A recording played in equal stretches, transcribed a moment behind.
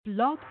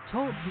Blog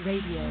Talk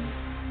Radio.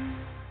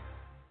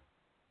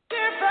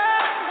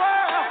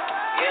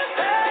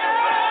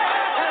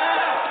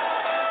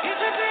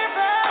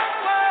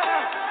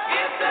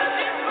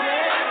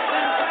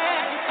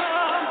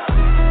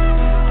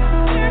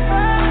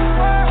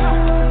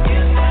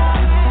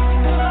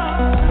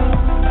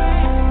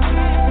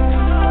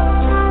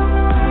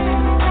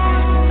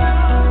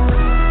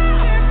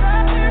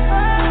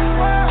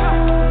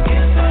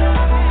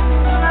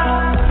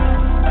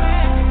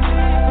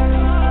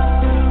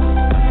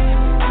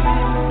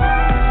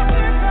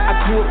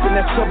 In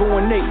that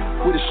 718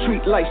 where the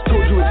street lights told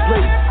you it's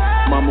late.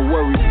 Mama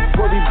worried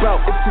about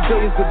if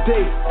today is the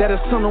day that her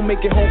son don't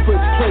make it home for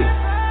his plate.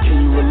 Can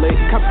you relate?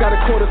 Cops got a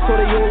quarter so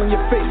they all in your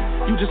face.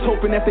 You just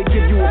hoping that they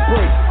give you a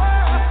break.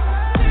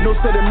 No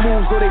sudden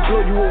moves or they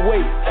blow you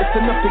away. It's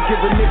enough to give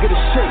a nigga the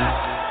shake.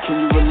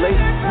 Can you relate?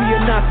 We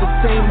are not the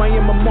same, I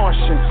am a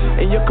Martian.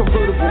 And your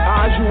convertible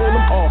eyes, you hold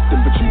them often.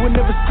 But you will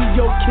never see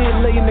your kid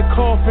lay in the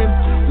coffin.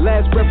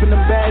 Last breath in them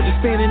bags, just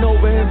standing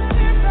over him.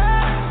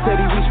 Said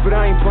he reached, but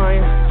I ain't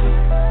buying.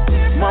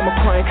 Mama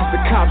crying cause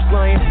the cops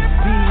lying.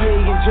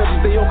 DEA and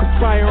judges, they all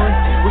conspiring.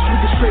 Wish we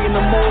could straighten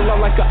them all out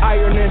like an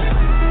ironing.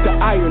 The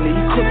irony,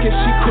 he crooked,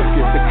 she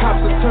crooked. The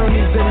cops,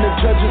 attorneys, and the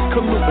judges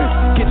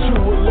colluding. Get you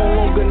alone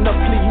long enough,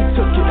 plea, you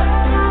took it.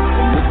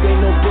 And this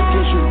ain't no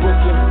bookings, you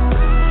booking.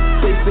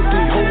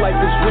 Basically, whole life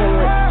is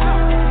ruined.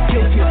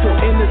 Guilty till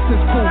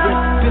innocence proven.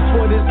 This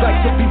what it's like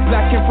to be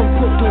black and from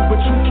Brooklyn.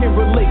 But you can't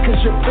relate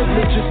cause your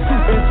privilege is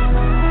suiting.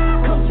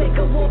 Come take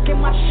a walk in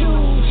my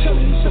shoes, show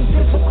you some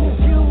difficult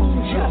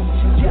views, yeah.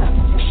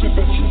 Shit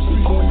that you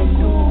see on the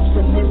news,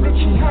 the lyrics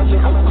you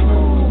haven't a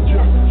clue, yeah.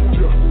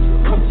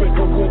 Come take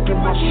a walk in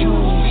my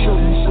shoes, show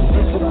you some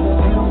difficult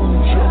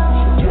views,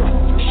 yeah.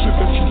 Shit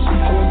that you see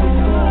on the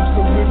news,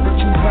 the lyrics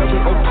you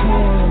haven't a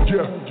clue,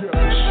 yeah.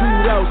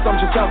 Shootouts,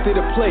 I'm just out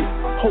there to play,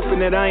 hoping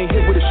that I ain't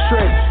hit with a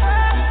stray.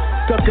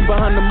 Ducking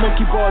behind the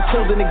monkey bars,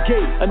 holding the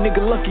gate. A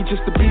nigga lucky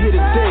just to be here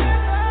today.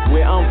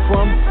 Where I'm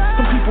from,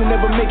 some people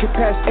never make it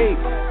past 8.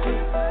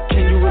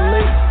 Can you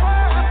relate?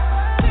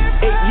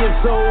 8 years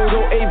old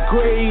or 8th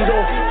grade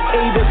or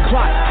 8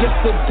 o'clock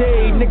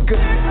yesterday, nigga.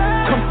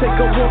 Come take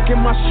a walk in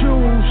my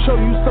shoes, show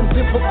you some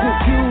difficult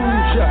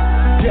views,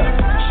 yeah.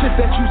 Shit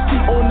that you see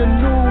on the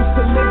news,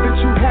 the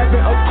limit you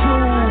haven't a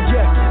clue,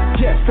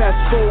 yeah. Fast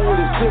forward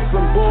is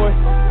different, boy.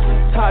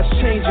 Tides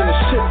changing and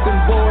shifting,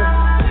 boy.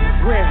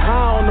 Ran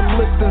high on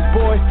them listings,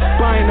 boy.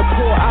 Buying the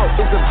pour out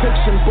is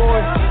eviction, boy.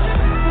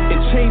 And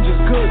change is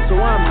good, so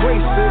I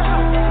embrace it.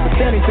 But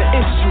that ain't the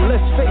issue,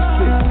 let's face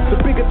it. The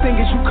bigger thing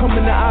is you come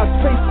in the eyes,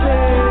 face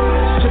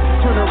it. Shit,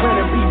 turn around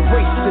and be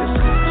racist.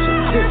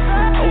 Shit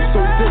different, oh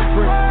so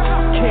different.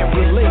 Can't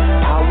relate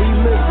how we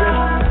living.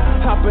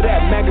 Top of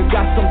that, MAGA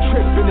got some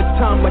tripping. It's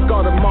time like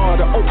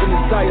Audemars to open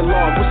this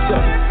dialogue. What's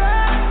up?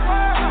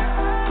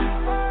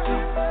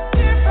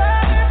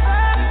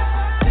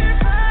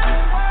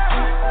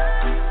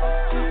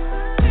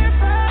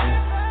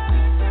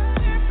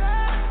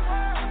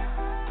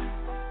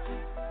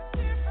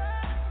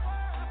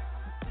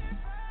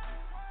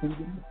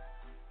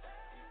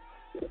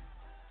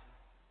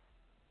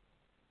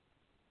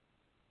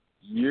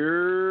 Yeah.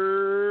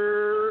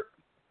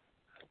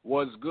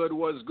 What's good?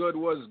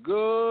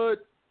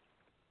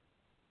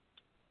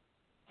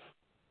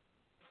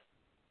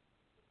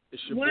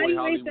 It's your Why boy you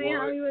Hollywood. say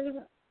Hollywood?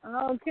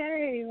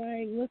 Okay,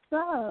 like what's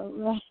up?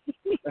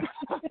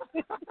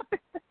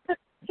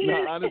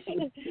 Nah,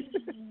 honestly,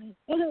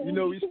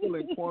 we still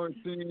in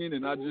quarantine,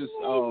 and I just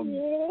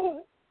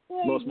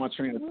lost my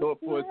train of thought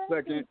for a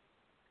second.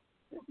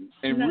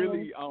 And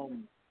really,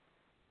 I'm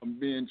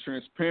being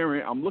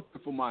transparent. I'm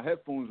looking for my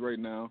headphones right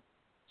now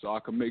so I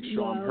can make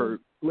sure I'm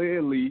heard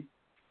clearly.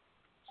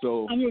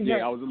 So, I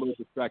was a little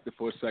distracted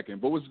for a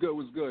second. But what's good?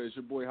 It's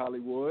your boy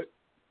Hollywood.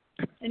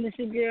 And it's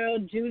your girl,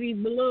 Judy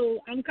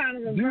Blue. I'm kind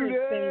of reversed.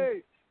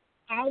 Judy!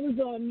 I was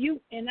on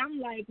mute, and I'm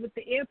like, with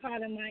the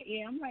AirPod in my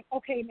ear, I'm like,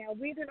 okay, now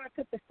where did I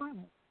put the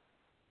phone?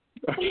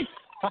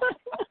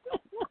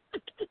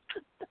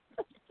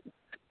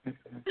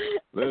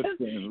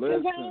 Listen.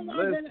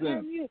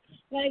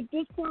 Like,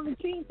 this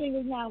quarantine thing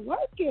is not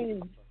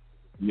working.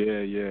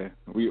 Yeah.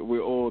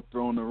 We're all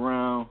thrown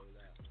around.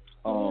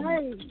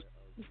 Right.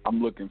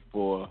 I'm looking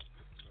for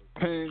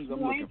pens.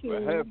 I'm looking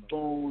for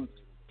headphones.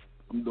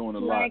 I'm doing a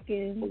lot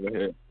over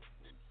here.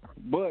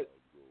 But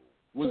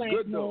what's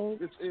good, though,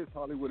 this is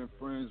Hollywood and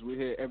Friends. We're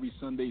here every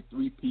Sunday,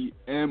 3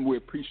 p.m. We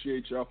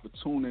appreciate y'all for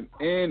tuning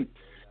in.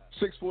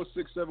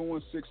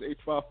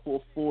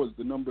 646-716-8544 is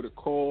the number to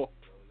call.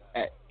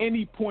 At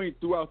any point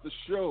throughout the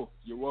show,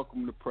 you're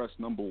welcome to press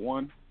number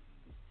 1.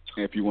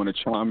 And if you want to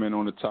chime in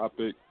on the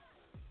topic,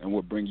 and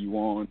we'll bring you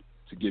on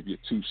to give you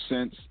 2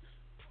 cents.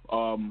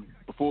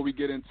 Before we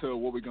get into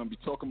what we're going to be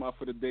talking about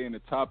for the day and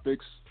the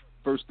topics,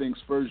 first things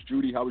first,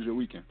 Judy, how was your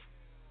weekend?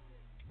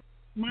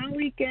 My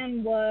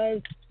weekend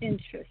was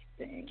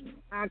interesting.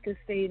 I could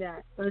say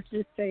that. Let's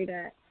just say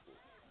that.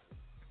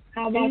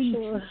 How about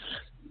yours?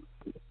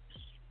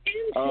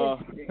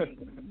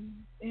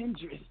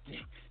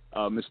 Interesting.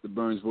 Mr.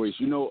 Burns' voice.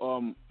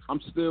 I'm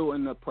still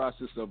in the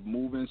process of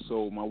moving,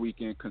 so my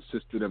weekend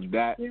consisted of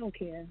that. We don't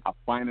care.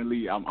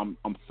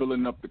 I'm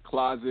filling up the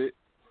closet,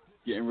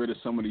 getting rid of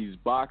some of these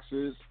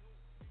boxes.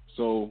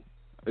 So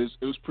it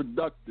was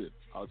productive.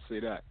 I would say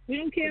that. We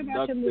don't care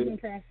about your moving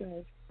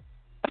process.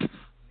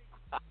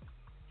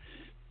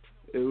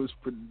 It was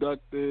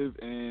productive,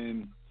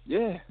 and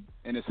yeah,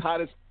 and it's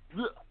hot as.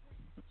 That's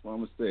what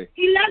I'm gonna say.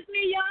 He left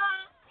me,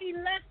 y'all. He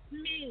left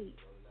me.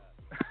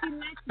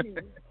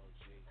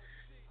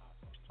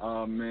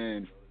 Oh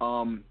man.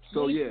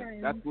 So yeah,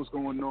 that's what's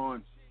going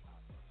on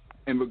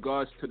in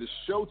regards to the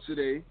show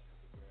today.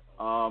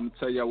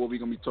 Tell y'all what we're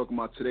gonna be talking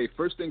about today.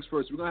 First things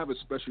first, we're gonna have a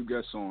special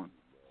guest on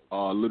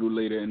a little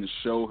later in the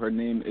show. Her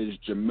name is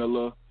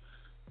Jamila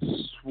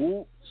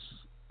Swopes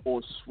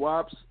or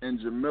Swopes. And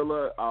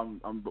Jamila,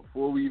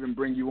 before we even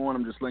bring you on,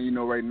 I'm just letting you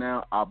know right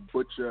now, I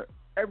butcher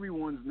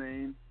everyone's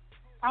name.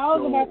 I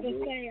was about to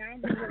say, I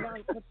was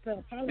about to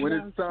apologize. When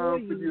it's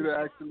time for you to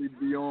actually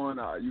be on,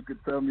 you could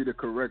tell me the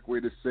correct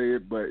way to say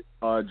it. But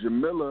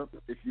Jamila,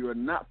 if you are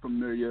not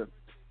familiar,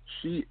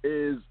 she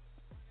is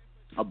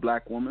a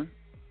black woman,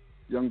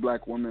 young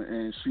black woman,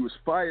 and she was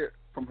fired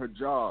from her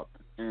job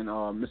in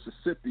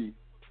Mississippi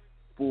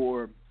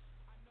for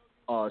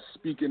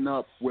speaking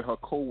up with her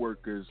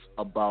coworkers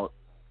about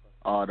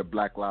the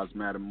Black Lives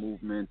Matter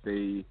movement.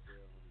 The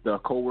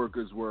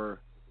coworkers were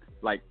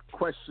like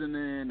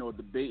questioning or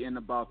debating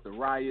about the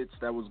riots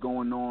that was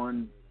going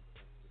on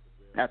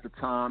at the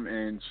time,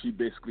 and she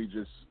basically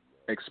just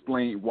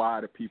explained why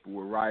the people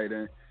were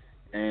rioting,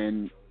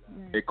 and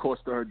it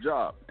cost her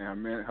job.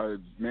 And her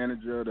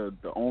manager,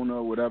 the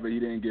owner, whatever, he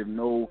didn't give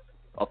no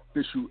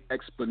official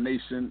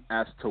explanation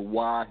as to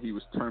why he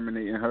was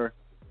terminating her.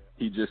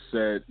 He just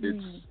said,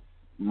 it's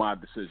my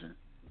decision,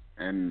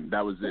 and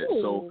that was it.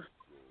 Ooh. So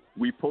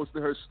we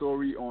posted her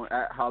story on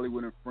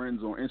 @Hollywood and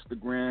Friends on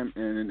Instagram,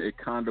 and it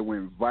kind of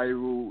went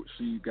viral.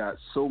 She got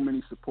so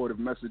many supportive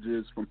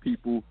messages from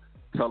people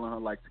telling her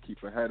like to keep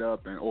her head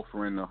up and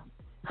offering to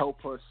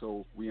help her.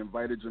 So we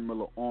invited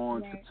Jamila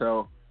on to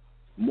tell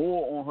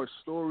more on her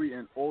story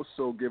and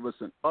also give us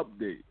an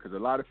update, because a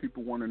lot of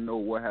people want to know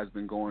what has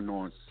been going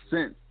on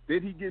since.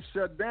 Did he get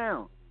shut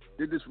down?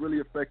 Did this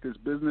really affect his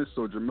business?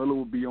 So Jamila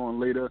will be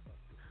on later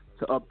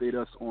to update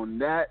us on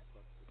that.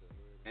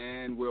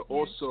 And we're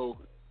also,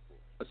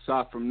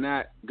 aside from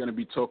that, going to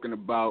be talking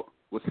about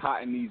what's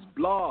hot in these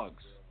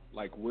blogs,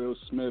 like Will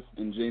Smith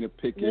and Jada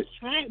Pickett.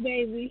 That's right,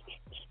 baby.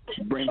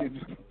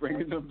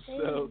 bringing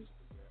themselves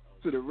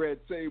to the red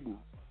table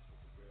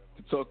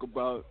to talk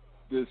about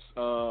this,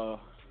 how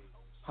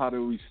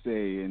do we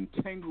say,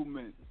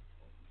 entanglement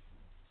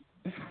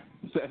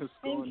that's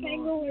going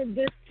Entangle on. and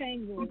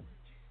distangle.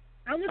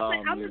 I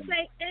would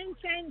say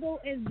entangle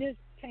and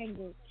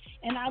distangle,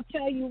 and I'll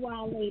tell you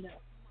why later.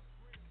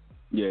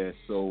 Yeah,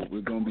 so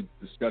we're going to be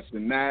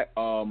discussing that.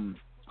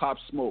 Pop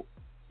Smoke,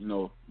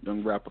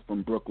 young rapper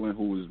from Brooklyn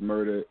who was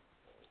murdered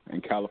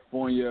in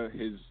California.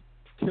 His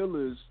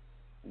killers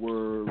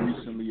were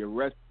recently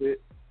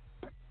arrested.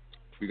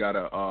 We got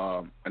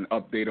an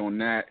update on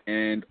that.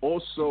 And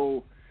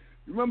also,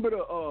 remember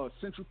the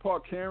Central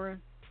Park Karen?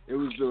 It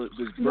was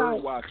this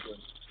bird watcher.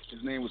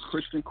 His name was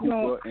Christian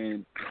Cooper,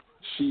 and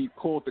she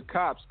called the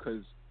cops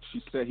because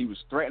she said he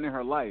was threatening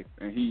her life,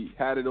 and he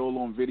had it all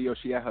on video.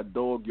 She had her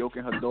dog,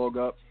 yoking her dog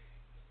up,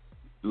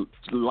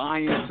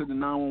 lying to the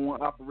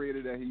 911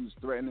 operator that he was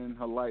threatening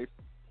her life,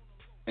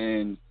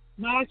 and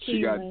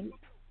she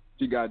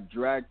got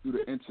dragged through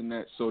the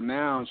internet. So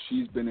now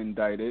she's been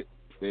indicted.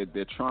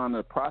 They're trying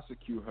to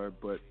prosecute her,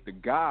 but the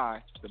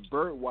guy, the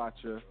bird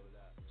watcher,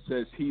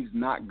 says he's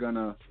not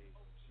gonna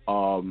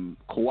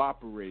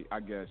cooperate,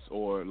 I guess,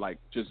 or like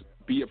just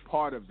be a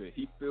part of it.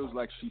 He feels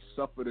like she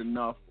suffered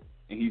enough,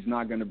 and he's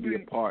not going to be a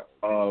part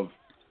of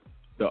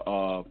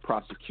the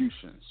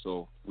prosecution.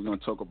 So we're going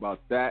to talk about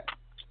that.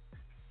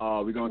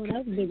 We're going to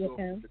continue with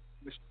the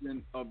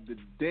question of the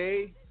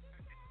day,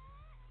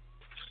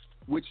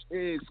 which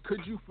is,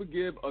 could you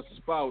forgive a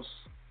spouse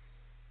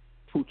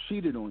who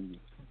cheated on you?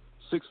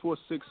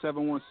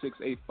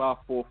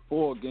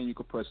 646-716-8544. Again, you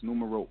can press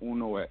numero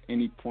uno at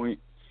any point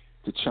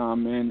to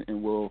chime in,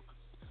 and we'll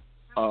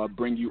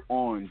bring you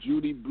on.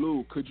 Judy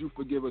Blue, could you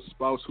forgive a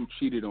spouse who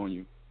cheated on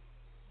you?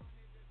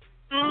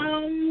 I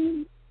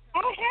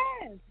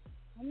have.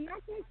 I'm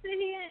not going to sit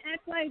here and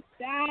act like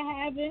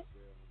I haven't.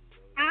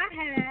 I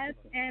have,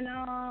 and,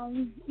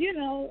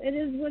 it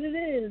is what it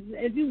is.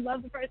 If you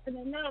love the person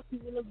enough, you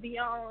will look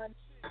beyond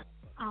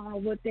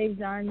what they've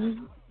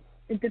done.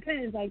 It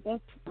depends. Like,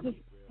 that's just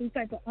some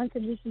type of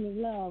unconditional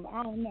love.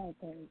 I don't know,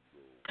 because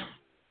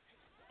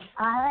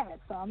I have,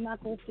 so I'm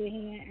not going to sit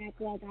here and act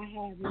like I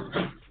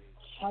haven't.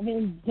 I've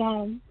been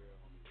dumb.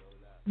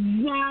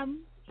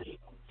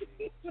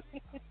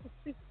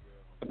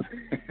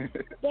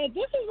 But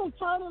this is a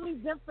totally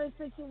different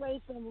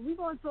situation. But we're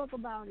going to talk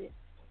about it.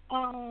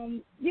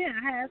 Yeah,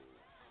 I have.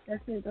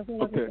 That's it. That's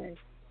all I can say.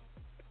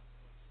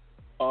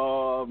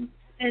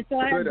 And so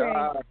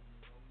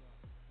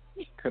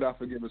could I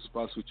forgive a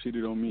spouse who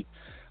cheated on me?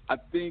 I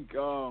think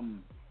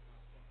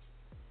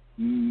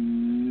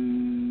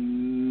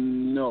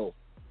no.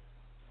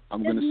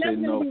 I'm going to say no.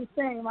 It's never going to be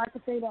the same. I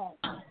can say that.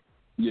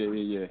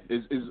 Yeah.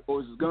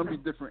 It's going to be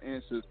different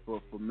answers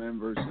for men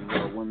versus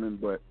women,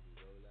 but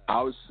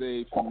I would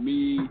say for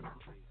me,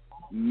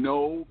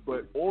 no,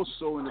 but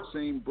also in the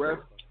same breath,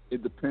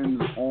 it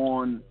depends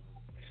on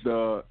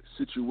the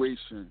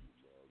situation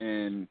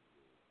and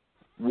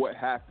what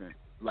happened.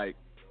 Like,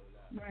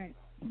 right.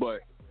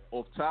 But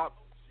off top,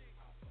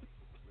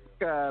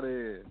 got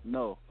it.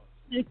 No.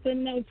 It's a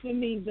no for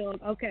me, dog.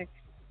 Okay.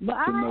 But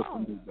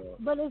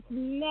but it's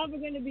never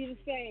going to be the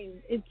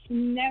same. It's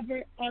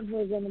never,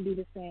 ever going to be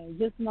the same.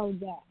 Just know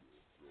that.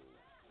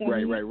 So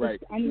right.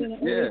 I'm going to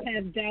always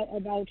have doubt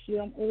about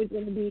you. I'm always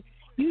going to be,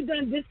 you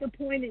done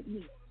disappointed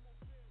me.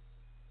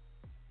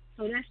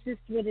 So that's just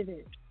what it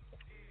is.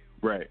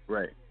 Right.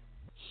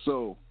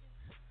 So,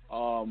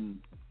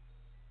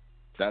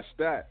 that's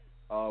that.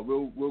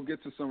 We'll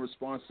get to some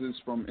responses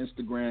from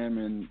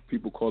Instagram and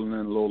people calling in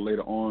a little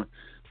later on.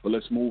 But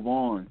let's move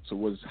on to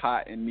what's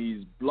hot in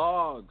these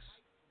blogs.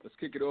 Let's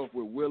kick it off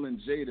with Will and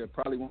Jada,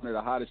 probably one of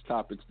the hottest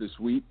topics this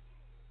week.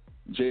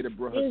 Jada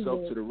brought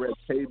herself to the Red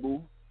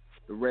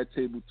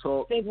Table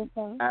Talk,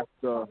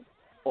 after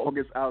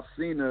August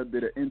Alsina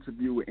did an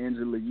interview with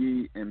Angela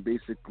Yee and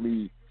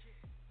basically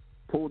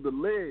pulled the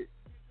lid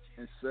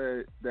and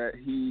said that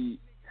he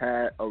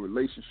had a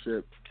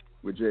relationship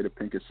with Jada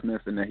Pinkett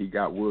Smith and that he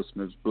got Will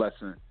Smith's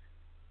blessing.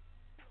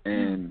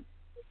 And,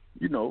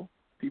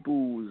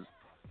 people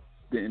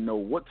didn't know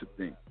what to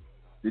think.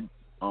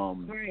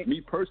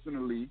 Me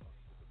personally,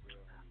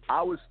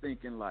 I was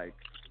thinking, like,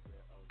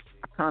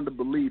 I kind of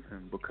believe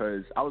him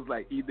because I was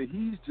like, either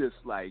he's just,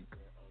 like,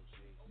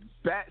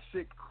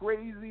 batshit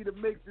crazy to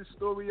make this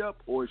story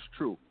up or it's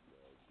true.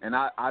 And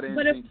I didn't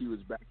think he was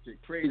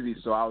batshit crazy,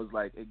 so I was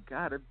like, it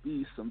gotta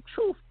be some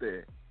truth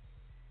there.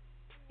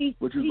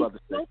 What you about to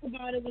say? He spoke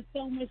about it with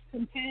so much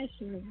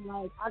compassion.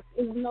 Like,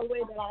 there's no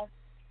way that I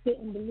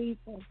didn't believe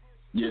him.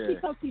 Just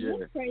because he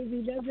is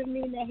crazy doesn't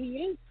mean that he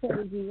is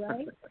crazy,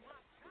 right?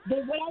 But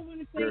what I want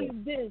to say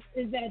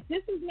is that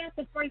this is not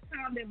the first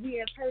time that we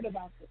have heard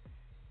about this.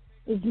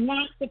 It's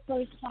not the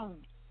first time.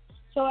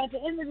 So at the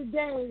end of the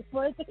day,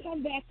 for it to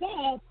come back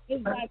up,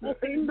 it's like,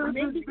 okay,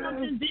 maybe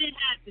something did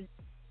happen.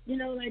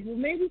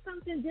 Maybe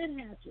something did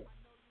happen.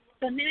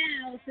 So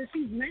now, since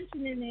he's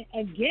mentioning it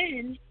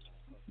again,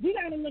 we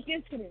got to look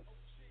into this.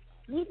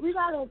 We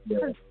got to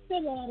consider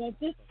that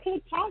this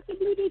could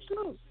possibly be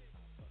true.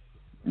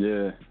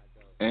 Yeah.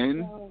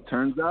 And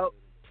turns out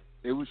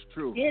it was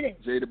true. It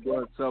is. Jada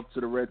brought herself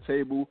to the Red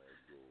Table,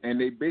 and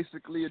they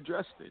basically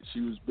addressed it.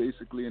 She was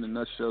basically, in a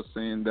nutshell,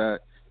 saying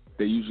that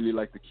they usually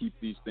like to keep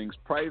these things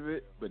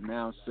private, but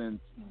now since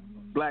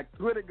Black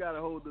Twitter got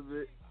a hold of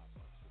it,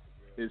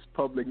 it's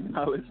public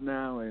knowledge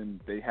now,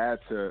 and they had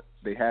to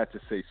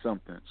say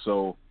something.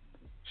 So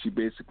she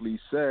basically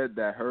said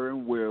that her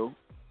and Will,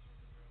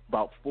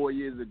 about 4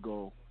 years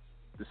ago,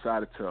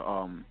 decided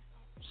to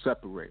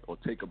separate or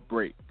take a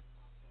break.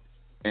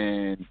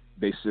 And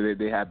they said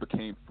they had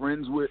became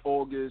friends with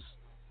August,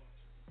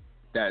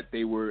 that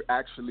they were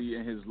actually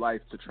in his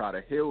life to try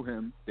to heal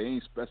him. They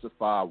ain't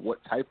specify what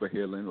type of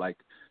healing, like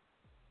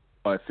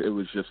if it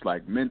was just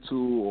like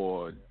mental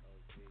or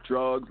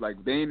drugs,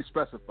 like they ain't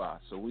specify.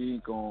 So we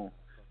ain't gonna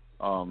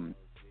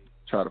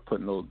try to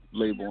put no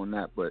label on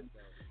that, but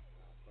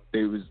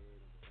they was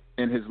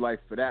in his life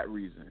for that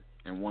reason.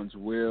 And once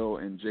Will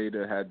and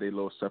Jada had their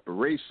little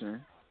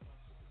separation,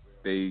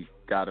 they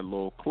got a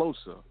little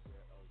closer.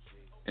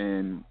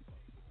 And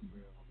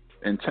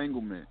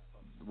entanglement,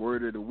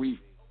 word of the week,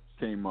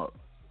 came up.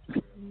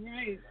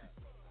 Right.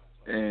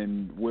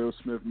 And Will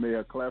Smith made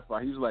her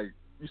clarify. He's like,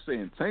 you say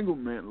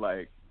entanglement,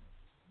 like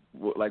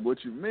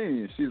what you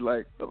mean? She's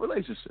like, a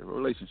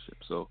relationship.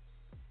 So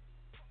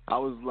I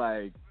was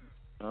like,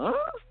 huh?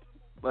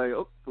 Like,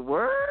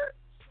 word?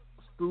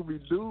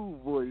 Scooby-Doo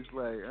voice,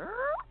 like,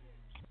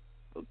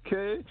 huh?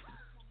 Okay.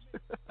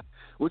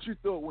 What you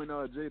thought when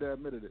Jada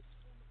admitted it?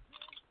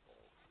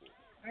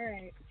 All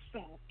right,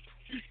 so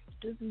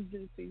this is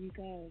juicy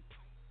because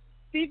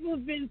people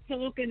have been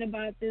talking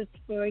about this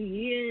for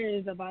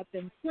years, about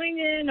them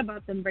swinging,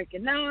 about them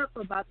breaking up,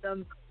 about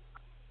them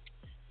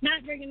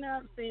not breaking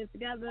up, staying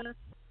together.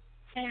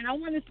 And I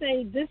want to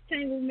say this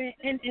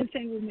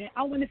entanglement,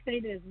 I want to say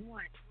this.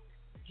 One,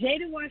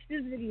 Jada watched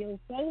this video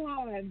so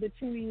hard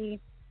between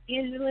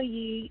Angela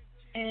Yee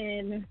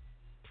and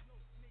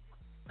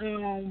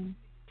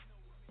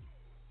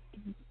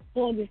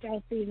August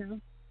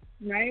Alsina,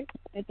 right?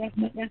 That's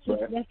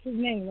his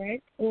name,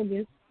 right?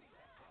 August,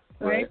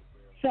 right?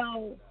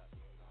 So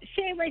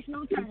she ain't wasting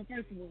no time.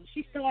 First of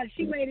all,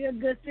 she waited a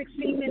good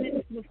 16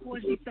 minutes before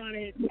she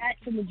started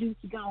acting the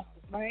juicy gone,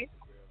 right?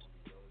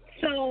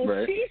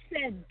 So she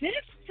said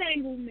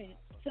disentanglement.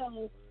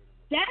 So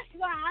that's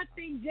why I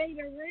think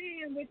Jada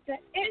ran with the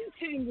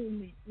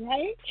entanglement,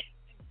 right?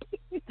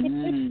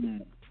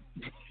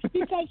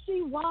 Because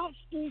she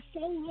watched it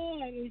so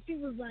hard and she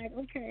was like,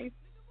 okay,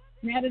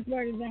 now this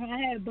word is in her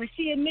head. But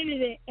she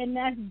admitted it, and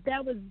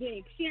that was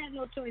big. She had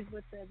no choice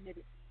but to admit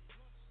it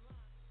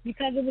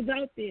because it was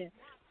out there.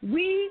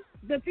 We,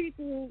 the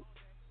people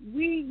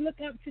we look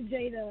up to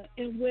Jada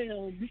and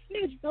Will. The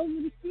Smiths, those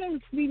are the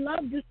Smiths. We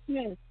love the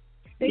Smiths.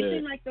 They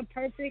seem like the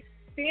perfect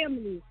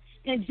family.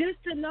 And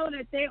just to know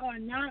that they are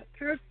not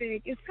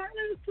perfect, it's kind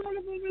of sort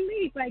of a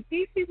relief. Like,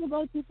 these people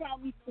go through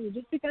problems too.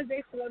 Just because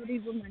they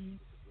celebrities with money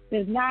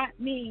does not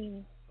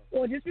mean,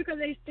 or just because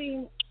they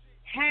seem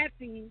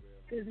happy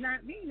does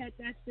not mean that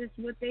that's just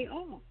what they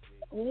are.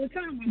 All the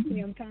time I say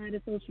I'm tired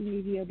of social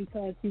media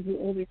because people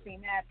always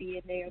seem happy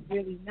and they are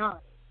really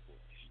not.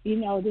 You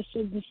know, this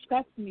should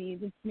disgust me.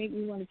 This make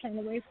me want to turn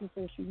away from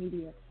social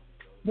media.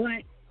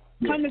 But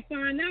come to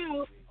find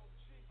out,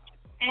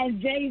 as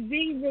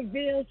Jay-Z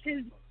reveals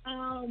his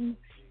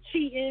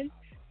cheating,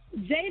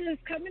 Jada's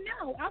coming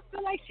out. I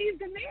feel like she's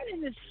the man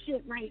in this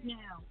shit right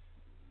now.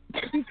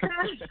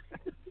 Because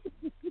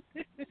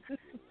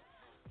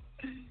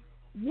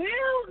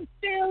Will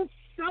feels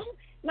so,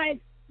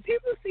 like,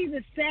 people see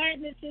the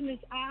sadness in his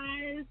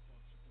eyes.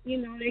 You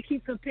know, they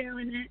keep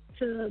comparing it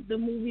to the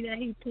movie that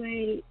he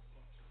played.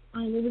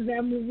 What was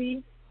that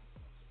movie?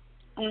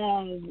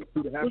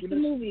 What's the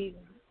movie?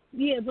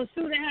 Yeah,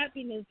 Pursuit of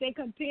Happiness. They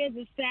compared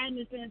the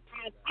sadness in his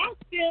eyes. I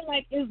feel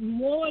like it's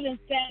more than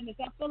sadness.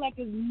 I feel like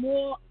it's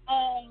more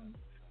of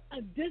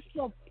a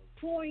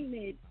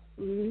disappointed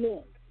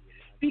look.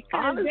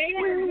 Because they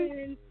have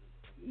been,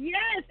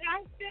 yes,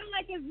 I feel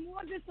like it's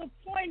more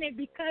disappointed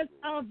because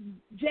of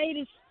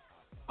Jada's,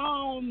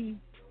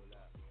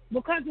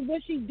 because of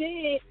what she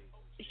did.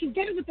 She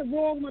did it with the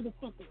wrong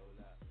motherfucker,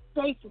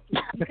 basically.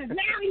 Because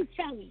now he's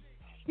telling.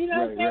 You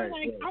know what I'm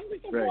saying? I'm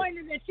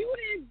disappointed that you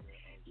didn't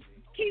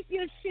keep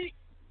your shit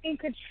in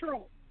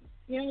control.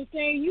 You know what I'm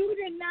saying? You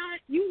did not.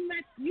 You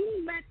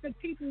let the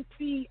people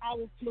see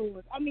our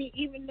flaws. I mean,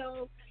 even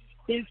though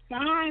they're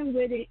fine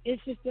with it,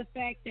 it's just the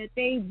fact that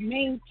they've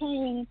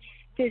maintained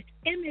this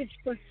image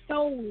for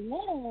so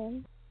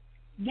long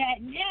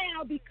that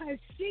now, because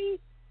she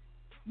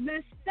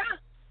messed up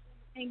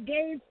and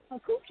gave a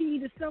cookie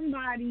to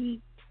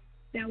somebody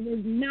that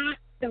was not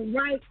the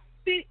right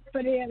fit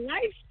for their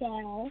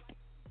lifestyle,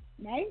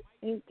 right?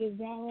 Is that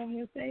what I'm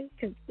going to say?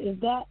 Is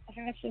that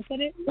how I should put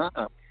it? Not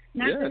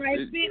the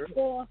right fit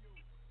for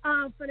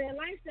their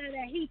lifestyle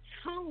that he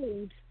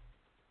told.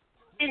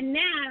 And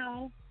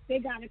now they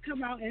got to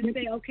come out and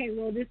say, okay,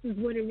 well, this is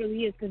what it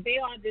really is, because they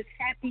are this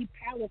happy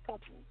power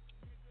couple.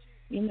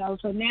 You know,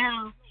 so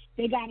now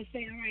they got to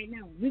say, all right,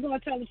 now, we're going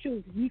to tell the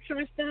truth. You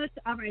trust us?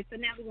 All right, so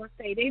now we're going to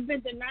say, they've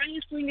been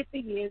denying swinging for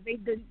years.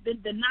 They've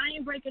been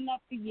denying breaking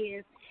up for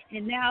years.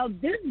 And now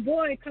this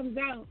boy comes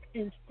out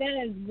and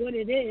says what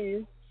it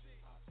is.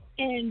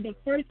 And the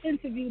first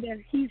interview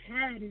that he's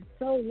had in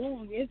so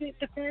long, is it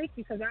the first?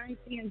 Because I ain't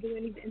seen him do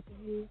any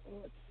interviews.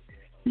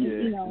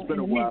 It's been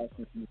a while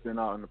since he's been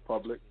out in the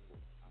public.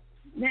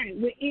 Right,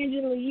 with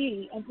Angela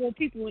Yee, of all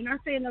people. And not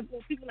saying of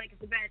all people like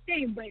it's a bad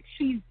thing, but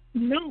she's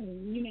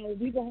known, you know,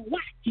 we're going to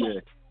watch.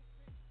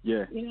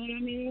 Yeah. You know what I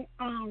mean?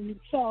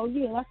 So,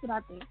 yeah, that's what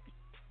I think.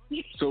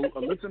 So a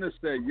listener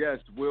said, yes,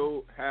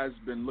 Will has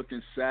been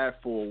looking sad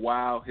for a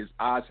while. His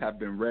eyes have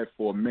been red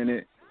for a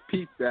minute.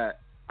 Peep that.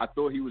 I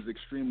thought he was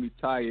extremely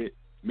tired,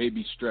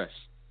 maybe stressed.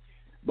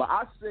 But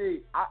I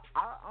say, I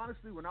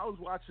honestly, when I was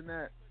watching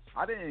that,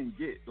 I didn't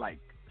get, like,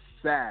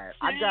 sad.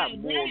 I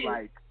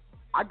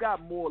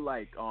got more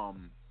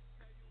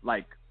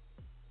like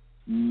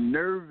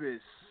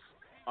nervousness,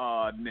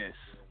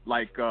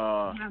 like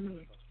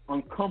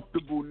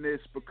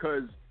uncomfortableness,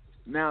 because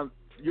now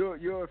you're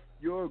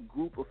a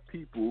group of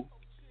people,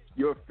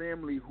 you're a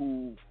family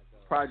who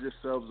pride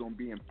yourselves on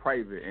being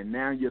private, and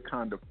now you're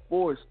kind of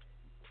forced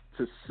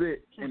to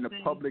sit in the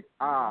public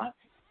eye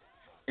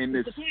in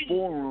this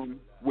forum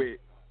with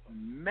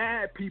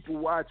mad people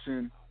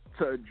watching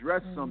to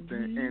address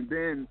something, and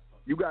then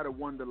you got to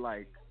wonder,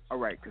 like, all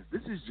right, because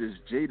this is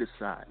just Jada's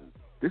side.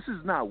 This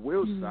is not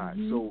Will's side.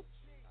 So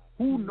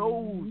who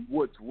knows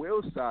what's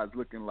Will's side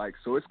looking like?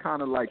 So it's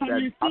kind of like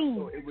that.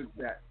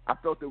 I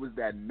felt there was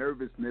that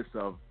nervousness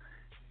of,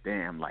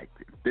 damn, like,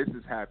 this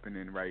is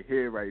happening right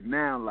here, right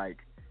now. Like,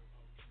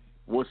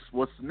 what's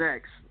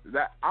next?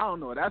 That, I don't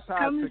know. That's how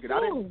I took it. I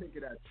didn't think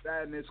of that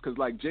sadness because,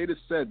 like Jada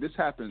said, this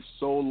happened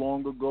so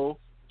long ago.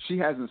 She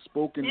hasn't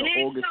spoken to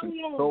August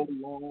in so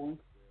long.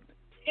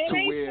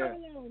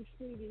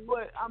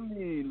 But I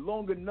mean,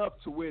 long enough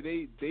to where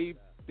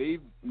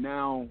they've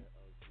now,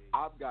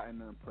 I've gotten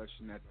the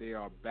impression that they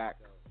are back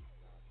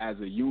as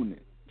a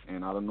unit,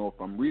 and I don't know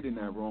if I'm reading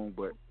that wrong,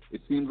 but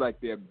it seems like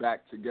they're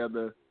back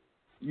together.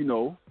 You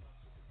know,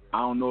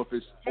 I don't know if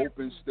it's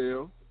open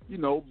still, you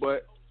know,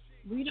 but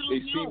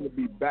they seem to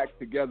be back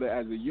together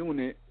as a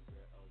unit.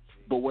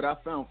 But what I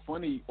found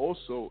funny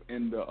also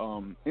in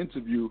the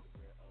interview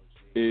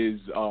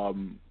is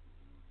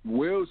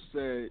Will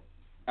said,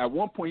 at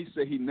one point he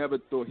said he never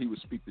thought he would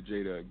speak to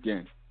Jada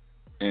again.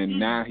 And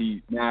now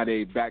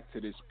they back to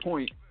this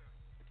point.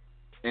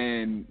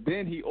 And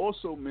then he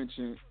also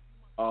mentioned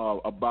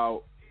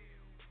about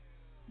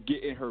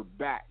getting her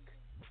back.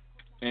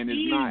 And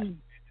it's not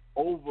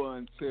over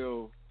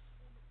until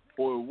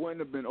or it wouldn't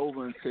have been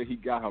over until he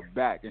got her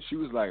back. And she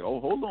was like, "Oh,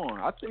 hold on,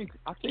 I think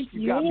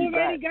you You got me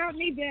already back." got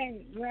me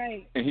back,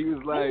 right? And he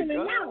was like,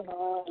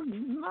 know.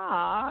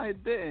 "Nah, I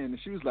didn't." And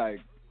she was like,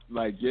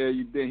 "Yeah,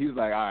 you did." He was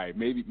like, "All right,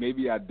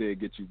 maybe I did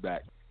get you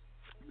back."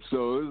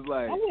 So it was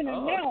like, I want to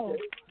know.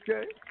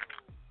 Okay.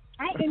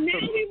 And now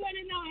we want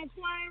to know.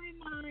 Inquiring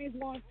minds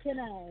want to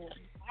know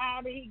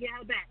how did he get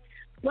her back.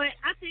 But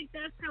I think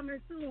that's coming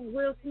soon.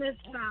 Will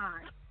Smith's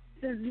side,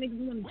 since niggas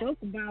want to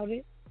joke about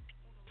it.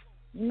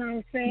 You know what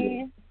I'm saying?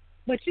 Yeah.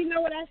 But you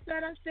know what I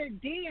said? I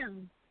said,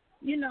 damn.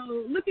 You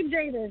know, look at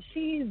Jada.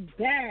 She's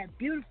bad,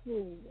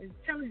 beautiful,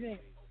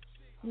 intelligent.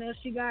 You know,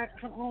 she got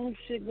her own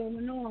shit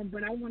going on.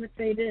 But I want to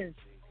say this.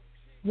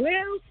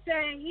 Will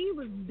said he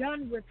was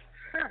done with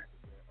her.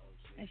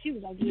 And she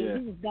was like, yeah.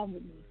 He was done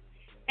with me.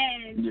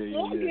 And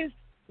August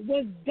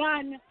was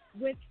done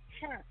with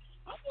her.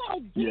 I'm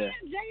like, damn,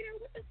 Jada,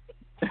 what the fuck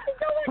is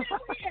going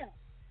on here?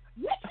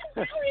 What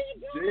the hell are you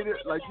doing?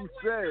 Jada, like you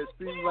said, it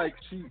seems like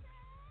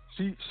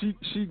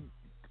she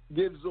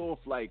gives off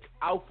like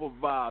alpha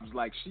vibes,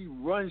 like she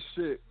runs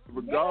shit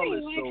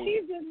regardless. Like so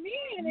she's a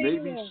man.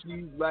 Maybe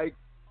she's like,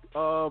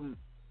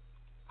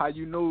 how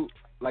you know?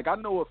 Like I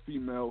know a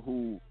female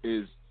who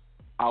is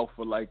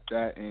alpha like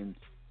that, and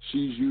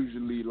she's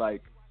usually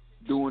like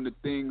doing the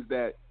things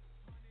that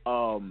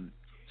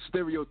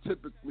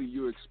stereotypically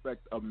you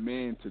expect a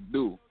man to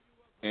do,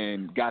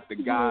 and got the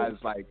guys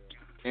like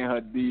in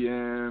her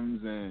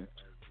DMs and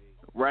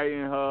writing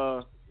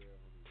her.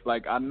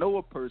 Like I know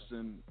a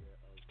person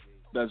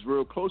that's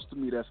real close to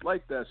me that's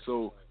like that,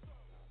 so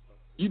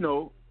you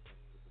know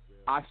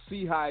I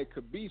see how it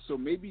could be. So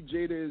maybe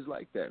Jada is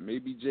like that.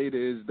 Maybe Jada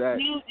is that.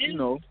 You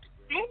know.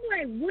 I'm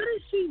like, what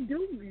is she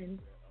doing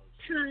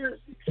to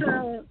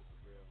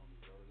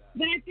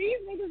that these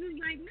niggas is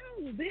like,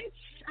 no, bitch,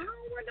 I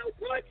don't want no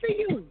parts of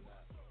you.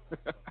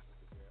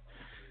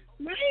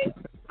 Right?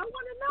 I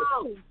want to know,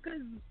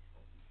 cause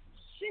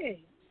shit,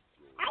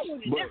 I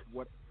want to know.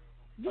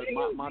 But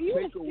my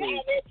takeaway,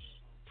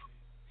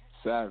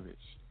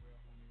 savage.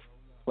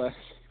 I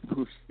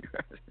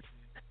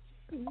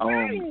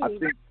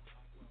think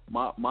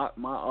my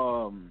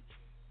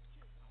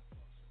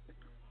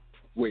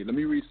wait, let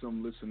me read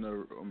some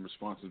listener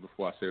responses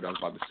before I say what I was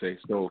about to say.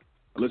 So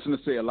a listener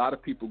say a lot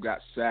of people got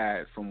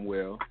sad from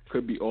Will.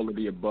 Could be all of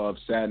the above,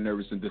 sad,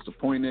 nervous, and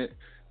disappointed.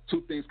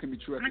 Two things can be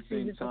true at the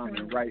same time,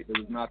 and right, it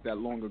was not that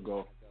long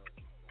ago.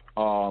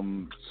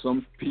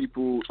 Some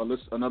people,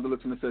 another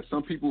listener says,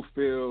 some people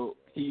feels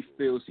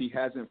he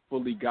hasn't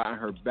fully gotten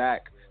her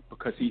back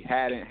because he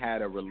hadn't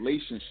had a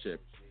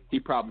relationship. He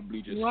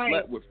probably just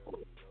slept with her.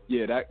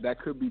 Yeah,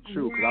 that could be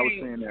true, because I was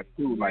saying that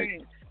too. Like,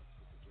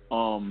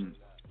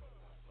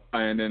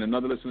 and then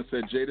another listener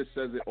said, Jada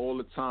says it all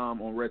the time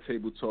on Red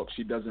Table Talk.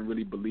 She doesn't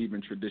really believe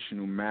in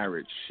traditional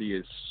marriage. She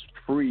is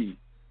free,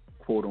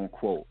 quote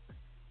unquote.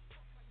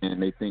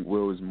 And they think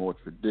Will is more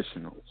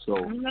traditional. So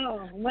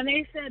no, when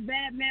they said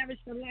bad marriage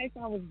for life,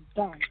 I was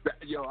done.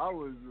 Yo, I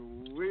was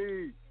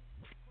weak.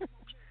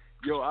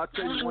 Yo, I'll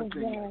tell you one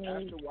thing.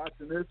 After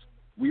watching this,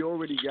 we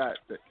already got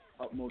the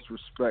utmost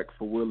respect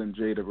for Will and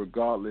Jada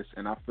regardless.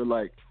 And I feel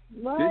like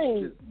this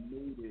just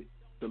made it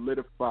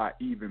solidify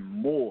even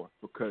more,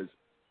 because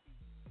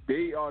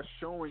they are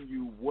showing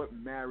you what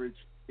marriage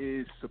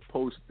is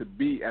supposed to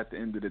be at the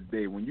end of the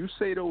day. When you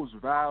say those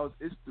vows,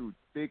 it's through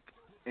thick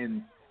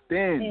and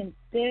thin.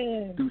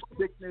 Through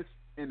sickness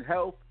and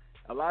health.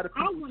 A lot of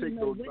people take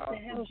those vows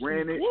for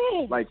granted.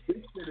 Like, this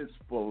shit is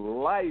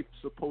for life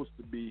supposed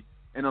to be.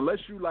 And unless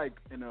you like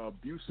in an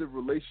abusive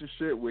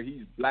relationship where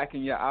he's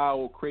blacking your eye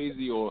all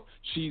crazy or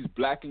she's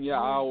blacking your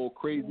eye all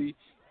crazy,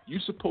 you're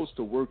supposed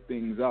to work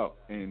things out.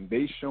 And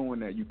they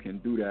showing that you can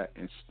do that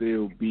and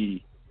still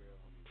be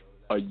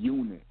a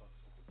unit.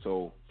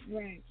 So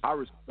I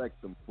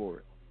respect them for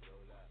it.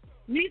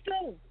 Me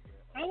too.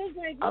 I was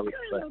like, what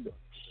kind of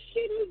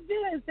shit is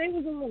this? They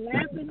was all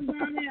laughing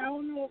about it. I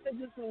don't know if it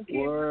just on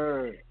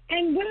camera.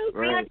 And Will's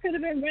eyes could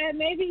have been red.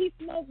 Maybe he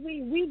smoked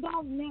weed. We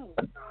don't know.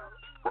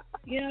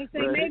 You know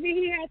what I'm saying? Maybe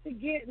he had to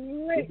get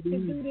lit to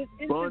do this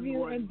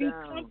interview and be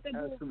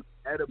comfortable.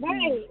 And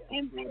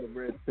the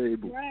red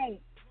table.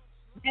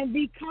 And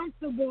be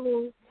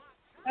comfortable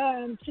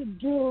to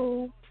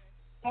do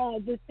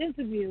this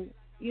interview.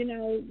 You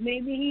know,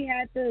 maybe he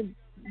had to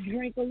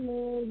drink a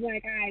little,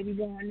 like, all right, we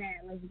going now.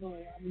 Let's go.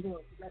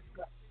 Let's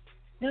go.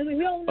 Now, we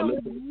don't know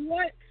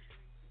what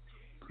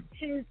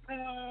his,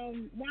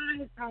 why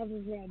his house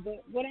is red,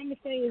 but what I'm going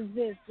to say is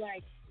this,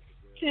 like,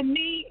 to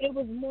me, it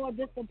was more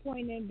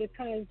disappointing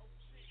because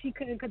she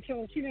didn't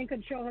control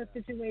her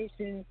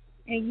situation,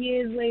 and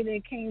years later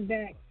it came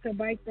back to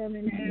bite them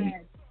in the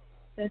ass.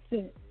 That's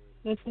it.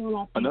 That's all I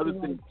think. Another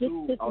thing,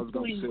 too, I was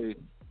going to say,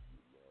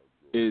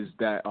 is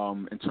that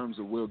in terms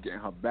of Will getting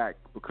her back,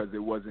 because it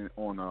wasn't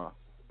on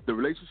the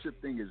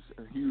relationship thing is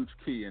a huge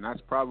key, and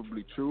that's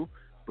probably true,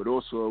 but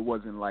also it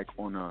wasn't like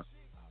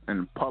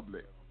in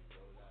public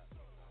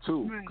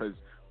too, because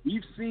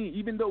we've seen,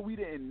 even though we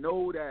didn't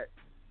know that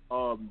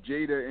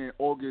Jada and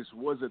August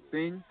was a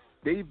thing,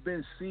 they've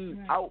been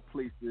seen out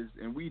places,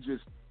 and we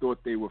just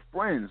thought they were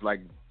friends,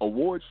 like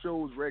award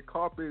shows, red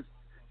carpets.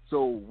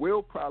 So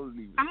Will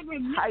probably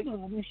was hyped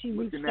when she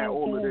looking at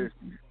all of this,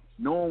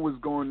 knowing what's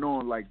going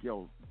on. Like,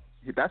 yo,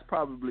 that's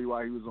probably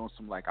why he was on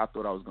some, like, I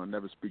thought I was going to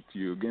never speak to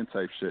you again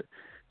type shit.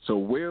 So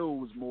Will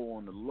was more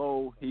on the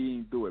low. He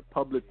didn't do it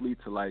publicly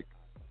to, like,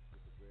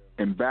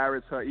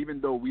 embarrass her, even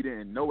though we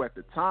didn't know at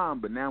the time.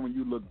 But now when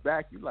you look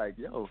back, you're like,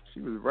 yo,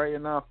 she was right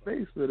in our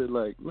face with it.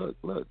 Like, look.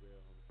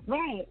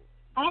 Right.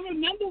 I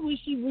remember when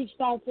she reached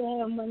out to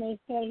him when they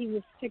said he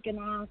was sick in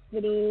the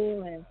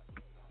hospital and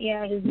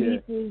his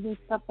nieces and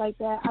stuff like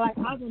that.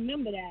 I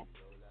remember that.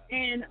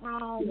 And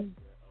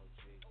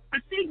I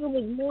think it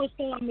was more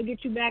so, I'm going to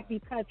get you back,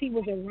 because he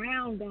was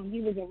around them.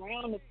 He was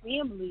around the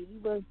family. He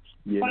was,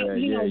 way before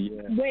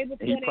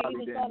they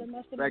even started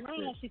messing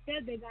around. She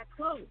said they got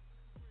close.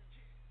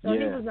 So he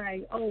was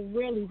like, oh,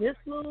 really, this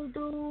little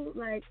dude?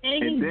 Like,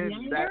 and he's then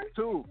younger?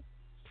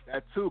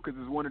 That too, because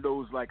it's one of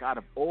those, like, out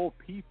of all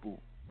people,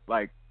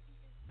 like,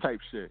 type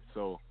shit.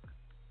 So,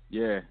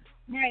 yeah.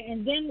 Right,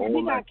 and then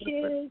we got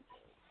kids.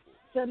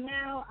 So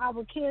now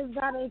our kids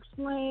got to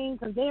explain,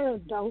 because they're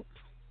adults.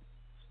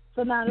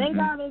 So now they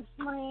got to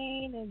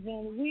explain, and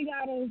then we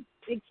got to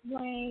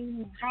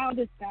explain how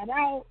this got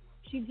out.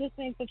 She just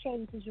ain't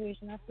controlling the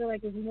situation. I feel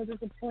like it's more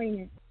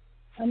disappointment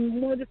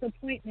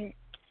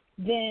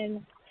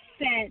than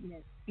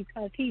sadness,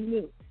 because he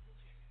knew.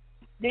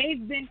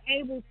 They've been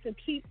able to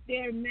keep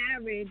their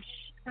marriage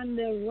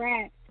under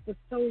wraps for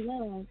so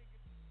long,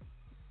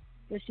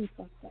 but she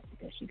fucked up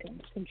because she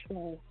couldn't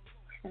control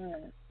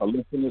her. A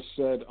listener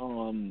said,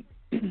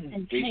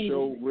 they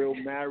show real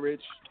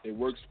marriage. It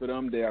works for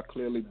them. They are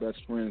clearly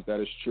best friends. That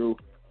is true.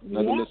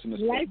 Another listener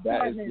said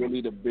that is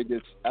really the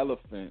biggest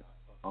elephant.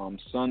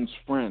 Son's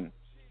friend.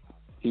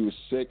 He was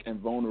sick and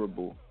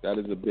vulnerable. That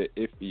is a bit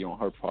iffy on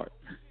her part.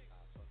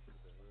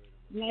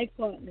 Life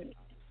partner.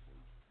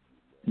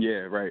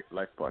 Yeah, right.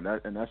 Life partner.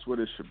 And that's what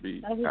it should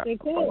be. That's what they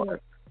call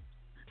it.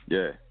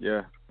 Yeah.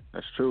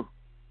 That's true.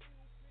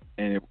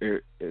 And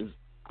it is.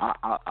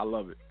 I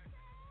love it.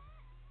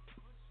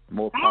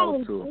 More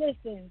power to it.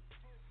 Listen,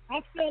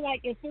 I feel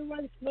like if it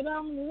was for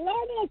them,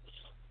 let it.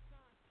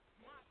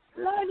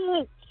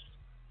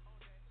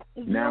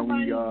 It's now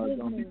we are going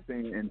to be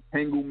saying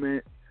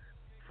entanglement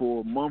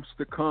for months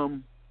to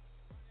come.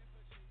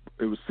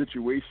 It was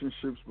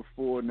situationships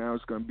before. Now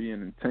it's going to be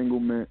an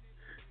entanglement.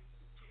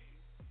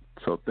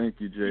 So thank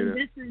you, Jada. And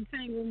this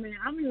entanglement,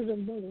 I'm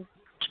using both.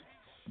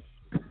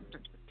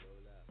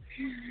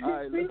 All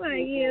right,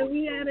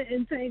 we had an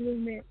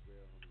entanglement.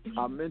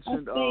 I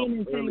mentioned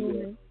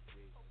earlier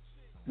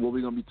what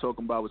we're going to be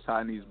talking about was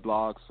hiding these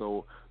blogs.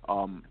 So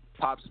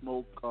Pop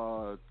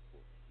Smoke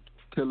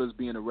killers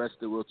being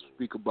arrested, we'll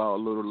speak about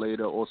a little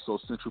later. Also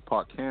Central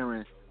Park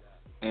Karen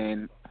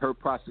and her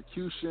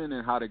prosecution,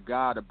 and how the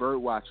guy, the bird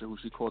watcher who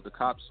she called the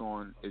cops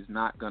on, is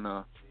not going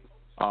to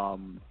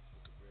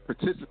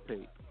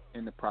participate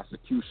in the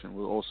prosecution.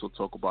 We'll also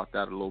talk about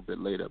that a little bit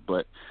later.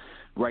 But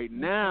right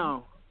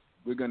now,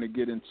 we're going to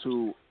get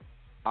into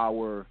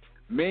our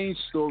main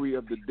story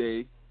of the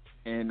day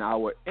and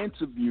our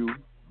interview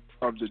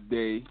of the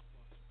day,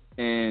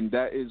 and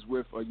that is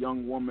with a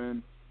young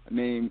woman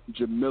named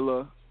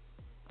Jamila.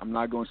 I'm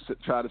not going to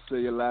try to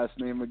say your last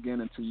name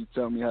again until you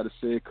tell me how to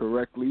say it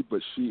correctly,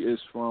 but she is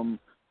from,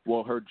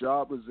 her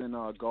job was in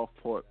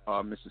Gulfport,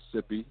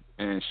 Mississippi,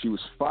 and she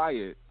was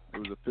fired. It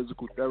was a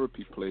physical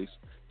therapy place.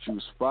 She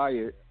was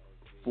fired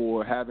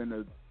for having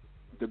a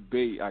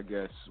debate, I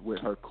guess, with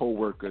her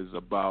coworkers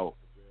about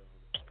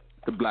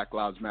the Black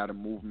Lives Matter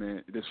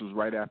movement. This was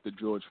right after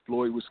George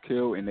Floyd was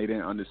killed, and they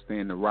didn't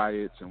understand the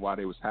riots and why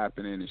they was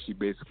happening, and she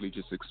basically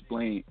just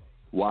explained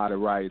why the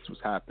riots was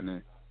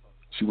happening.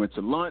 She went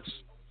to lunch,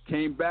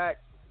 came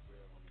back,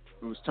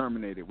 and was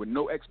terminated with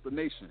no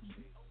explanation.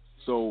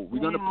 So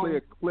we're going to play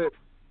a clip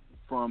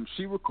from,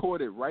 she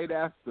recorded right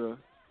after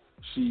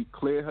she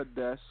cleared her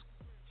desk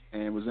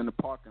and was in the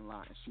parking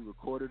lot, and she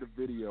recorded a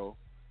video,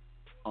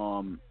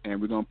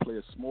 and we're going to play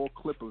a small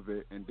clip of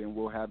it, and then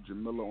we'll have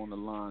Jamila on the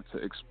line to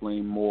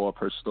explain more of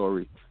her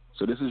story.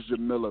 So this is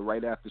Jamila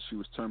right after she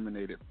was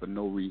terminated for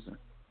no reason.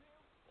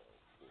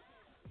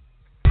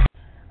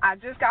 I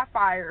just got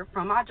fired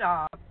from my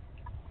job.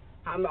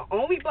 I'm the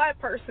only black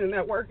person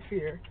that works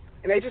here,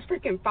 and they just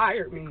freaking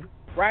fired me,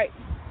 right?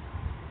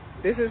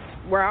 This is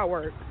where I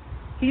work.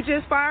 He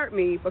just fired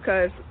me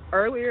because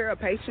earlier a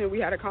patient, we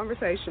had a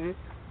conversation.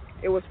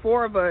 It was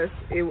 4 of us.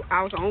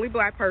 I was the only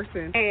black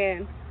person,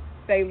 and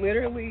they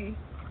literally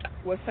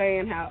was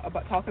saying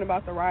talking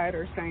about the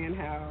rioters, saying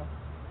how,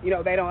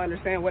 they don't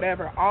understand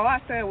whatever. All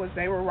I said was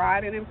they were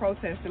rioting and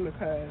protesting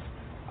because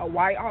a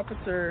white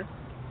officer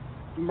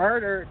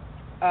murdered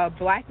a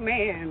black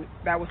man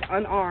that was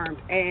unarmed,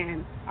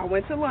 and I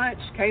went to lunch,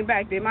 came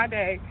back, did my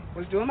day,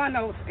 was doing my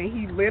notes, and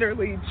he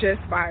literally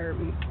just fired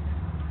me.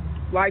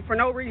 Like, for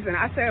no reason.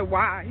 I said,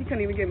 why? He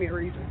couldn't even give me a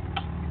reason.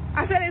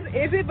 I said,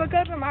 is it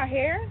because of my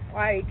hair?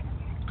 Like,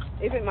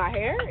 is it my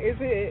hair? Is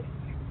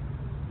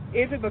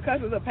it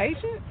because of the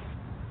patients?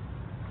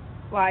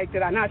 Like,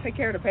 did I not take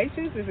care of the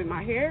patients? Is it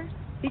my hair?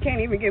 He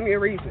can't even give me a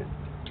reason.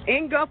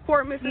 In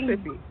Gulfport,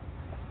 Mississippi.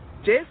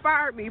 Just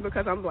fired me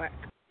because I'm black.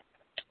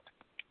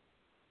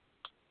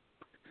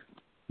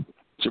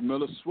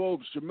 Jamila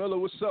Swopes. Jamila,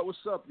 what's up? What's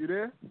up? You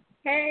there?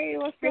 Hey,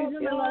 what's up,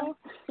 y'all?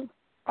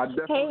 I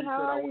definitely Hey, said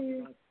how I are was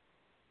you?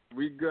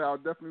 We good. I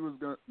definitely was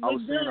gonna. I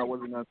was saying I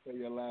wasn't gonna say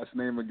your last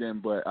name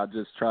again, but I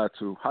just tried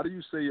to. How do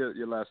you say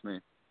your last name?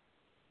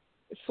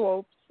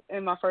 Swopes,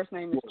 and my first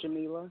name is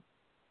Jamila.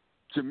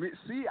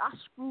 See, I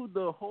screwed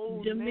the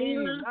whole Jamila.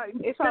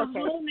 name. It's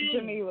okay.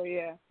 Jamila,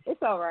 yeah.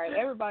 It's all right.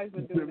 Everybody's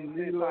been doing it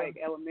since, like,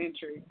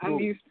 elementary. I'm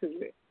used to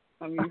it.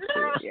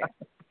 Yeah.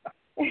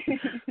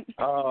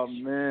 Oh,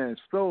 man.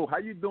 So, how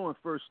you doing,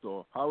 first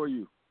off? How are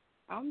you?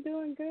 I'm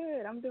doing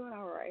good. I'm doing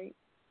all right.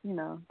 You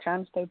know,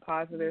 trying to stay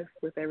positive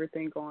with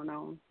everything going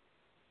on.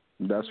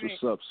 That's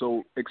what's up.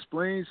 So,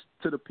 explain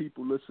to the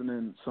people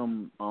listening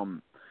some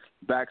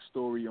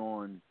backstory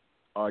on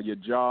your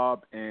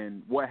job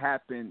and what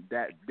happened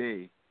that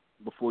day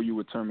before you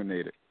were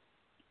terminated.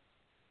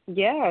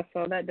 Yeah,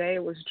 so that day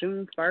it was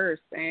June 1st,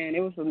 and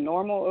it was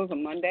a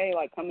Monday,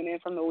 like coming in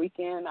from the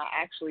weekend. I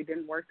actually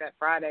didn't work that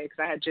Friday because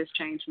I had just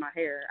changed my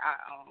hair.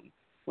 I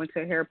went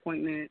to a hair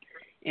appointment,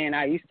 and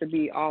I used to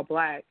be all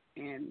black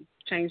and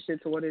changed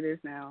it to what it is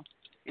now.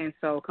 And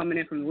so coming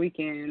in from the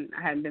weekend,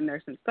 I hadn't been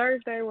there since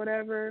Thursday or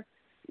whatever.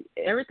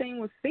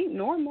 Everything seemed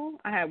normal.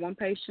 I had one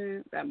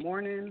patient that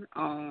morning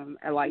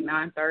at like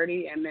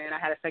 9:30, and then I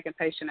had a second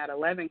patient at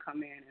 11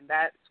 come in, and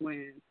that's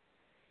when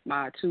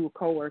my two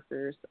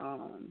coworkers,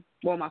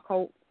 my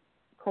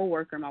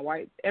coworker, my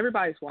white,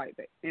 everybody's white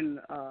in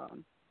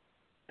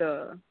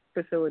the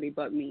facility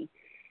but me,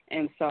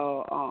 and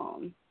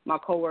so my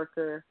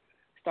coworker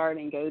started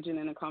engaging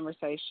in a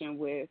conversation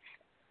with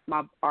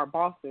our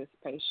boss's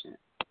patient,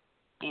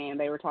 and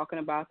they were talking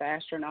about the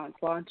astronauts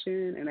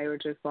launching, and they were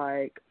just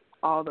like,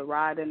 all the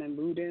rioting and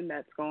looting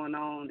that's going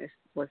on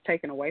was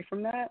taken away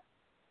from that,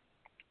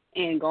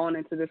 and going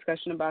into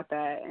discussion about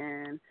that,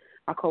 and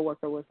my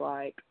coworker was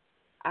like,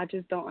 I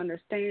just don't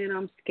understand.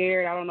 I'm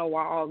scared. I don't know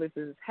why all this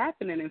is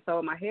happening. And so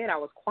in my head, I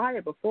was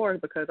quiet before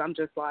because I'm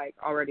just like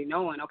already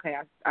knowing, okay,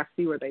 I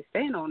see where they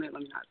stand on it.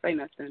 Let me not say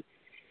nothing.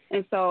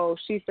 And so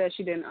she said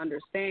she didn't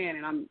understand,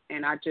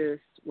 and I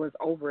just was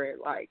over it.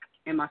 Like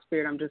in my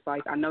spirit, I'm just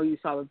like, I know you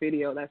saw the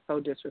video. That's so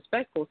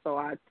disrespectful. So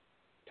I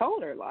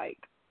told her, like,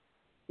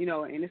 you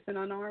know, an innocent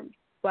unarmed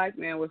black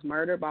man was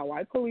murdered by a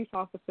white police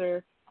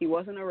officer. He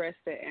wasn't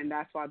arrested, and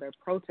that's why they're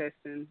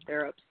protesting.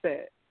 They're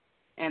upset.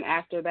 And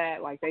after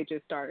that, like, they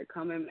just started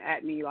coming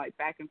at me, like,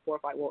 back and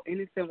forth, like, well,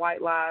 innocent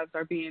white lives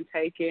are being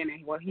taken,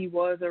 and, well, he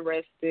was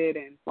arrested.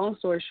 And long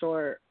story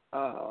short,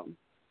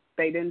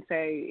 they didn't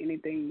say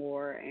anything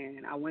more,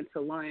 and I went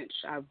to lunch.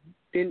 I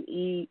didn't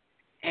eat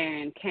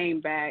and came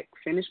back,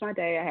 finished my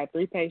day. I had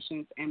 3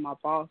 patients, and my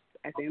boss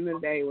at the end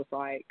of the day was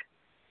like,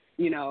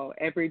 you know,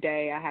 every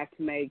day I have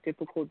to make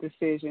difficult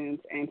decisions,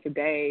 and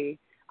today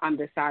I'm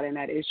deciding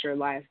that it's your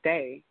last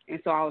day. And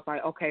so I was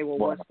like, okay, well,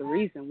 what's the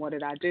reason? What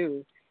did I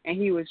do? And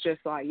he was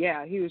just like,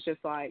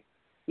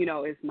 you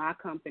know, it's my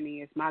company,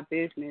 it's my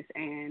business,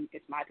 and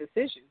it's my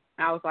decision.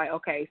 And I was like,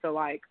 okay. So,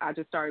 like, I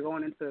just started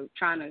going into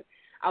trying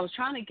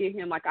to get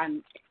him, like,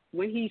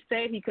 when he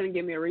said he couldn't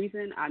give me a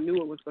reason, I knew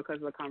it was because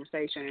of the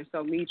conversation. And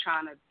so me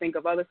trying to think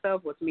of other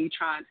stuff was me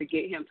trying to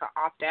get him to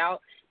opt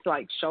out, to,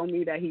 like, show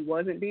me that he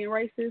wasn't being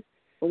racist.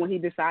 But when he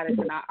decided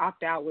to not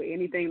opt out with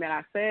anything that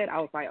I said, I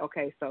was like,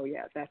 okay, so,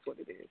 yeah, that's what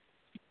it is.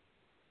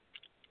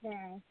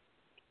 Yeah.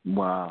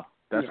 Wow.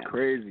 That's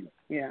crazy.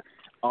 Yeah.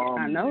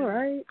 I know,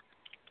 right?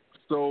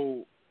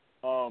 So,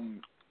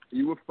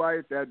 you were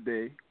fired that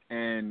day,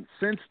 and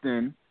since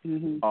then,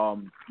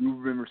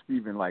 you've been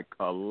receiving, like,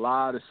 a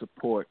lot of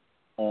support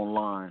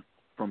online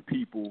from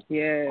people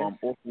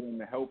offering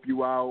to help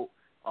you out.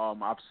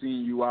 I've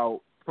seen you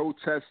out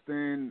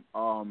protesting.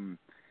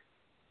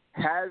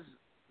 Has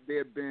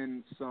there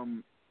been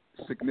some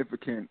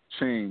significant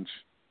change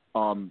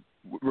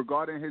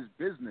regarding his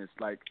business?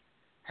 Like,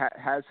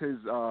 has his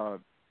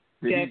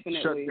did he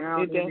shut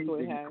down? It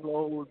definitely has.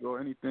 Closed or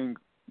anything?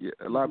 Yeah,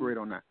 elaborate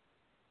on that.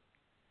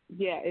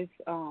 Yeah, it's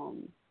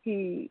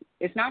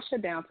it's not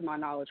shut down to my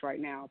knowledge right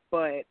now,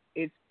 but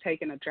it's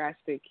taken a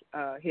drastic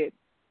hit.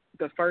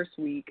 The first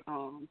week,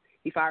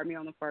 he fired me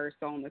on the 1st.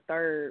 So on the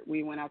 3rd,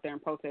 we went out there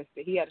and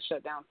protested. He had to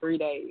shut down 3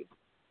 days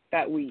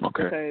that week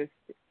because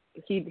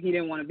he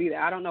didn't want to be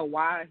there. I don't know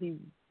why he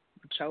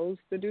chose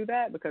to do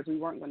that because we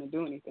weren't going to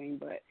do anything,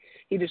 but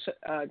he just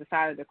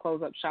decided to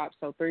close up shop.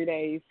 So 3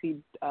 days he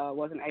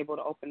wasn't able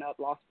to open up,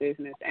 lost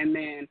business. And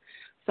then,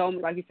 so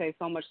like you say,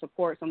 so much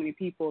support, so many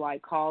people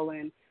like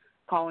calling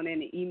in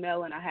and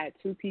emailing. I had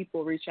 2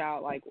 people reach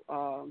out, like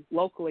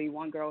locally.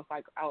 One girl was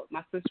like,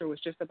 my sister was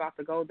just about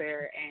to go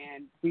there,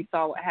 and we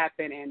saw what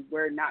happened, and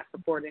we're not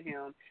supporting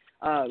him.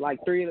 Like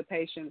 3 of the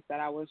patients that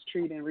I was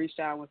treating reached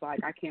out and was like,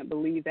 I can't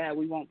believe that.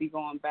 We won't be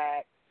going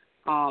back.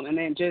 And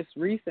then just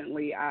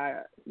recently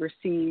I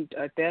received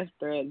a death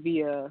threat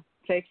via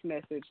text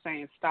message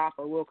saying, stop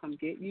or we'll come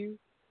get you.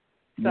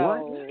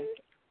 So,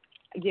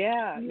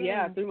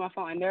 Yeah, through my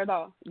phone. And they're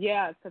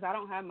because I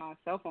don't have my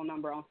cell phone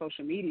number on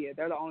social media.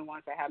 They're the only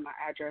ones that have my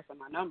address and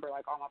my number,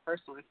 like all my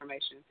personal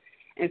information.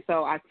 And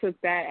so I took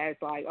that as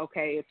like,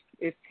 okay,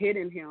 it's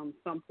hitting him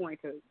some point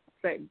to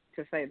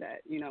say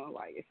that, you know,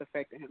 like it's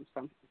affecting him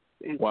some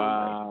way.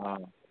 Wow.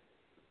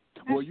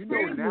 Well, you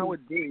know,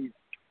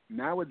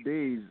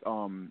 nowadays,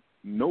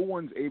 no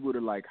one's able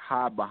to like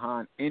hide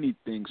behind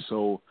anything.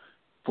 So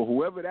for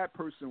whoever that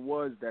person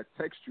was that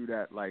text you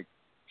that, like,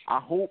 I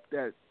hope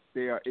that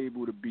they are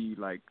able to be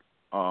like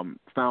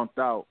found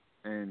out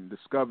and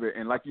discovered.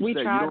 And like you said,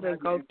 you don't have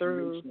go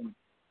through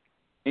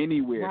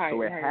anywhere,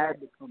 so it had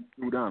to come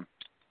through them.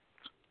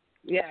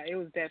 Yeah, it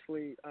was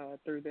definitely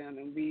through them,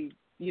 and we,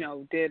 you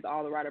know, did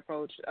all the right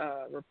approach,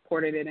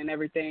 reported it and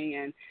everything,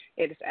 and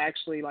it's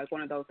actually like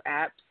one of those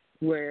apps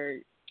where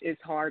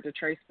it's hard to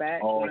trace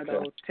back. One of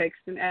those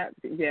texting apps.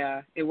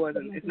 Yeah, it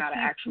wasn't. It's not an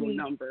actual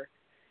number.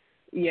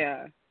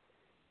 Yeah.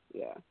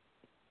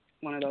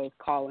 One of those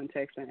call and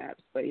texting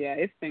apps. But yeah,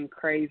 it's been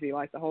crazy.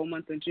 Like the whole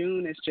month of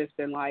June, it's just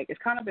been like, it's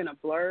kind of been a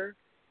blur,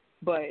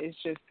 but it's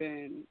just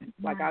been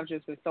like, I've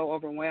just been so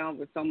overwhelmed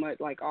with so much,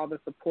 like all the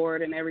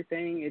support and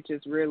everything. It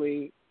just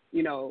really,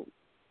 you know,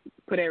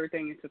 put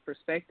everything into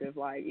perspective.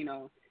 Like, you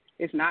know,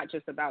 it's not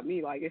just about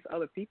me. Like, it's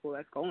other people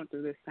that's going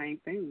through this same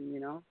thing, you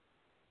know?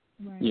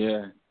 Right.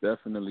 Yeah,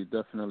 definitely.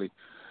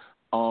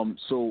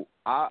 So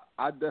I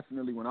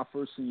definitely, when I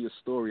first seen your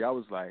story, I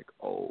was like,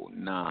 oh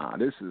nah,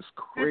 this is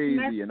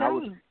crazy. And I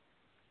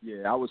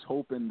was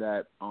hoping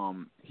that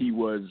he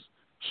was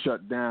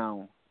shut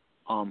down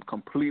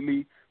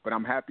completely, but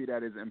I'm happy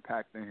that it's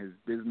impacting his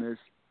business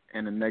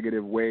in a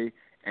negative way.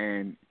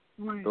 And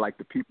like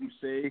the people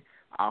say,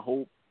 I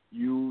hope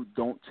you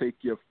don't take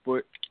your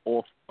foot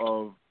off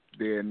of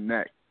their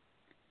neck,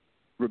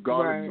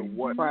 regardless of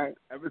what.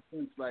 Ever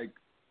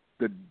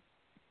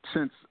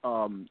since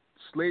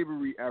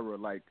slavery era,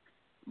 like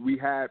we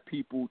had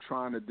people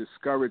trying to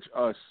discourage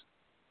us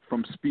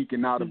from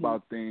speaking out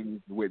about things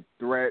with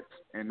threats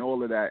and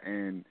all of that,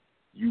 and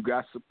you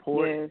got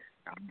support. Yes.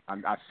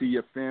 I see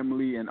your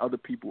family and other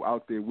people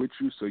out there with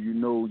you, so you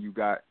know you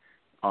got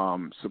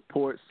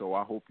support. So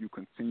I hope you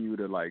continue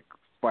to like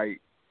fight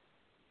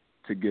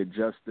to get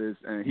justice,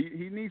 and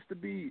he needs to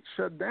be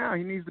shut down.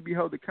 He needs to be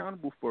held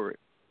accountable for it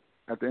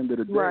at the end of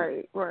the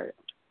day. Right.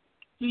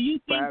 Do you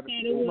think that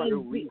it was?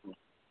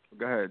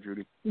 Go ahead,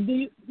 Judy.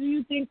 Do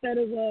you think that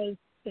it was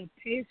the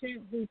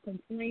patient who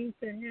complained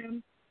to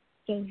him,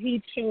 so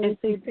he chose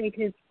to take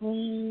his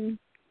own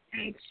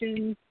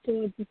actions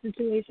towards the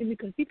situation?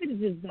 Because he could have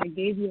just like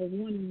gave you a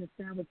warning to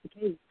salvage the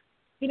case.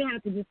 He don't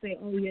have to just say,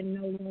 "Oh, you're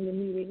no longer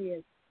needed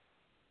here."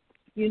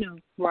 You know.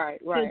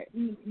 Right.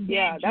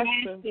 Yeah, that's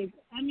drastic.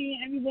 I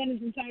mean, everyone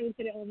is entitled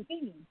to their own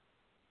opinion.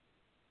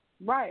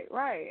 Right.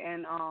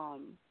 And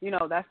you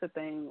know, that's the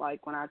thing.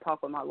 Like when I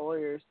talk with my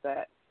lawyers,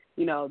 that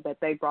you know that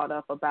they brought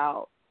up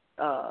about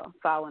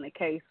filing a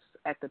case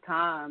at the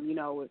time, you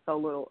know, with so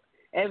little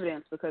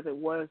evidence, because it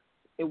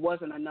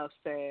wasn't enough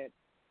said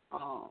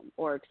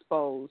or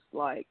exposed,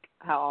 like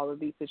how all of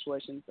these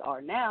situations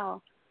are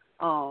now.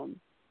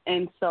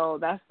 And so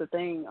that's the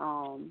thing.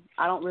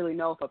 I don't really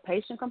know if a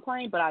patient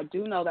complained, but I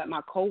do know that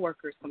my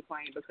coworkers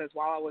complained, because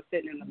while I was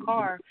sitting in the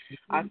car,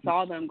 I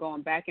saw them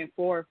going back and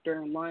forth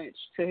during lunch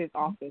to his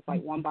office,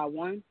 like one by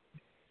one.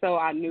 So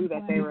I knew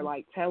that they were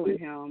like telling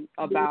him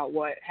about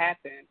what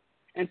happened.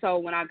 And so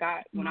when I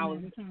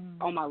was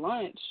on my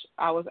lunch,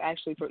 I was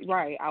actually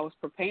I was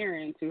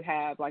preparing to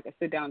have like a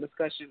sit down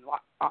discussion,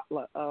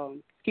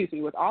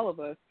 with all of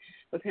us,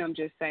 with him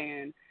just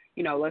saying,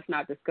 you know, let's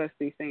not discuss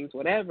these things,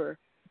 whatever.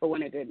 But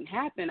when it didn't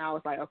happen, I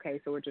was like, okay,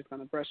 so we're just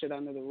going to brush it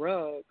under the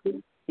rug,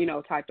 you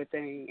know, type of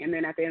thing. And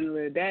then at the end of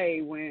the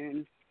day,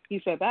 when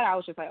he said that, I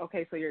was just like,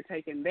 okay, so you're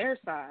taking their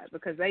side,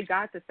 because they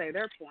got to say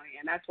their point.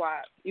 And that's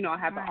why, you know, I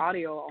have the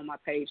audio on my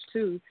page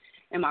too.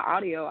 In my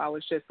audio, I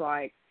was just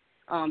like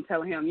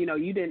telling him, you know,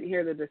 you didn't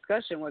hear the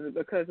discussion. Was it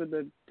because of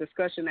the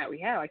discussion that we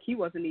had? Like, he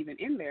wasn't even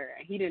in there,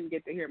 and he didn't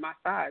get to hear my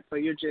side. So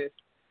you're just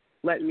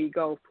letting me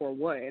go for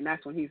what? And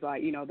that's when he's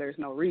like, you know, there's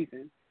no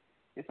reason.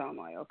 And so I'm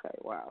like, okay,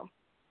 wow.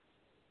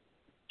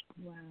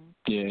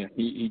 Yeah,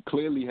 he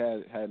clearly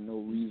had no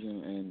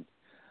reason, and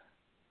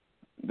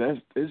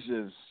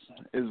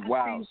it's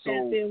wild. I think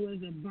that there was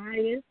a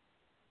bias.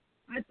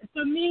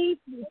 For me,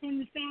 from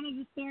the sound of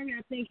the story,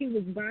 I think he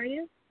was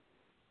biased.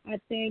 I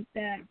think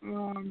that he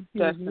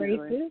was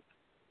racist.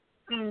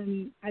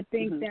 I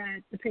think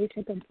that the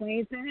patient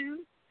complained to him,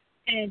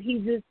 and he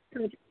just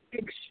took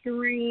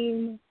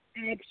extreme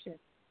action.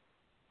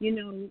 You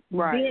know,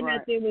 being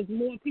that there was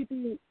more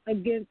people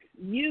against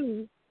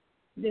you,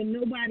 then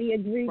nobody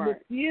agreed with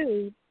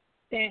you,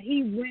 that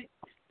he went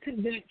to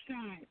that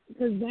side,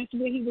 because that's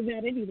where he was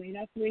at anyway.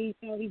 That's where he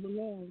felt he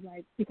belonged,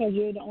 like, because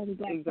you're the only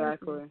black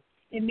person.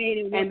 It made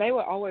it work. And they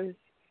would always,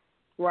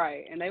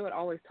 and they would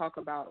always talk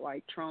about,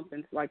 like, Trump,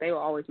 and, like, they would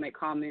always make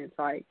comments,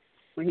 like,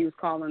 when he was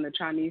calling the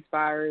Chinese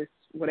virus,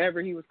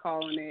 whatever he was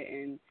calling it,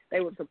 and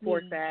they would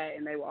support that,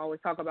 and they would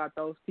always talk about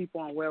those people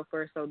on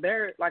welfare. So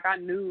they're, like, I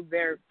knew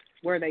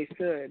where they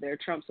stood. They're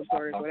Trump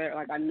supporters, whatever.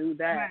 Like, I knew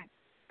that.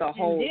 the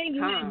whole then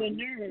you time. have the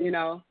nerve, you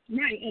know.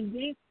 Right, and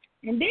then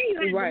you have the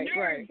nerve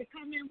right. to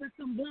come in with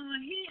some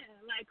blonde hair,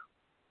 like.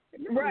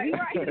 Right.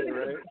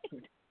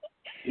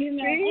 You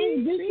know,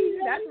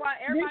 that's why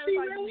everybody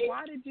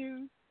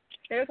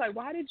was like,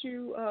 why did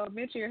you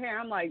mention your hair?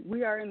 I'm like,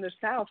 we are in the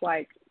South.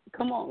 Like,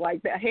 come on.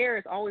 Like, the hair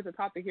is always a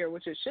topic here,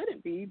 which it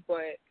shouldn't be.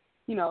 But,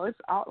 you know, it's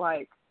all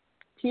like,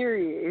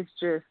 period. It's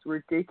just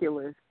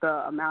ridiculous,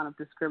 the amount of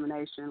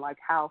discrimination, like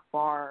how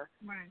far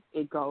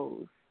it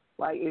goes.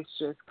 Like, it's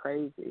just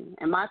crazy.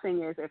 And my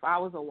thing is, if I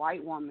was a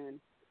white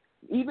woman,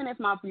 even if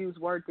my views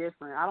were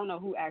different, I don't know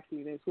who asked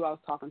me this, who I was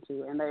talking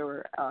to, and they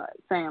were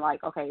saying,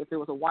 like, okay, if it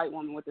was a white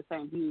woman with the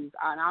same views,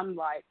 and I'm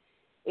like,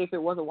 if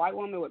it was a white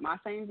woman with my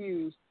same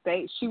views,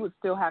 she would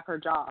still have her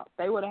job.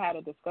 They would have had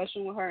a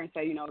discussion with her and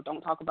say, you know,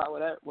 don't talk about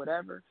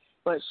whatever,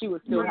 but she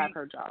would still have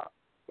her job,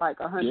 like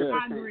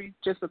 100%,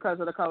 just because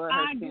of the color of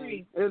her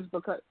skin. It was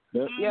because,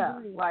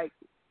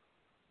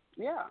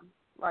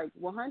 like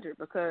 100,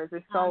 because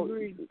it's so,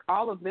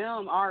 all of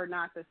them are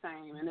not the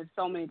same, and it's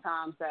so many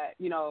times that,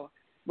 you know,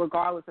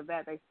 regardless of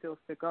that, they still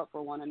stick up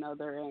for one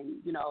another,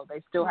 and, you know,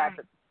 they still have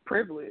the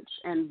privilege.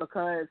 And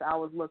because I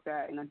was looked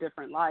at in a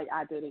different light,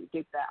 I didn't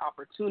get that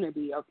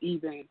opportunity of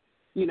even,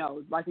 you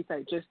know, like you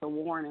say, just a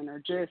warning or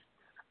just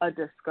a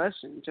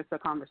discussion, just a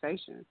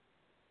conversation.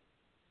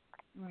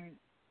 Right.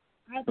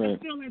 I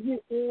feel like we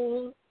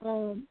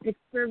all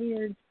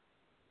experience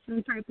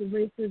some type of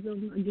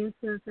racism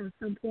against us at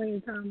some point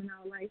in time in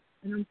our life,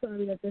 and I'm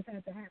sorry that this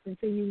had to happen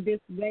to you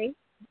this way,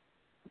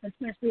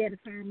 especially at a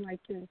time like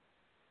this.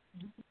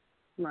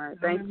 Right.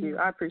 Thank you.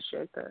 I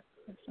appreciate that.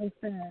 It's so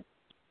sad.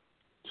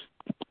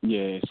 Yeah,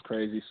 it's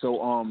crazy.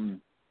 So,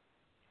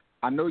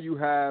 I know you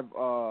have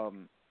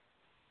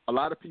a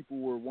lot of people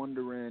were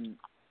wondering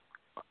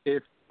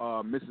if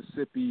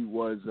Mississippi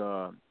was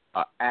a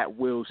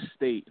at-will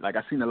state. Like,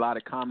 I've seen a lot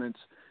of comments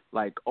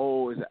like,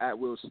 "Oh, it's an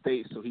at-will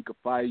state, so he could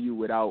fire you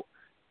without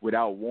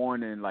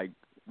warning." Like,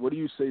 what do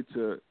you say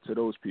to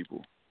those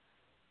people?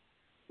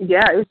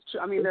 Yeah, it's true.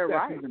 I mean, they're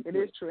right. It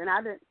is true, and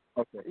I didn't.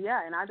 Okay.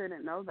 Yeah, and I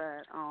didn't know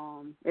that.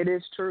 It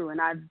is true,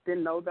 and I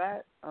didn't know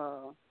that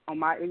on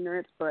my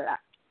ignorance, but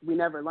we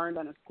never learned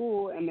that in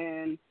school. And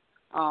then,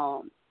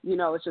 you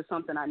know, it's just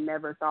something I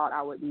never thought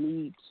I would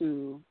need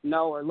to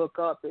know or look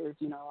up is,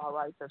 you know, our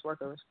rights as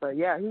workers. But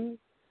yeah,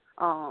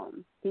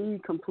 he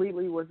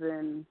completely was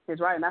in his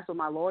right, and that's what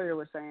my lawyer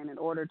was saying. In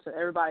order to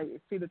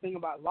everybody see, the thing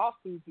about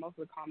lawsuits, most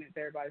of the comments,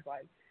 everybody's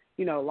like,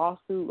 you know,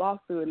 lawsuit,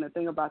 and the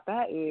thing about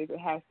that is it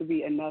has to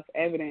be enough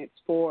evidence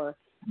for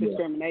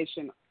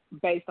discrimination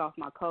based off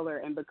my color,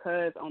 and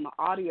because on the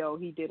audio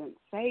he didn't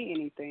say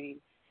anything,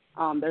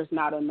 there's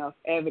not enough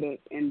evidence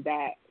in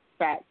that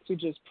fact to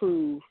just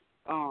prove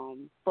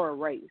for a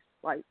race,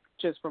 like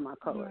just for my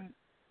color. Right.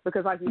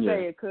 Because like you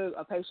say,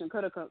 a patient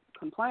could have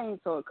complained,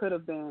 so it could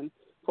have been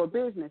for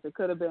business, it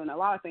could have been a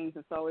lot of things,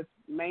 and so it's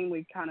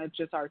mainly kind of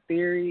just our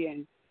theory,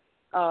 and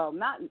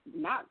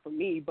not for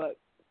me, but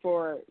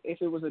for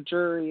if it was a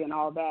jury and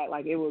all that,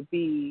 like it would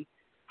be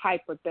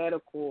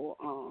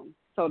hypothetical,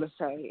 so to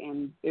say,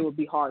 and it would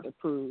be hard to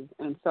prove.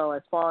 And so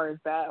as far as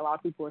that, a lot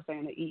of people are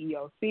saying the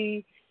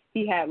EEOC,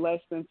 he had less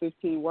than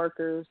 15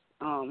 workers.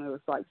 It was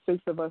like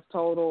 6 of us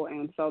total,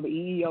 and so the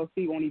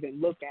EEOC won't even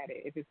look at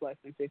it if it's less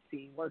than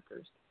 15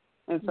 workers.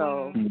 And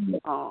so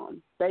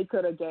they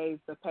could have gave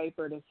the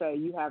paper to say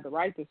you have the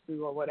right to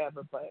sue or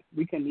whatever, but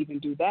we couldn't even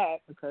do that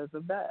because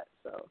of that.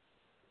 So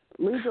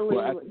legally,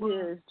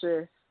 here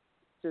is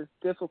just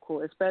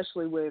difficult,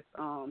 especially with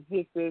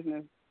his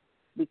business,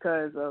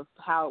 because of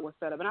how it was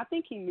set up. And I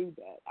think he knew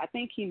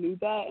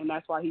that. And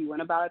that's why he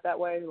went about it that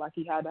way. Like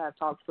he had to have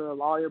talked to a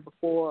lawyer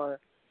before or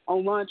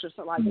on lunch or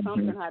something. Like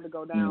something had to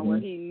go down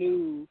where he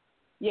knew,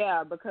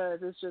 because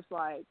it's just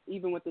like,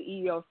 even with the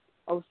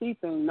EEOC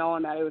thing,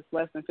 knowing that it was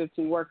less than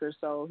 15 workers,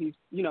 so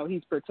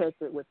he's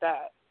protected with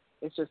that.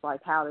 It's just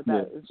like, how did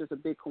that, it's just a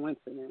big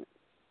coincidence.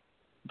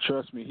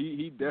 Trust me,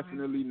 he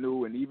definitely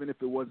knew, and even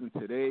if it wasn't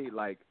today,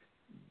 like,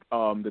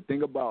 the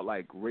thing about,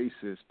 like,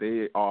 racists,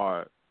 they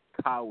are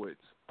cowards,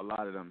 a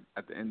lot of them,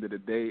 at the end of the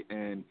day,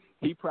 and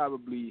he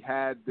probably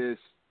had this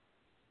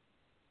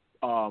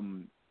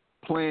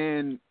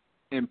plan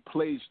in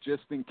place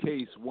just in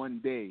case one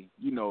day,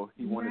 he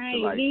wanted to,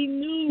 like, he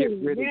knew.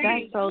 Get rid of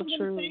That's so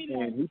true.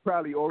 And he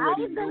probably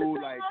already knew,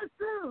 like,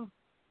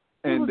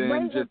 and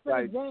then just,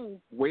 like,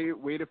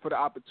 waited for the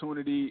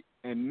opportunity,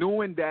 and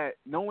knowing that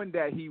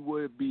he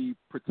would be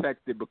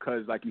protected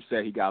because, like you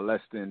said, he got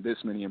less than this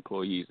many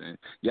employees and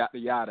yada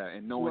yada,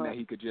 and knowing that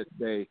he could just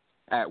say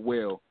at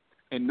will,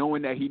 and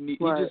knowing that he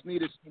just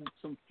needed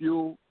some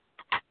fuel,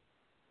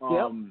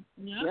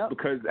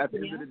 because at the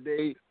end of the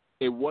day,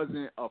 it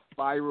wasn't a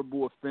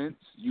fireable offense.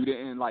 You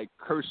didn't, like,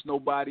 curse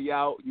nobody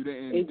out. You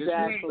didn't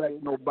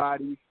disrespect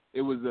nobody.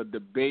 It was a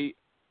debate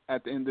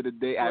at the end of the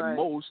day at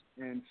most,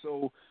 and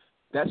so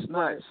that's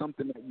not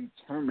something that you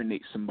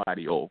terminate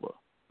somebody over.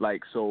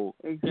 Like, so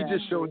he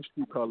just showed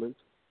true colors.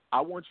 I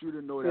want you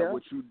to know that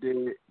what you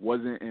did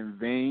wasn't in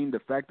vain. The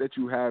fact that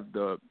you have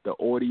the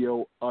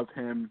audio of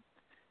him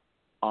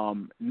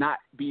not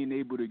being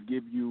able to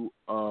give you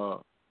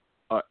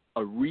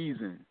a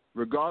reason,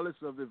 regardless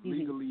of if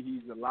legally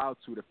he's allowed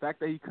to. The fact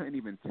that he couldn't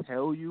even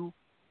tell you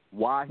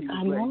why he was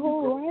letting you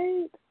go,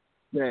 right?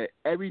 that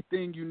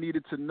everything you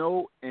needed to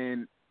know,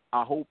 and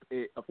I hope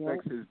it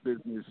affects his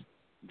business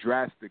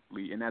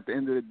drastically. And at the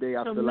end of the day,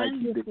 I feel like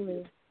he did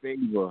a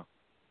favor,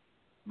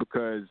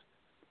 because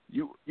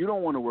you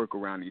don't want to work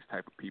around these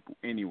type of people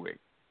anyway.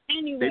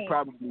 They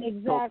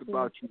probably talked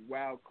about you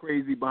wild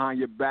crazy behind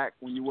your back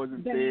when you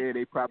wasn't there.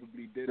 They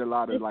probably did a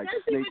lot of like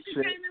snake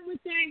shit. With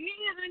that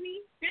hair,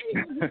 honey,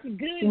 that was looking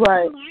good.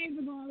 Right. I ain't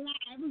even gonna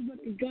lie, it was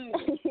looking good.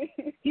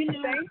 You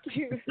know, Thank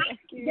you.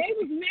 They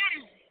was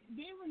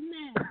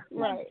mad.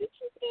 Right. Like, did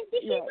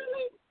she really?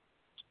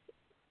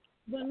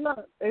 But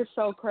look, it's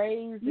so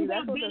crazy.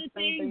 That's what the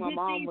same thing my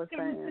mom was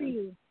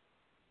saying.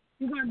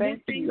 You got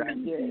good things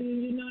coming to you.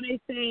 You know, they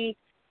say,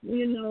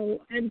 you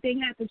know,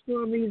 everything happens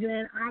for a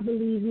reason. I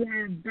believe you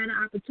have better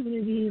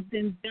opportunities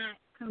than that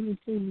coming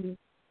to you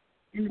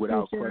in the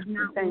Without future. question.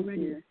 Not Thank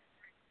already. you.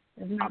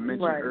 I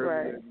mentioned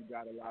earlier you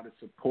got a lot of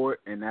support,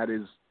 and that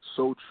is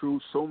so true.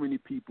 So many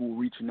people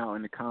reaching out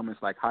in the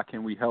comments like, how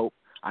can we help?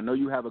 I know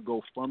you have a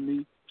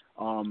GoFundMe.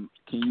 Can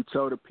you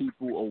tell the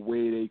people a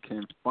way they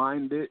can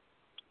find it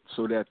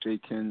so that they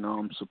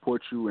can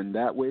support you in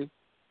that way?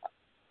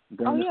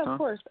 Of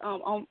course.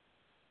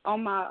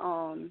 On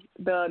my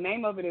the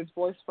name of it is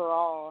Voice for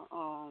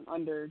All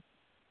under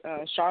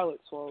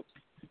Charlotte Swopes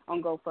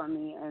on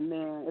GoFundMe, and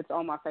then it's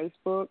on my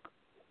Facebook.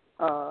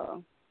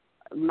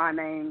 My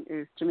name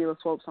is Jamila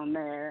Swopes on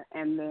there,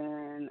 and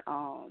then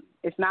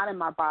it's not in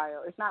my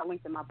bio. It's not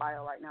linked in my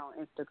bio right now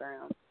on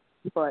Instagram,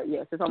 but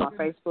yes, it's on my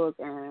Facebook,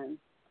 and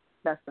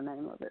that's the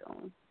name of it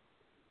on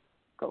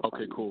GoFundMe.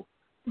 Okay, cool.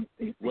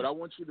 What I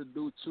want you to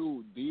do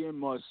too,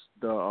 DM us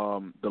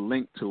the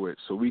link to it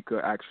so we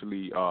could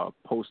actually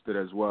post it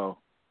as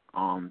well,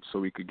 so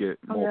we could get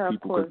more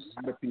people, because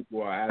other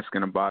people are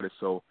asking about it.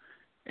 So,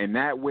 in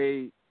that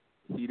way,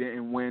 he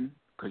didn't win,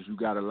 because you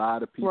got a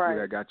lot of people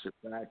that got your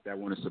back, that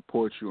want to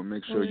support you and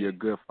make sure you're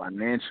good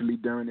financially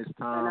during this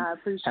time. And I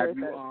appreciate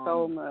that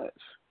so much.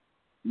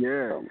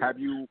 Yeah. So much. Have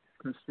you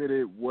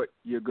considered what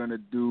you're going to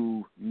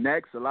do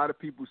next? A lot of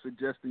people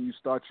suggesting you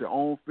start your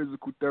own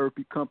physical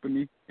therapy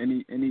company.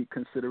 Any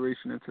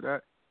consideration into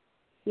that?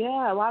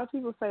 Yeah, a lot of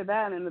people say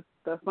that, and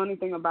the funny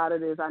thing about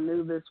it is I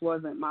knew this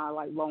wasn't my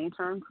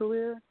long-term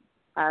career.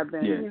 I've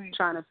been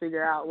trying to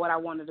figure out what I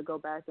wanted to go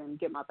back and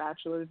get my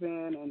bachelor's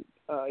in, and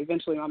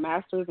eventually my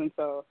master's, and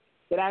so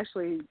it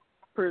actually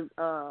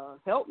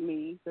helped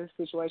me, this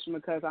situation,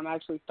 because I'm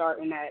actually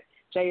starting at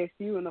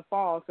JSU in the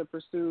fall to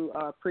pursue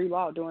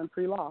doing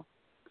pre-law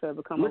to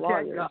become a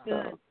lawyer.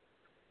 So,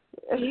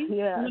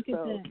 yeah, look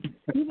at that.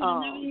 You would have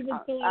never even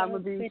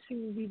thought that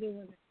you would be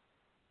doing it.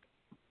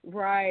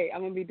 Right.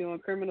 I'm going to be doing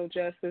criminal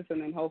justice, and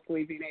then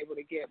hopefully being able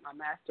to get my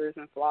master's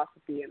in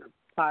philosophy and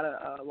apply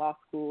to law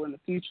school in the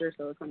future,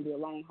 so it's going to be a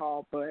long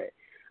haul. But,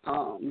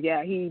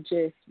 he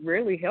just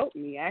really helped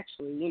me,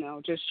 actually,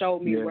 just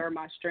showed me where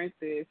my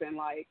strength is and,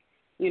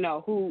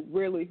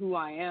 who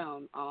I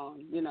am,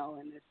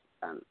 and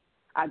it's,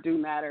 I do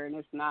matter, and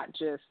it's not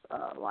just,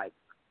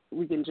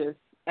 we can just,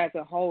 as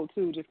a whole,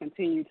 too, just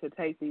continue to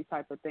take these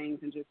type of things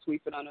and just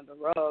sweep it under the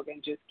rug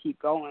and just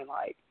keep going,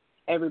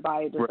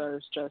 everybody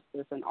deserves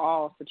justice in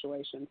all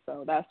situations.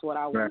 So that's what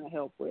I want to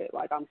help with.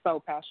 I'm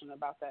so passionate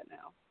about that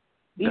now.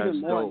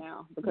 Even more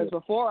now. Because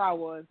before I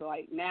was,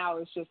 now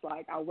it's just,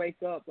 I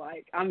wake up,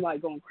 I'm,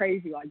 going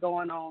crazy,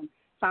 going on,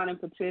 signing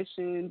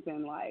petitions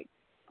and,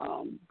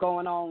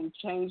 going on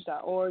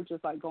change.org,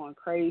 just, going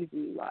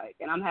crazy.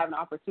 And I'm having an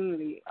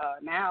opportunity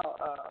now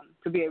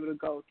to be able to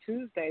go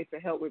Tuesday to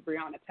help with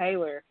Breonna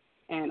Taylor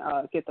and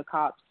get the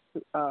cops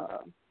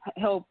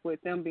help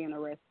with them being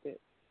arrested.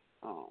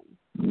 So,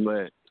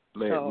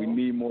 we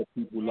need more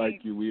people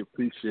like you. We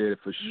appreciate it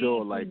for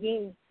sure.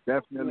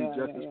 Definitely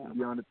justice for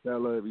Breonna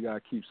Taylor. We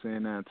gotta keep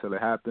saying that until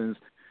it happens.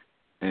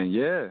 And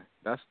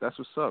that's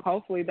what's up.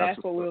 Hopefully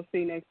that's what we'll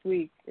see next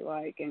week,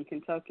 in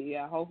Kentucky.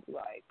 Yeah,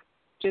 hopefully,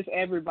 just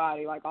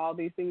everybody, all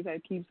these things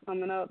that keeps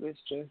coming up. It's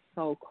just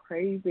so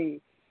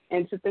crazy.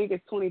 And to think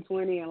it's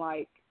 2020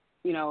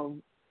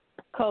 and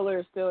color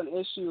is still an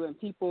issue, and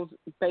people's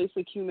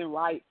basic human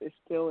rights is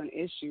still an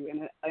issue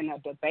in a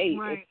debate.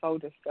 Right. It's so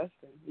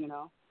disgusting,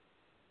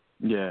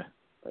 Yeah.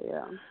 But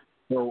yeah.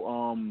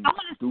 So,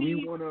 do we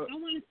want to? I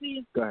want to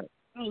see. Go ahead.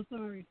 Oh,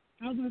 sorry.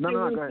 I was going to say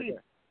real go quick.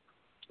 ahead.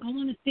 I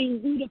want to see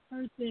who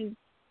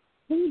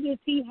does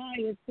he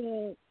hire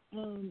to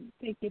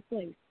take your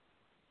place?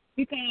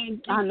 Because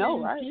I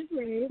know, right? His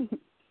race,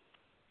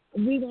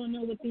 we don't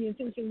know what the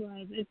intention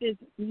was. If it's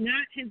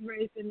not his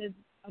race and it's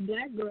a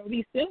black girl,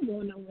 we still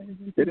don't know what his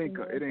intention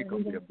was. It ain't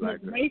gonna be a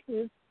black girl.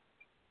 Racist.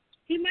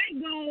 He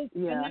might go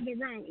another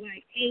route,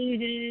 like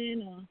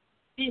Asian or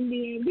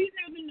Indian. We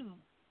never know.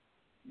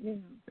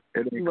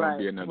 It ain't gonna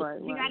be another.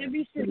 Right. You got to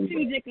be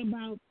strategic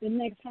about the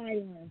next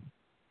hiring.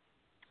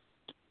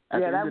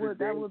 Yeah,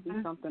 that would be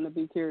something to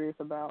be curious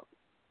about.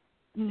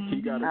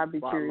 Mm-hmm. I'd be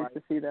curious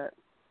to see that.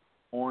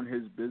 On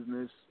his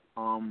business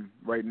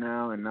right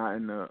now, and not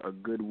in a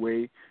good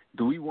way.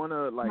 Do we want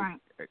to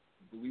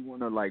do we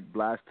want to like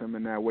blast him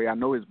in that way? I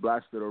know it's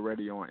blasted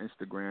already on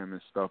Instagram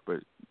and stuff,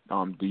 but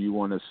do you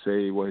want to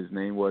say what his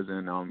name was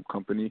and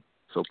company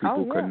so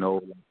people could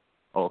know?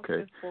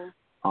 Okay.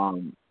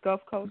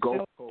 Gulf Coast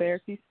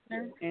Therapy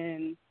Center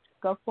in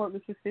Gulfport,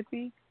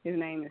 Mississippi. His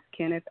name is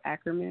Kenneth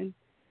Ackerman,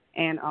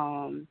 and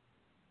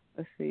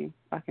let's see if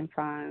I can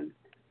find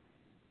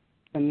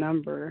the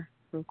number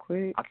real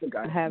quick. I think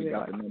I have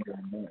got the number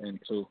on that end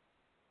too.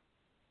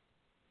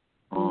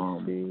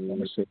 Let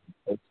me see.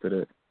 Posted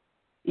it.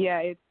 Yeah,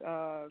 it's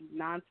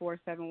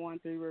 94713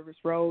 Three Rivers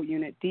Road,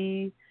 Unit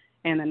D,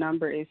 and the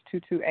number is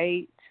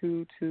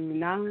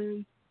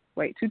 228-229.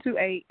 Wait,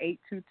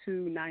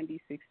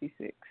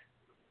 228-822-9066.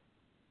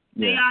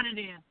 Stay out of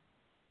there.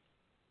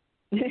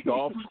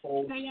 Gulf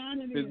Coast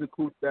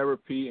Physical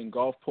Therapy in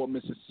Gulfport,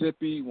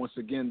 Mississippi. Once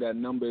again, that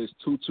number is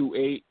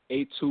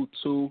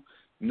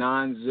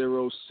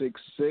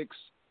 228-822-9066.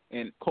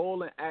 And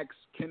call and ask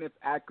Kenneth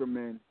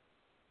Ackerman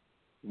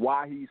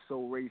why he's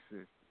so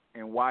racist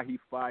and why he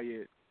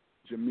fired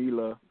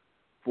Jamila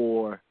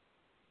for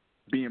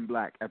being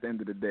black at the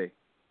end of the day.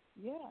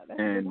 Yeah, that's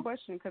a good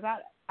question because I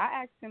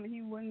asked him and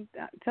he wouldn't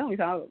tell me.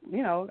 So,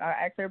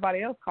 I asked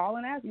everybody else, call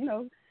and ask,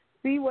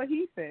 see what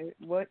he said,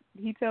 what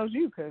he tells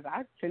you, because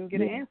I couldn't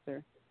get an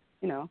answer,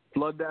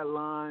 Flood that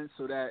line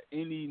so that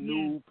any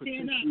new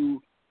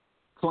potential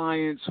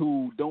clients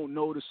who don't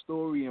know the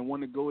story and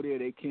want to go there,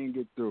 they can't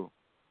get through.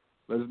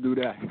 Let's do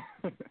that.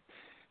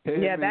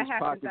 That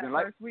happened that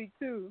first week,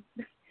 too.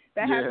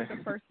 That happened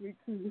the first week,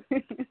 too.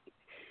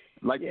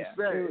 Like you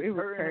said,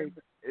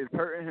 it's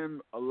hurting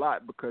him a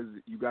lot because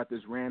you got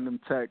this random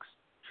text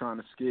trying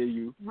to scare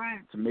you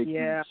to make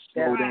you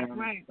slow down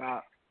and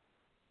stop.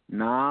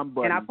 Nah,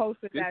 but and I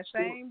posted that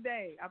same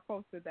day.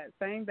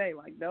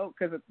 Like, no,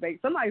 because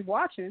somebody's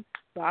watching.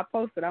 So I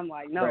posted. I'm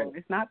like, no,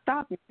 it's not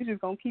stopping. It's just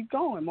gonna keep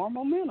going. More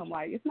momentum.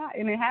 Like, it's not,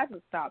 and it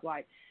hasn't stopped.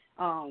 Like,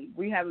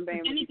 we haven't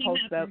been able to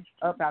post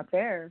up out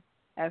there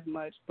as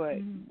much, but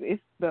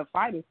it's the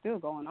fight is still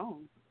going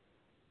on.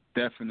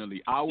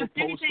 Definitely, I will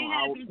post on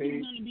our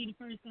page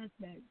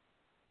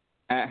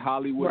at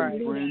Hollywood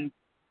and Friends.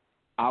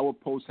 Our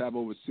posts have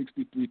over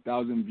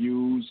 63,000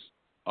 views,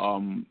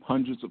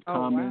 hundreds of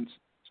comments. Wow.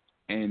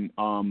 And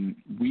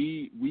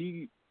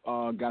we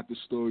got the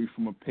story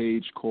from a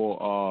page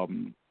called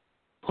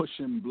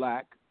Pushing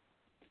Black.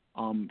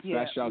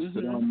 Flash out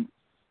to them.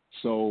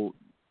 So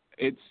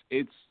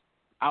it's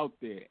out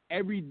there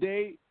every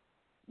day.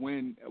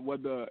 When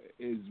whether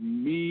it's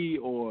me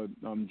or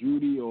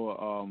Judy or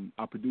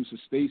our producer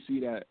Stacy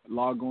that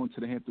log on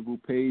to the Hampton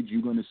Root page,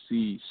 you're gonna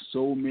see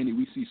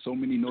we see so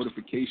many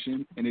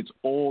notifications, and it's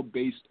all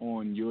based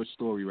on your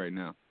story right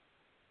now.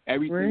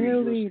 Everything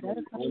is your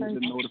story. All of the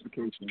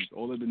notifications,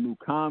 all of the new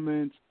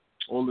comments,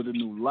 all of the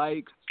new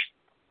likes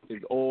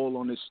is all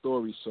on this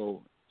story.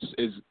 So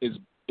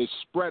it's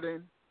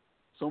spreading.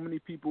 So many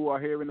people are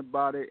hearing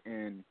about it,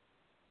 and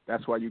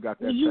that's why you got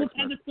that. Would you have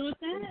ever thought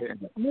that?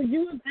 Would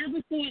you have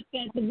ever thought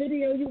that the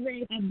video you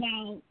made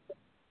about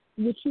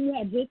what you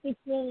had just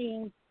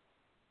experienced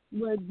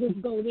would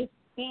just go this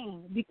far?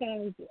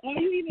 Because are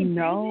you even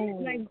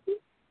pregnant? Like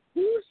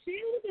who was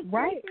the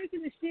first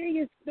person to share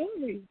your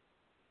story?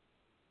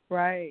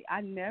 Right.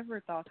 I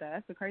never thought that.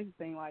 That's the crazy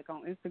thing. Like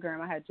on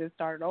Instagram, I had just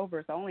started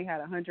over, so I only had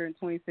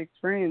 126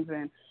 friends,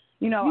 and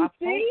when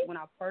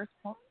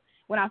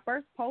I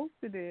first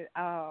posted it,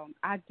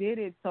 I did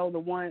it so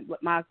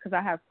because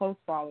I have close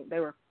followers, they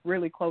were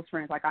really close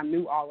friends, like I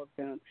knew all of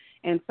them,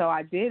 and so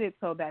I did it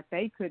so that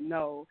they could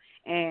know,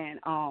 and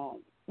I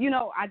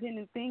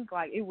didn't think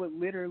like it would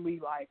literally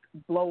like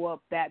blow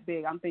up that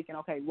big. I'm thinking,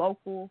 okay,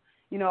 local.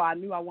 I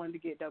knew I wanted to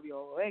get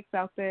WOX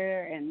out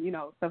there and,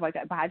 stuff like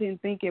that. But I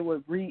didn't think it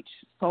would reach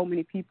so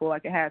many people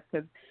like it has,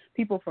 because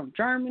people from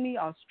Germany,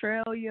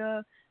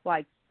 Australia,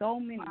 like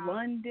so many,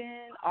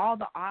 London, all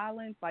the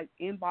islands, like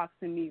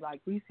inboxing me,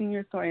 like, we seen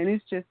your story. And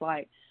it's just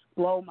like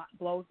blows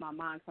my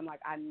mind. So I'm like,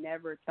 I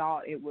never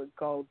thought it would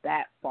go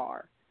that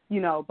far,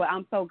 but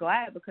I'm so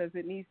glad because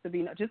it needs to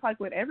be, just like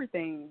with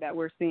everything that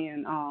we're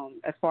seeing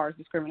as far as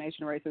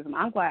discrimination and racism,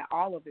 I'm glad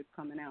all of it's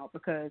coming out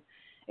because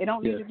it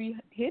don't need to be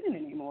hidden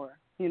anymore.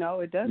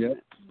 It doesn't.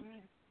 Yep.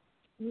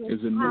 It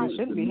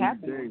shouldn't be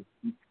happening.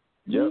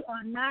 Yep. We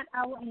are not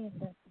our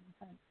ancestors.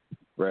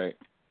 Right.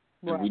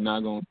 And we're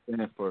not going to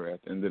stand for it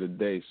at the end of the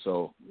day.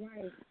 So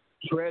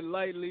tread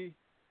lightly.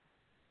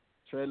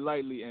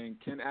 And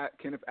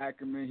Kenneth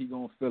Ackerman, he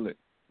going to feel it.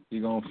 He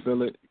going to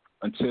feel it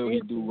until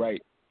he do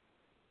right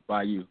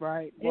by you.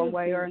 Right. One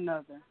way or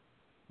another.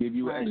 Give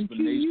you an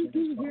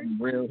explanation. Something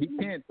real. He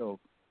can't, though.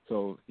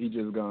 So he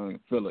just going to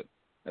feel it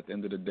at the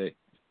end of the day.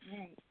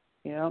 Right.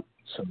 Yep.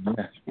 So,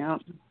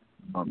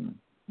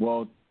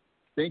 well,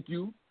 thank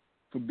you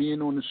for being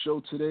on the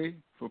show today,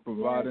 for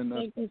providing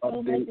us an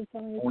update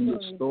on your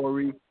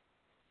story.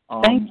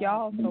 Thank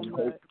y'all so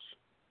much.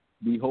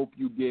 We hope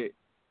you get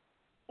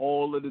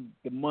all of the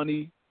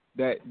money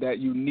that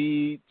you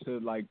need to,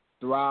 like,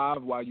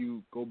 thrive while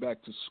you go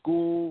back to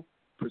school,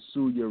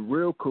 pursue your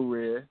real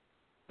career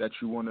that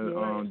you want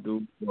to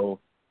do. So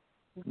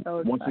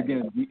once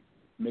again,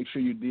 make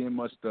sure you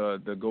DM us the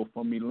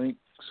GoFundMe link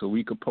so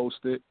we could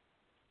post it.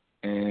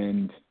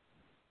 And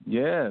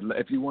yeah,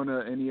 if you want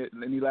to,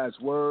 any last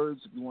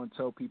words, if you want to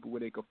tell people where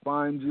they could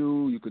find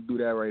you, you could do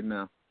that right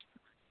now.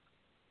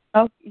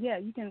 Oh, yeah,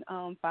 you can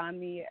find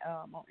me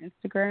on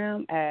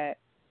Instagram at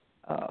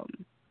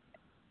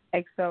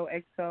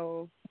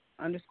XOXO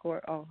 _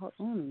 oh, hold on,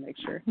 let me make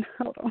sure.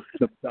 Hold on.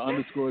 The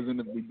underscore is in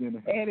the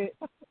beginning. Edit.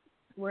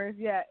 Whereas,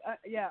 _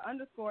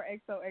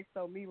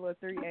 XOXO Mila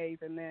 3 A's,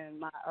 and then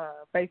my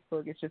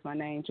Facebook is just my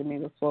name,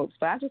 Jamila Swopes.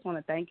 But I just want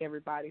to thank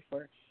everybody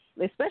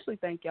especially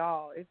thank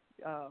y'all. It's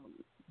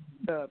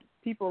the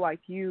people like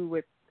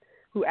you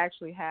who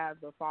actually have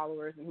the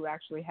followers and who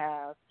actually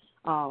have,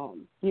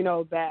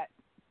 that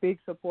big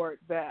support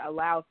that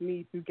allows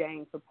me to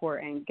gain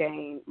support and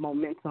gain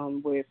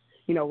momentum with,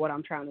 what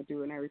I'm trying to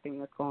do and everything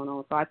that's going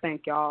on. So I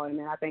thank y'all, and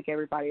then I thank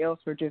everybody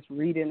else for just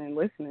reading and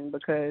listening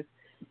because,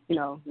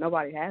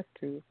 nobody has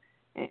to.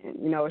 And,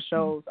 it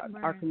shows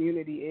our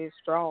community is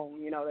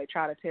strong. They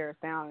try to tear us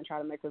down and try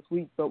to make us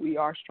weak, but we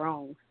are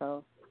strong.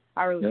 So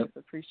I really just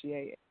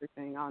appreciate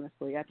everything,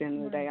 honestly. At the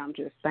end of the day, I'm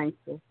just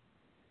thankful.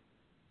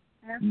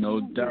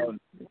 No doubt.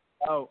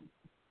 So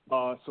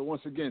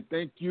once again,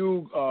 thank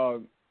you.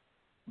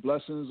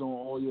 Blessings on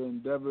all your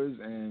endeavors,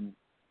 and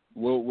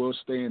we'll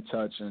stay in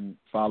touch and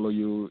follow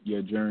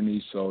your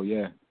journey. So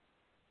yeah.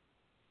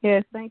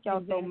 Yes, thank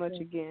y'all so much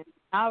again.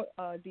 I'll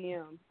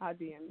DM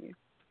you.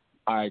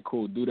 All right,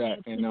 cool. Do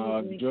that. And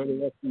enjoy the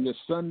rest of your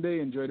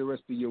Sunday. Enjoy the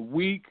rest of your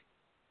week.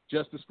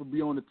 Justice for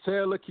Breonna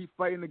Taylor. Keep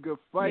fighting the good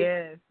fight.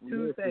 Yes,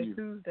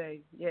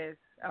 Tuesday. Yes.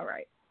 All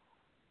right.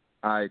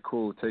 All right,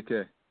 cool. Take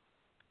care.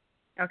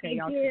 Okay,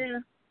 y'all.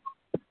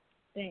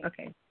 Thanks.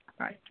 Okay.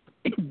 Bye.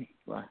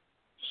 Bye.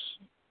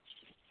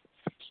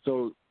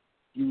 So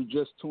you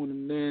just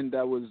tuning in.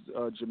 That was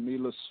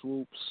Jamila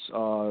Swopes,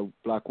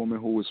 black woman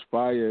who was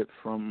fired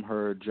from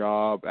her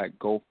job at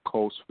Gulf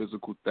Coast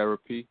Physical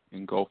Therapy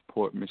in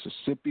Gulfport,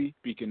 Mississippi,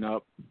 speaking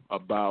up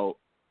about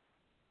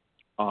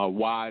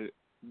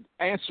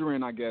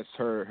answering, I guess,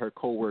 her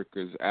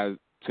coworkers as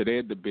to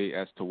their debate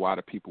as to why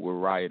the people were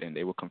rioting.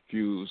 They were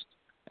confused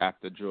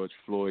after George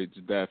Floyd's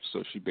death,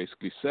 so she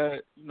basically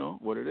said,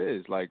 what it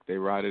is. Like, they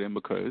rioted in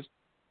because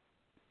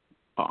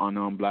an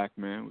unarmed black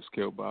man was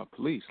killed by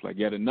police, like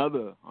yet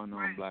another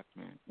unarmed black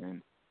man.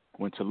 And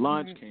went to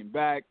lunch, came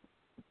back,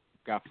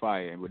 got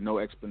fired with no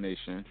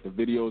explanation. The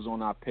video's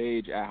on our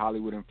page at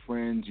Hollywood and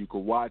Friends. You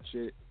can watch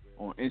it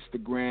on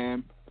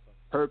Instagram.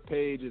 Her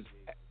page is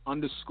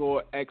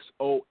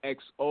 _XOXO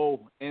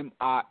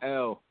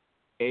MILAAA.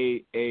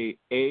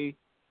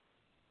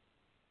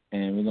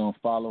 And we're going to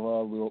follow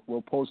her.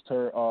 We'll post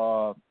her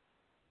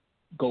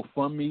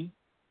GoFundMe.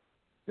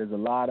 There's a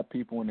lot of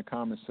people in the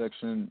comment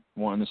section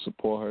wanting to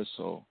support her,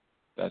 so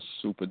that's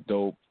super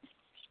dope.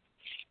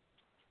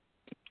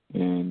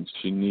 And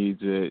she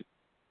needs it,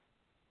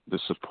 the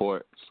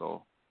support.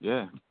 So,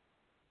 yeah.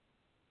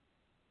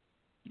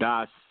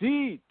 That's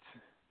it.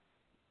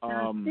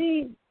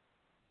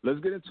 Let's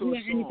get into a song.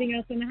 Anything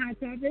else on the hot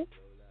topic?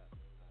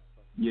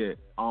 Yeah.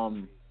 I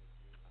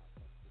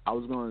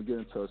was going to get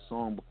into a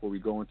song before we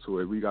go into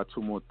it. We got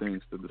 2 more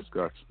things to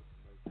discuss.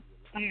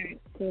 All right,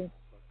 cool.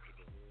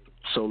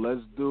 So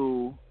let's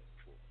do,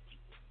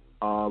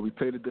 we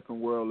played A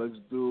Different World. Let's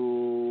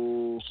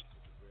do,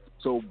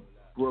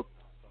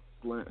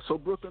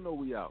 Brooklyn or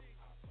We Out?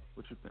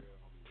 What you think?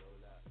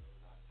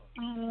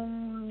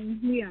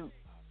 We Out.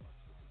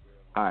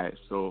 All right,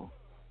 so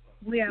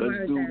we out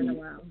heard that in a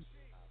while.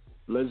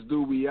 Let's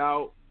do We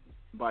Out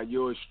by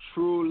yours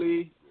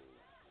truly.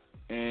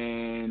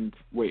 And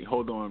wait,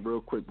 hold on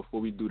real quick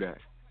before we do that.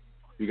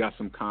 We got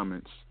some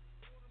comments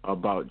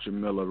about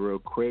Jamila real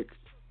quick.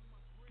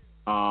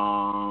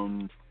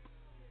 Boom.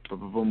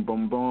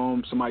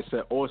 Somebody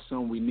said,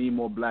 awesome, we need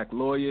more black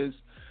lawyers.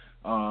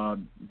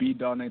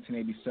 B-Dog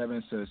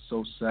 1987 says,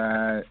 so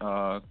sad.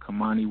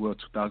 Kamani Will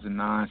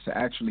 2009 said,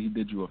 actually, he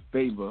did you a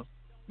favor.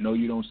 No,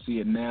 you don't see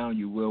it now.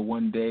 You will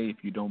one day.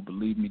 If you don't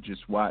believe me,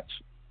 just watch.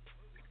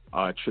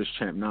 Trish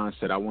Champ 9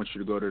 said, I want you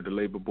to go to the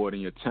labor board in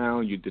your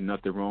town. You did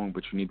nothing wrong,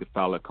 but you need to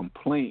file a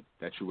complaint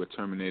that you were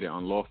terminated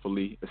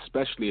unlawfully,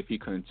 especially if he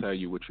couldn't tell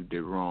you what you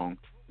did wrong.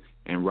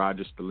 And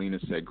Roger Stalina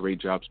said,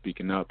 great job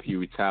speaking up. He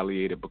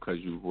retaliated because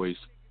you voiced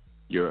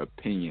your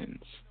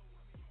opinions.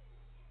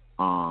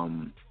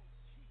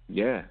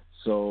 Yeah,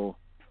 so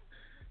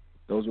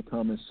those were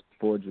comments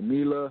for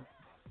Jamila.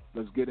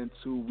 Let's get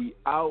into We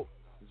Out.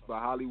 It's by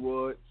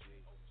Hollywood.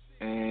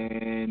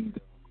 And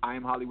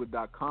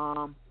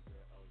IamHollywood.com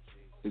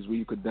is where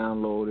you could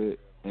download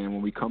it. And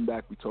when we come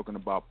back, we're talking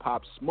about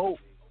Pop Smoke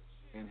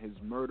and his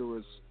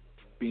murderers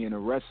being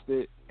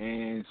arrested.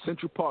 And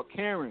Central Park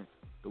Karen,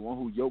 the one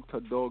who yoked her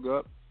dog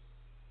up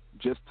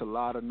just to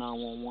lie to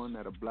 911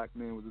 that a black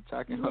man was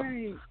attacking her.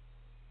 Right.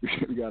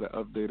 We got an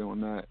update on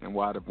that and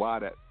why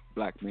that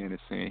black man is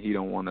saying he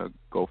don't want to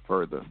go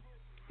further.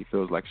 He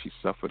feels like she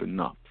suffered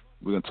enough.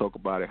 We're going to talk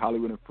about it.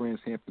 Hollywood and Friends,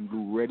 Hampton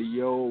Blue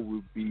Radio.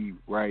 We'll be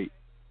right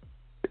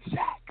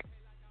back.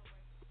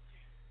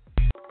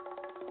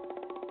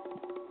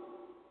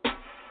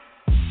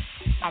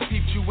 I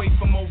peeped you you wait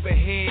from over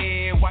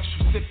here. Watch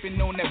you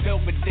sipping on that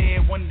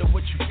Belvedere. Wonder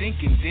what you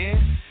thinking, dear.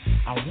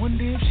 I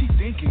wonder if she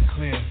thinking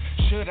clear.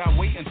 Should I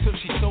wait until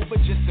she's sober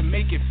just to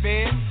make it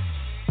fair?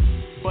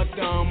 But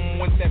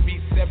once that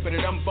beat said, but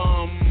I'm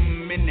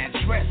bum in that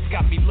dress,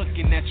 got me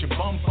looking at your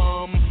bum.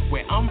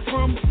 Where I'm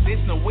from,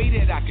 there's no way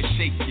that I can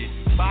shake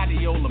it.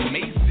 Body all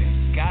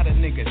amazing, got a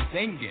nigga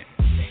singing.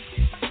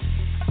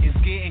 It's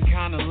getting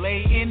kinda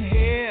late in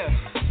here,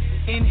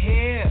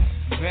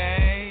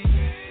 babe.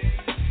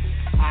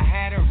 I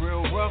had a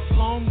real rough,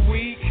 long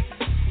week,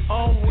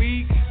 all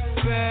week,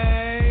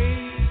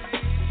 babe.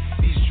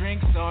 These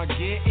drinks are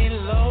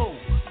getting low,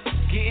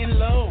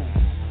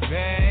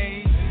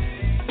 babe.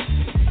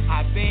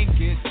 I think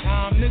it's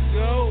time to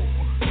go.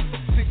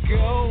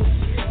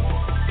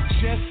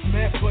 Just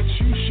met, but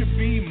you should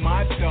be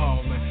my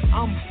darling.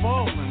 I'm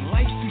falling,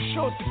 life's too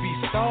short to be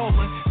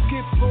stalling.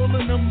 Skip all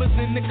the numbers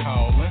in the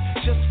calling.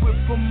 Just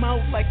whip them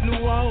out like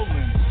New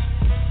Orleans.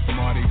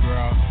 Mardi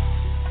Gras.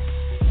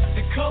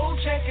 The cold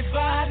check is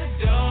by the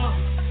door.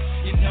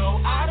 You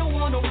know I don't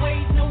wanna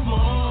wait no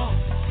more.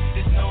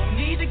 There's no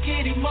need to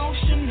get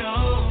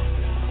emotional.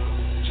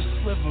 Just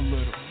live a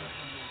little.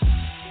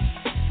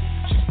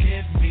 Just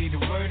give me the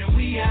word and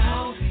we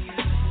out,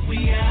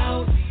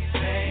 babe.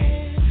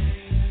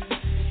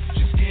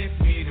 Just give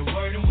me the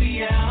word and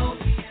we out,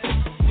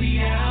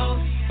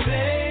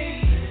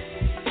 babe.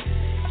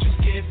 Just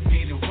give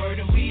me the word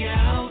and we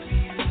out,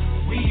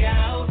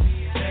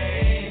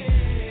 babe.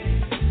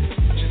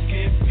 Just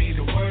give me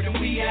the word and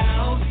we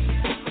out,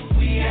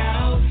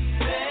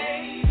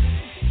 babe.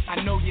 I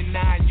know you're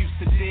not used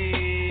to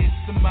this,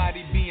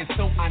 somebody being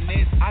so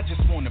honest. I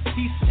just want a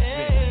piece of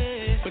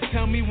it. But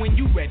tell me when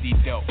you ready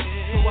though,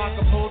 so I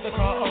can pull the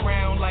car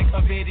around like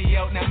a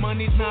video. Now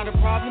money's not a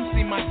problem,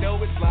 see my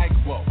dough is like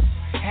whoa.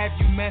 Have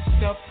you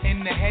messed up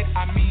in the head?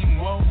 I mean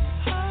whoa.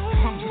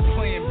 I'm just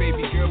playing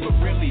baby girl, but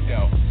really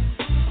though,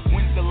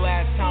 when's the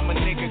last time a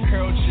nigga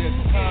curled your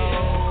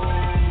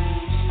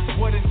toes?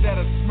 What is that,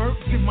 a smirk?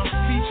 Did my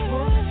speech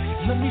work?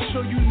 Let me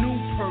show you new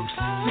perks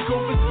to go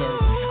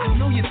berserk. I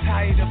know you're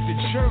tired of the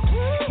jerk,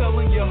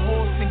 selling your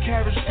horse and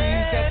carriage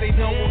dreams that they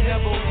know will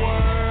never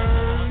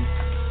work.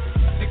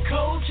 The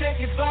cold check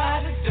is by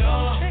the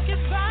door. You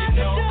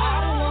know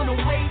I don't wanna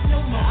wait no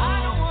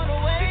more.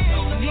 There's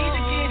no need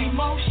to get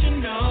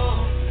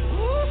emotional.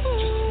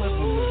 Just live a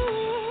little.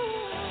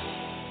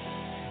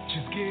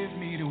 Just give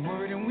me the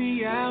word and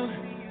we out,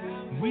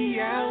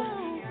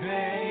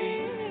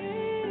 babe.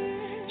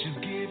 Just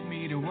give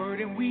me the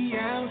word and we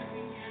out,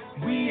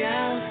 babe.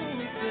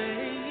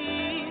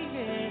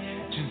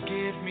 Just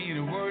give me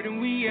the word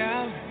and we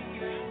out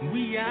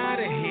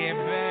of here,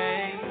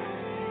 babe.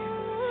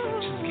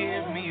 Just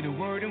give me the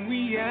word and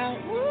we out,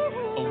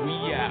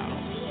 we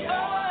out.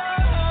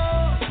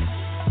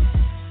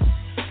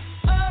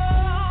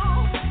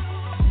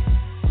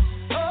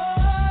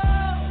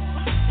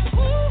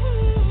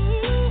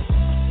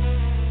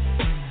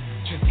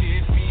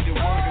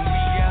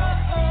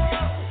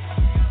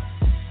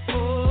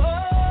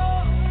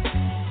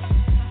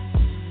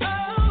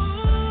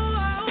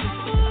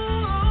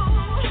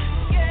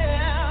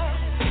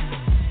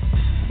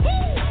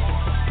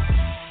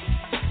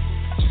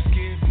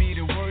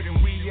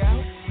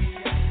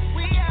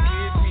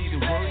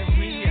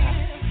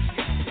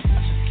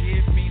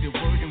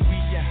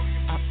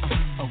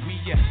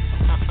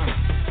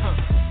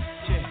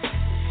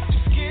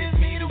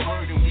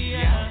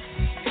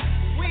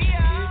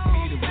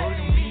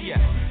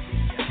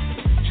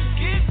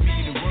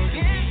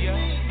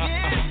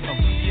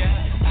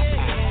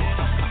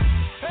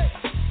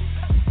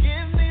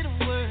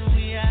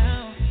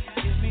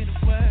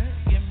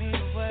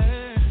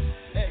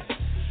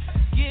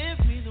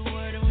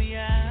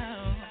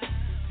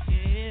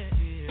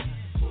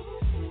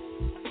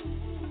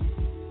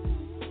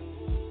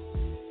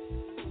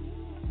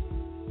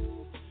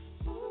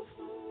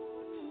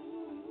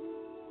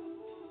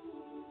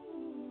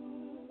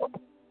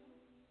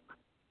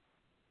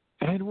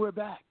 And we're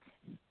back.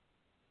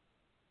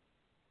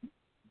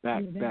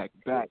 Back.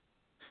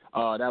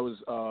 That was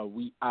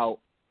We Out.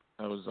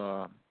 That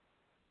was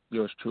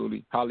yours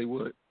truly,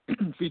 Hollywood,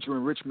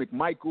 featuring Rich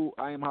McMichael,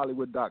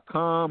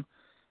 IamHollywood.com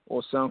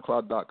or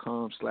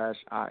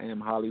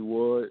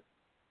SoundCloud.com/IamHollywood.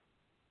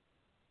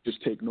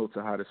 Just take note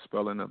of how the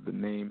spelling of the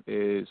name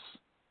is.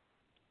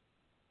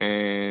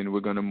 And we're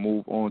going to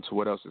move on to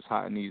what else is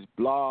hot in these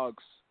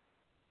blogs.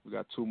 We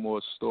got two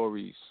more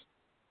stories.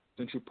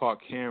 Central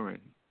Park Karen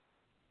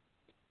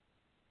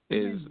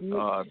is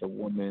the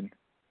woman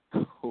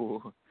who,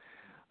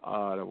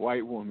 the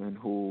white woman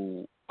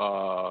who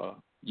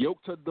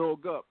yoked her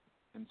dog up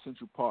in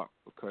Central Park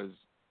because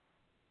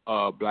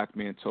a black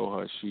man told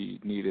her she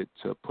needed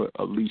to put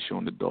a leash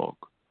on the dog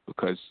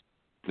because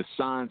the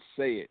signs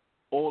say it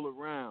all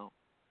around.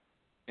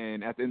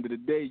 And at the end of the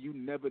day, you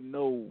never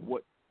know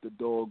what the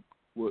dog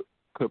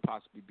could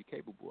possibly be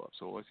capable of.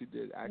 So what she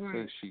did, asked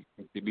her, she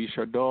leashed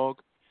her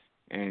dog,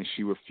 and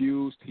she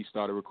refused. He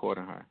started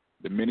recording her.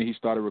 The minute he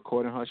started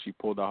recording her, she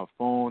pulled out her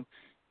phone.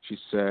 She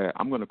said,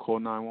 I'm going to call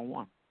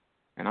 911,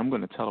 and I'm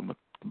going to tell them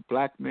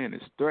black man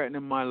is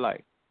threatening my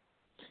life.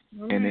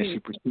 Right. And then she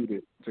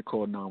proceeded to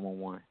call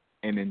 911.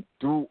 And then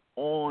threw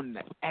on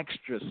the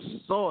extra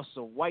sauce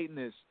of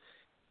whiteness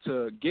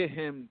to get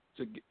him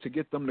to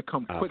get them to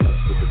come quicker.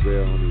 The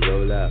real homie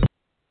roll out.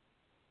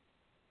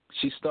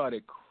 She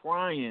started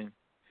crying,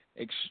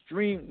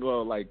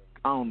 like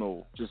I don't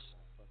know, just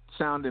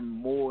sounding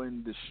more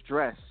in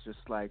distress, just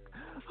like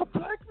a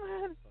black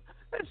man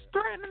is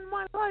threatening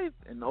my life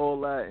and all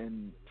that,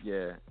 and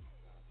yeah.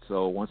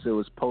 So once it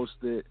was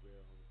posted,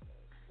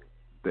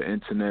 the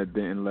internet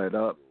didn't let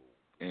up,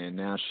 and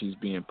now she's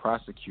being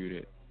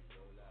prosecuted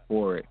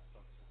for it.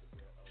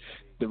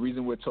 The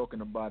reason we're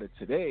talking about it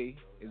today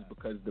is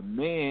because the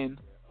man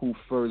who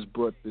first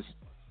brought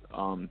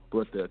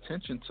the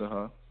attention to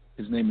her,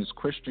 his name is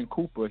Christian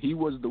Cooper. He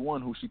was the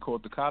one who she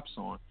called the cops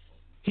on.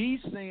 He's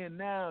saying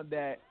now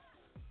that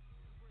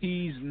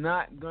he's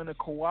not going to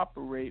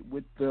cooperate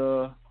with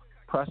the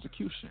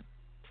prosecution.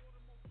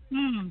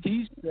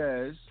 He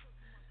says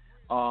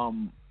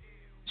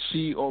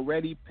she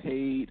already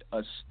paid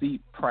a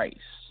steep price.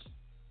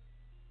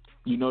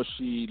 You know,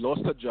 she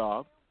lost her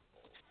job.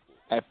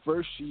 At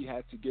first, she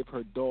had to give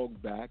her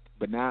dog back,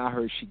 but now I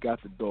heard she got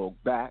the dog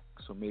back,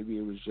 so maybe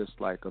it was just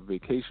like a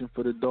vacation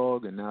for the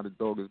dog, and now the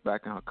dog is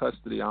back in her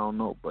custody. I don't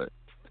know, but...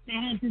 They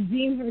had to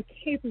deem her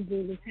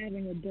capable of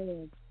having a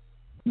dog.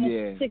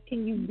 How sick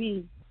can you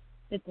be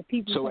that the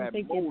people don't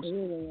think it's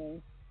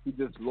real? She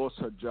just lost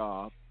her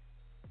job,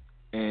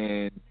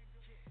 and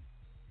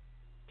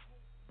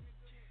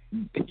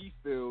he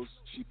feels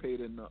she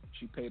paid enough.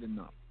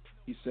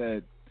 He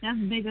said... That's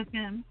big of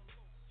him.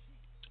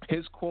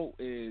 His quote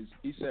is,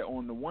 he said,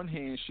 on the one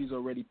hand, she's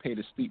already paid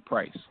a steep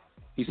price.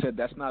 He said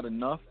that's not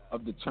enough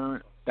of a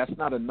deterrent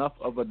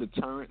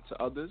to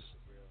others.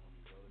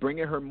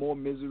 Bringing her more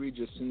misery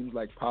just seems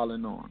like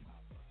piling on.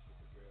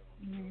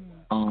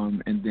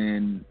 And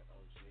then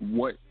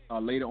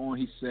later on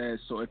he says,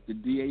 so if the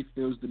DA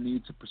feels the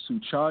need to pursue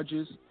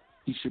charges,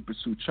 he should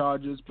pursue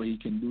charges, but he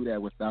can do that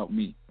without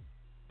me.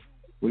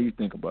 What do you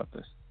think about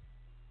this?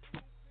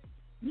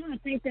 No, I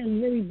think that's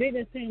really big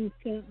of him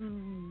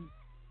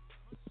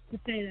to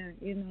say that,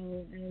 you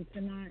know, and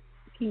to not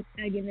keep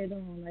egging it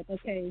on. Like,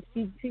 okay,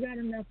 she got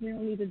enough. We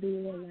don't need to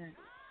do all that.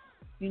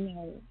 You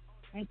know,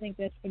 I think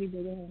that's pretty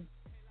big of him.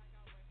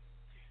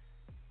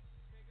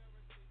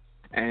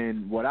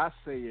 And what I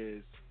say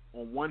is,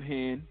 on one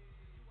hand,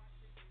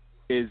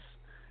 is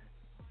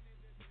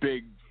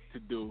big to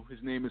do. His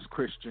name is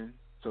Christian,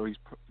 so he's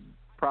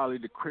probably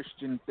the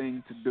Christian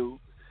thing to do.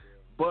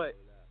 But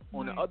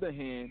on the other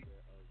hand,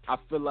 I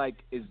feel like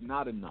it's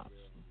not enough.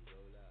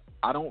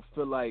 I don't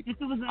feel like... If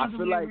it was the other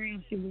way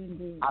around, she wouldn't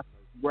do it.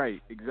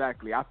 Right,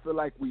 exactly. I feel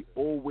like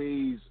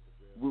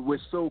we're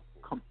so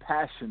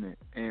compassionate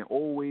and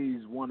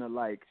always want to,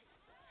 like,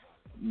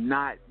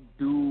 not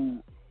do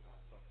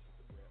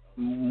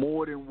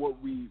more than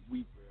what we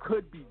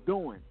could be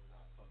doing.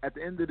 At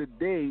the end of the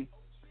day,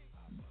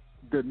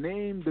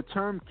 the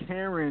term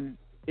Karen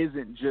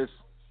isn't just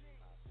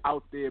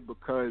out there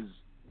because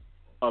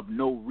of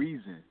no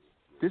reason.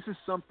 This is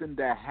something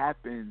that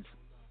happens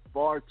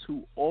far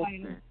too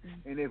often.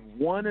 And if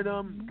one of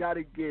them got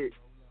to get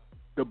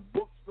the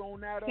book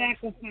thrown at them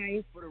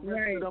for the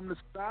rest of them to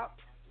stop,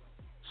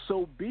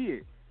 so be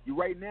it.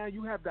 Right now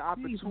you have the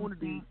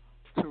opportunity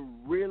to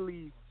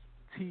really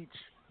teach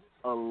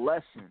a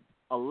lesson.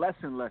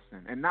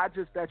 And not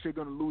just that you're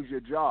going to lose your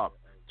job.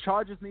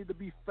 Charges need to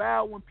be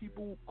filed when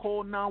people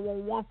call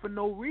 911 for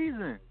no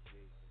reason.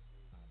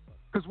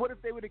 Because what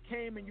if they would have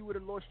came and you would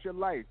have lost your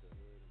life?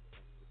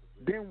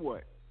 Then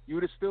what? You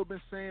would have still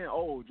been saying,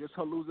 oh, just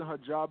her losing her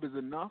job is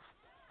enough?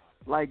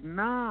 Like,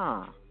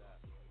 nah.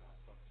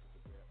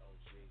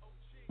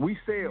 We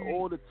say it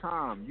all the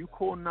time. You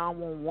call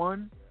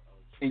 911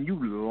 and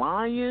you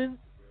lying?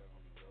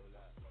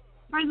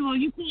 First of all,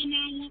 you call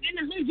 911. In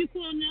the hood, you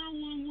call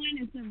 911,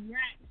 it's a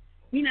wrap.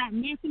 We're not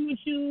messing with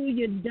you.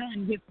 You're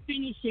done. You're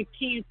finished. You're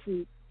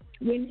canceled.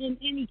 When in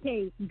any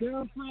case,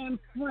 girlfriend,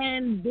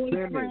 friend,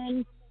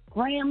 boyfriend,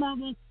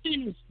 grandmother,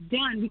 finished,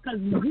 done. Because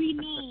we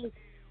know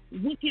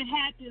what can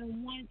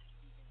happen once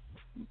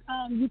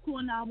you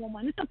call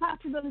 911. It's a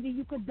possibility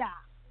you could die.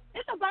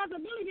 It's a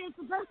possibility that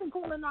the person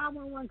calling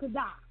 911 could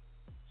die.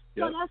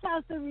 Yep. So that's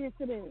how serious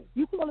it is.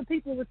 You call the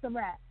people with the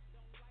rap.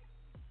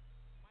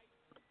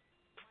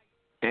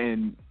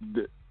 And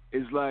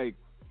it's like,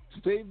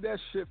 save that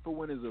shit for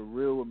when it's a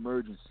real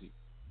emergency.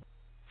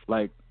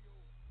 Like,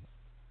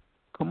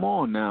 come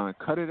on now and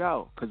cut it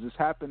out, because it's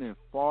happening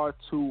far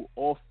too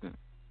often.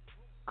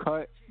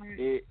 Cut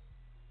it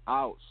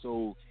out.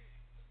 So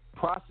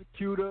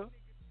prosecute her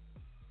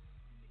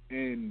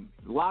and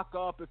lock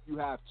up if you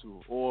have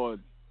to, or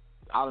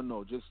I don't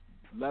know, just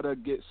let her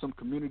get some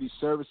community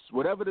service,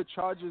 whatever the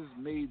charges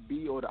may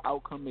be or the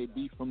outcome may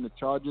be from the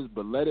charges,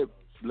 but let it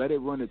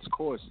run its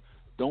course.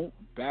 Don't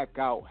back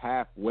out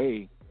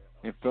halfway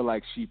and feel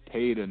like she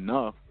paid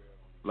enough.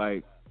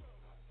 Like,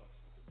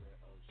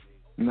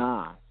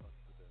 nah,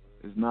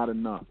 it's not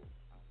enough.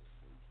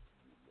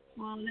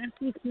 Well, that's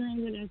what's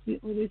wrong with us. We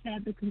always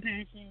have the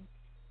compassion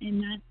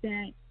and not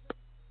that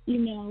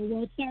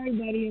well, sorry,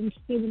 buddy, I'm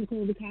still going to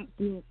call the cops.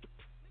 Look,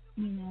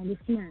 the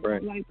smirk,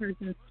 Right. the white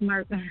person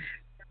smirk. That's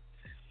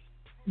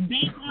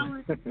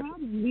our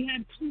problem. We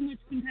have too much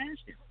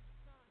compassion.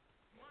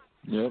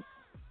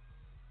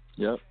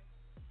 Yep.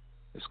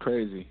 It's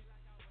crazy.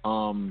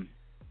 So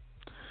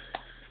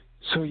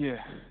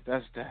yeah,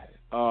 that's that.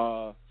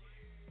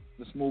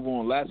 Let's move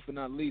on. Last but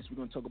not least, we're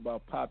gonna talk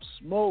about Pop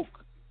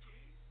Smoke.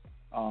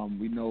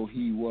 We know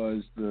he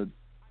was the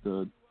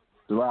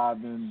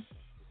thriving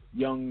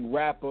young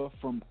rapper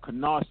from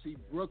Canarsie,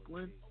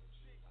 Brooklyn.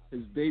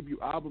 His debut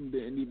album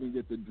didn't even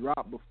get the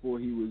drop before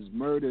he was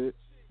murdered.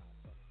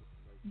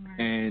 Right.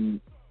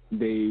 And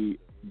they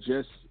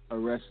just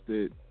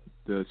arrested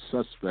the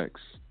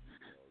suspects.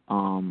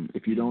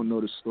 If you don't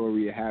know the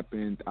story, it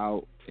happened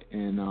out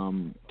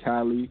in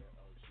Cali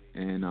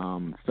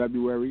in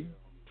February.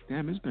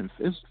 Damn, it's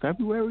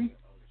February?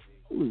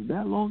 It was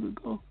that long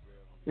ago?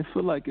 It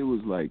felt like it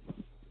was like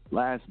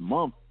last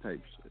month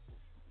type shit.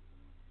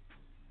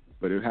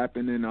 But it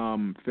happened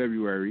in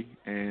February,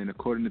 and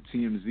according to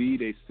TMZ,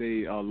 they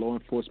say law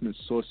enforcement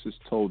sources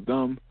told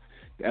them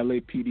the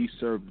LAPD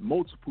served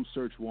multiple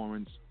search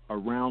warrants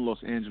around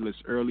Los Angeles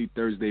early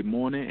Thursday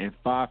morning, and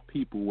 5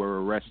 people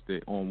were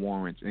arrested on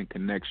warrants in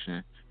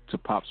connection to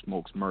Pop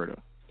Smoke's murder.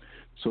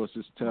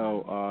 Sources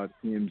tell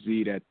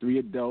TMZ that 3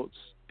 adults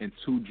and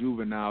 2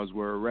 juveniles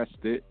were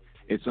arrested.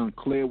 It's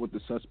unclear what the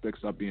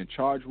suspects are being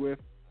charged with,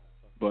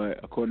 but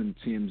according to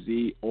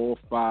TMZ, all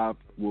 5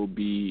 will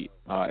be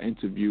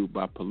interviewed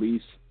by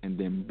police and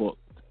then booked.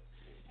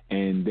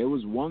 And there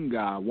was one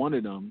guy, one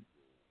of them,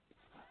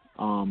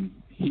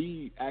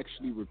 he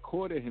actually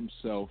recorded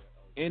himself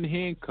in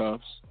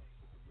handcuffs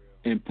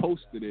and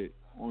posted it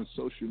on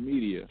social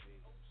media.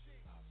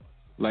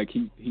 Like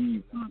he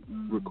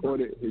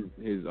recorded his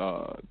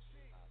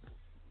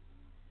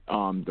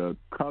the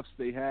cuffs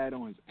they had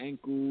on his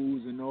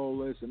ankles and all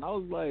this, and I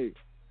was like,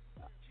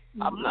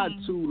 I'm not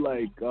too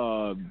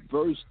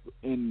versed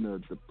in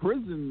the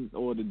prison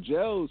or the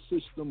jail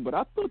system, but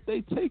I thought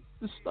they take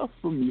the stuff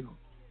from you.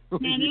 No,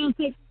 they don't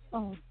take.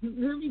 Oh,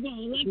 here we go.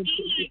 No, they don't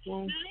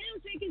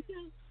take it.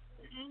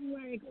 I'm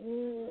like,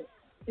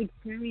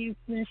 experienced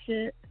and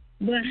shit,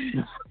 but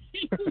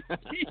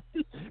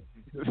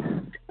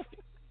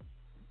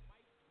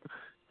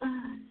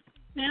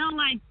they don't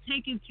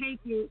take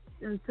it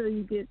until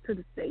you get to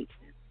the station.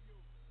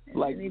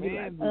 Like,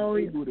 man, was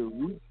able to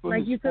reach for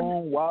his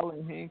phone while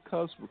in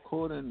handcuffs,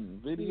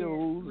 recording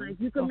videos. Yeah,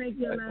 you can make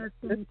your last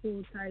phone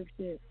call type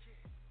shit.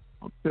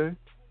 Okay.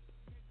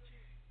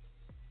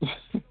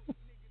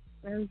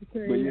 That's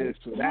crazy. But yeah,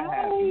 so that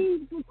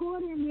happened. He's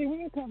recording with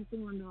handcuffs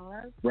on,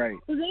 though, right?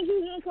 Was they do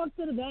handcuffs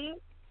to the back?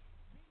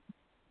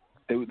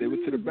 They were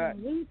to the back.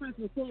 What you supposed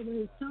to record with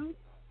his tongue?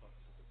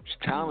 He's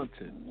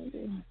talented.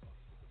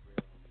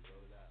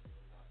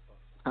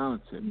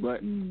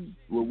 But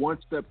we're one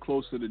step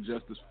closer to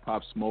justice for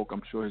Pop Smoke.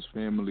 I'm sure his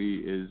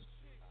family is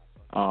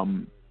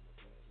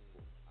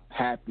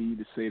happy,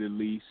 to say the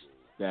least,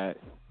 that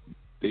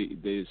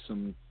there's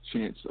some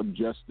chance of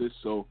justice.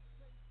 So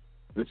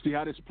let's see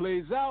how this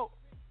plays out.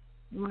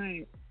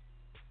 Right.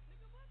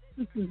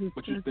 This is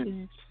what you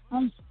think?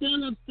 I'm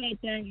still upset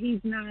that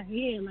he's not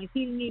here.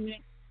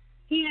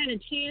 He had a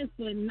chance,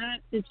 but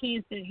not the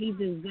chance that he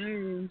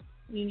deserved.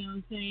 You know what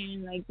I'm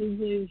saying? This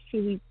boy was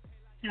truly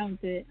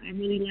talented. I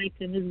really liked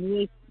him. His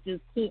voice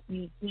just took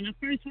me. When I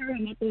first heard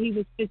him, I thought he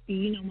was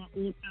 50, my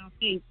old-town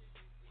face.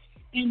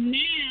 And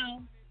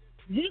now,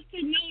 just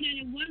to know that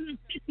it wasn't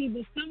 50,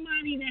 but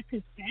somebody that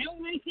could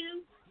sound like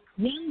him,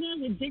 younger,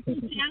 with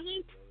different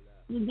talents,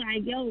 was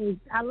like, yo,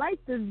 I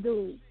like this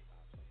dude.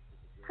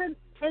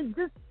 It's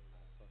just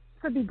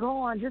to be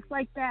gone just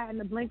like that in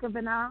the blink of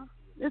an eye.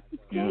 It's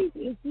just crazy.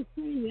 Yeah. It's just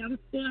crazy. I'm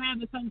still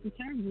having come to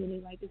terms with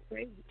it. It's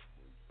crazy.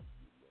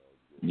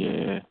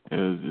 Yeah, it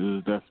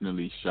was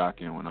definitely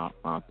shocking when I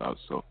found out.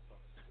 So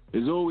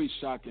it's always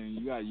shocking.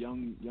 You got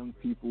young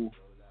people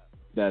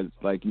that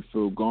you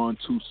feel gone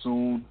too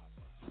soon,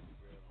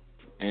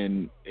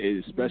 and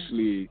it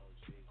especially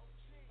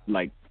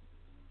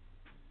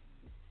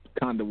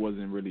kind of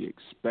wasn't really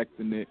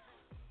expecting it.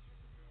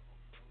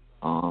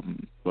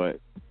 But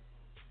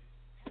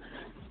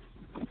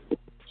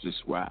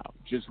just wow.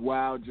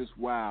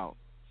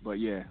 But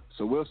yeah,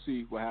 so we'll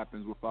see what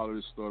happens. We'll follow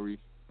the story.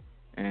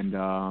 And,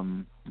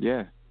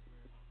 yeah,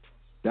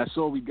 that's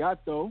all we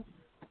got, though,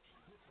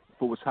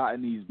 for what's hot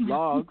in these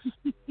blogs.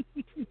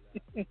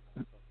 All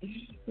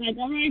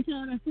right,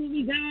 y'all, that's what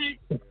we got.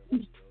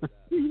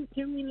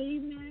 Can we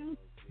leave now?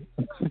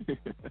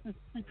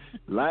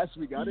 Last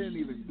week, I didn't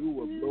even do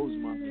what blows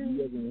my mind.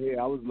 He wasn't here.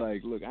 I was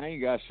like, look, I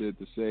ain't got shit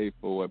to say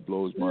for what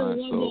blows mine.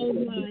 What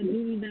blows mine?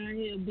 He's not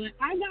here, but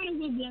I got it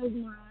what blows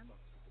mine.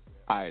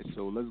 All right,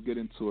 so let's get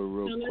into it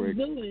real quick.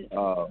 Let's do it.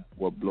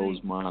 What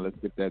blows mine? Let's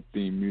get that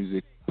theme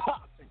music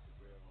popping.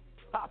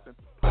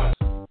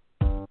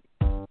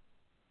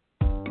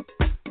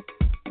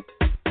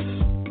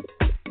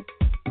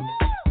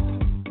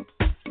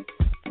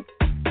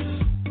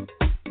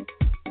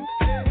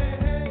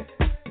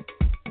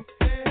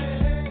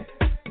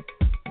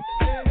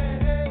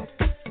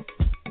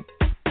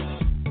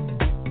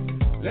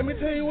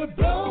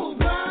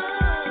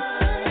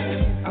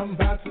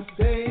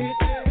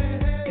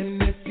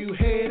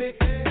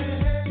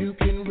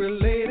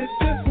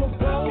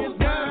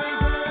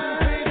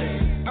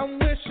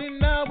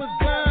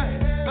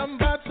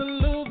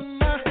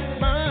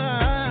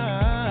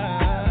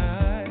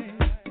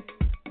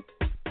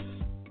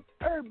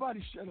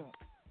 Everybody shut up.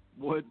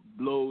 What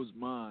blows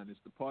mine? It's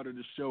the part of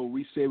the show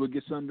we say what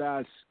gets under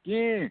our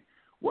skin,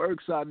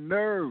 works our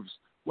nerves.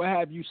 What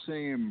have you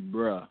saying,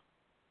 bruh?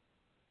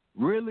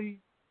 Really?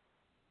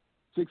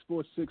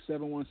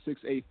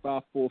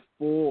 646-716-8544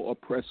 or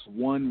press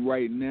 1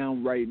 right now.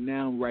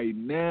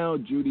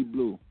 Judy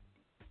Blue.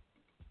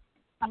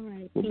 All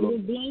right. So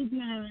what blows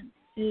mine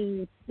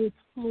is this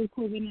whole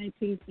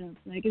COVID-19 stuff.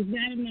 Like, it's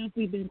bad enough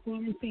we've been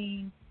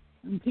quarantined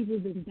and people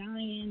have been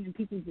dying and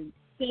people have been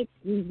sick.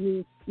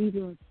 We've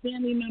lost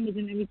family members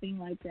and everything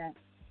like that.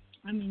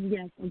 I mean,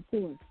 yes, of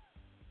course,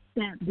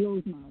 that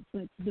blows mine.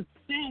 But the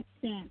fact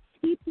that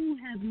people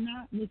have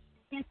not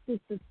respected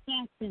the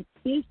fact that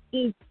this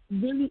is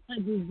really a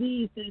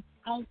disease that's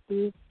out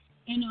there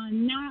and are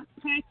not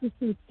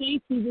practicing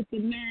safety with the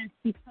mask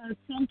because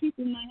some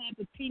people might have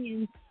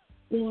opinions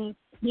or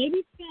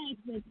maybe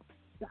facts that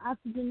the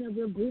oxygen that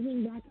we're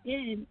breathing back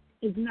in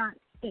is not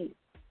safe.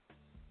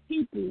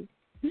 People,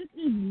 this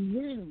is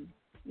real.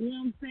 You know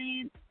what I'm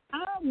saying?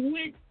 I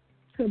went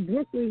to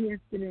Brooklyn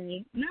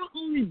yesterday, not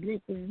only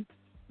Brooklyn,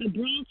 the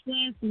Bronx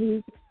last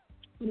week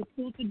for the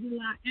 4th of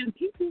July, and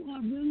people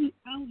are really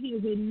out here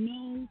with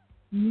no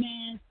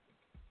mask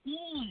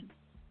on.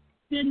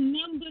 The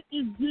number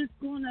is just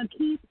going to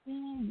keep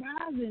on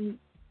rising.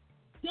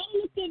 Don't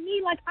look at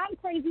me like I'm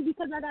crazy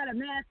because I got a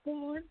mask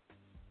on.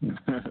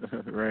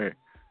 Right.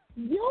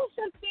 You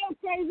should feel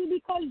crazy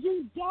because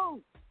you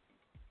don't.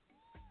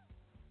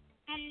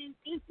 And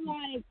it's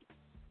like,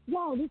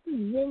 yo, this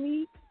is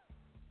really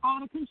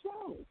out of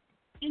control.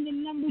 And the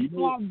numbers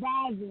are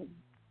rising.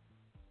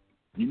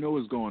 You know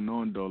what's going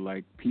on, though?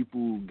 Like,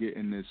 people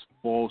getting this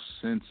false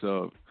sense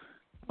of,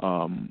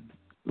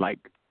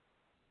 like,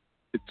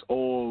 it's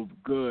all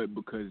good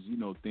because, you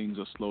know, things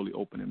are slowly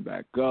opening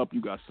back up.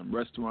 You got some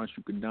restaurants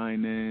you can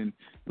dine in.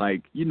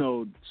 Like, you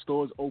know,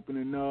 stores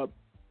opening up.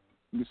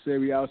 You can say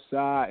we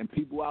outside and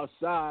people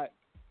outside.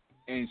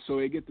 And so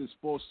they get this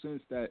false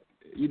sense that,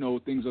 you know,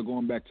 things are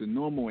going back to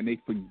normal, and they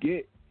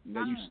forget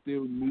that you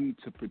still need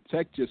to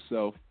protect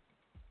yourself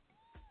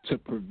to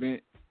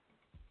prevent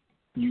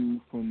you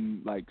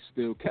from, like,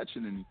 still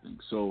catching anything.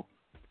 So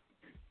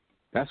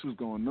that's what's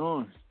going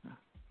on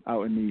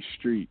out in these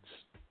streets.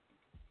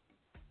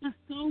 That's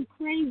so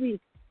crazy.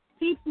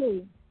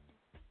 People,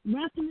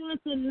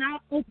 restaurants are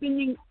not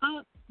opening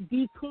up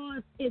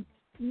because it's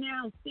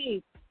now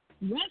safe.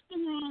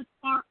 Restaurants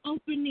are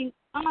opening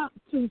up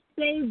to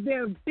save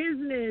their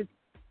business,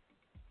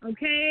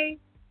 okay?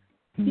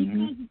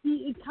 Because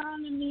the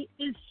economy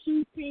is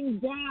shooting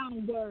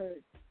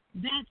downward.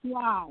 That's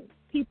why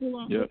people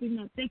are opening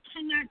up. They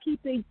cannot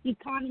keep the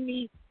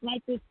economy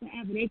like this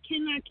forever. They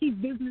cannot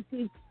keep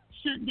businesses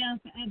shut down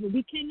forever.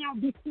 We cannot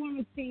be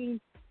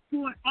quarantined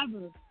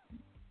forever.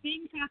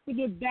 Things have to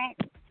get back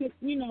to,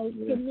 you know,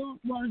 to normal.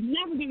 Well, it's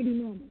never going to be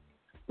normal.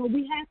 But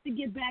we have to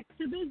get back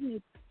to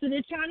business. So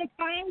they're trying to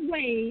find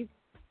ways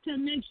to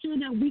make sure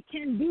that we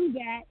can do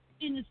that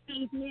in a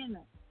safe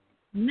manner.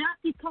 Not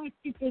because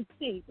it is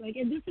safe. Like,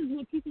 and this is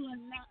what people are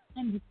not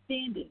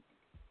understanding.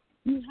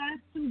 You have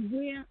to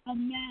wear a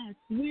mask.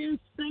 Wear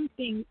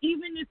something.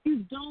 Even if you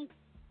don't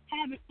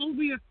have it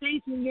over your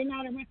face when you're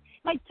not around.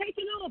 Like, take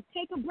it off.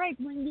 Take a break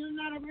when you're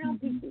not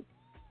around people.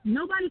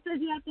 Nobody says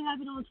you have to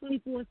have it on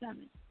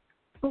 24/7.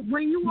 But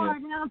when you are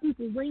around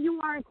people, when you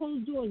are in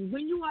closed doors,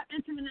 when you are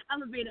entering an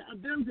elevator, a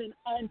building,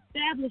 an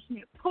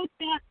establishment, put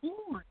that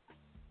on.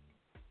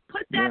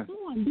 Put that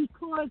on,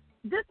 because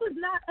this is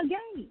not a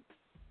game.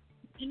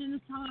 And then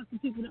it's hard for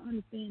people to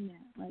understand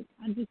that. Like,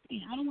 I just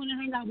can't. I don't want to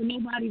hang out with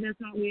nobody that's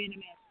not wearing a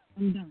mask.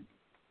 I'm done.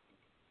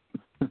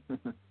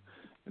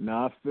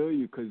 Now, I feel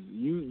you, because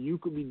you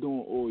could be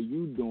doing all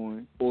you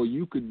doing, or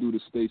you could do to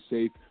stay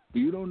safe, but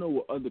you don't know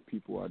what other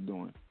people are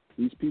doing.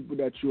 These people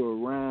that you're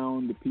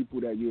around, the people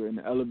that you're in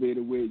the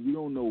elevator with, you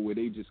don't know where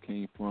they just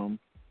came from,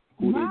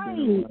 who they've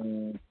been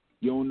around.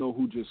 You don't know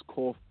who just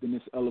coughed in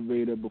this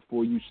elevator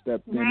before you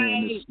stepped in it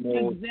in a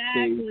small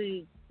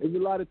space. There's a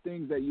lot of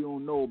things that you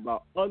don't know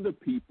about other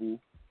people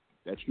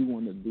that you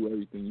want to do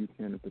everything you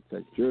can to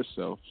protect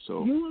yourself.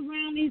 So you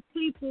around these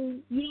people,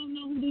 you don't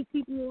know who these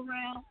people were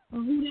around, or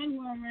who they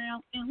were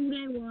around, and who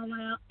they were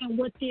around, and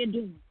what they're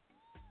doing.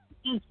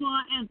 As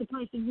far as the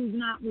person who's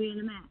not wearing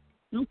a mask.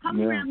 Don't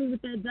come around me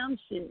with that dumb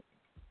shit.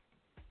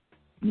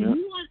 I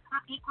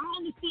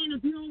understand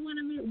if you don't want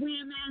to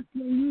wear a mask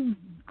when you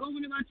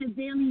going about your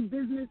daily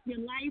business, your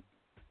life,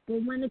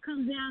 but when it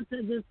comes down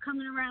to just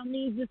coming around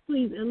me, just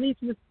please at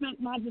least respect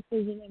my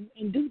decision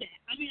and do that.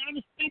 I mean, I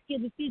respect your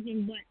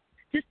decision, but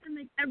just to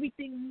make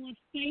everything more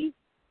safe,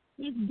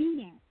 let's do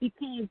that,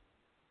 because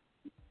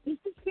this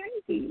is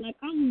crazy. Like,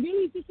 I'm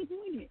really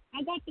disappointed.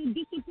 I got the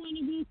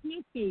disappointed Will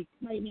Smith face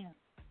right now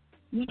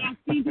when I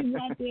see people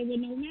out there with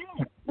no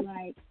mask.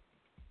 Like,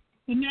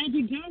 the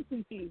Magic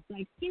Johnson face.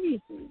 Like,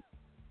 seriously.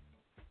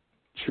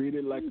 Treat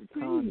it like a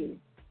condom.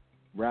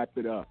 Wrap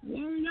it up.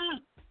 Word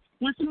up.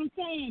 That's what I'm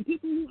saying.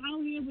 People who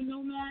out here with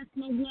no mask,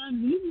 no gloves,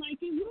 you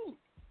like it raw.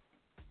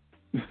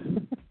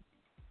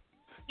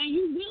 And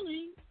you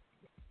willing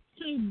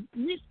to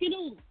risk it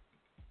all.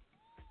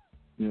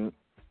 Yeah.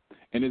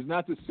 And it's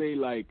not to say,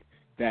 like,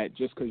 that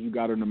just because you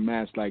got on a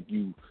mask, like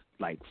you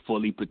like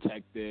fully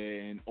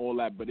protected and all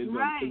that, but it's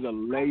a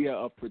layer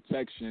of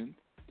protection.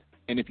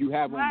 And if you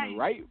have on the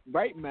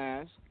right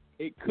mask,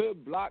 it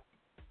could block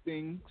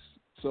things.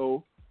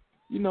 So,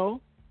 you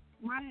know,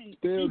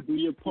 still do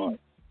your part.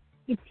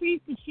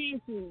 Decrease the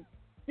chances.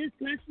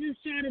 Let's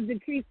just try to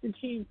decrease the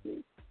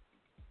chances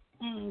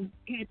of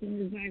catching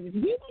this virus.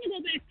 We want to go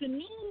back to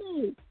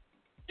normal.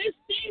 There's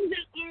things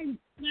that are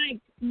like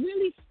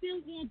really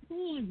still on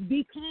pause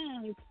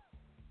because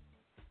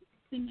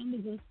the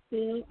numbers are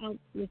still out.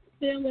 They're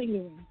still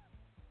lingering.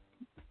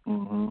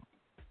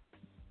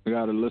 I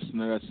got a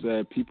listener that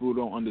said people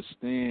don't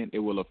understand it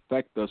will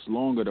affect us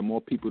longer the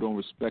more people don't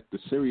respect the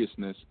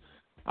seriousness.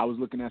 I was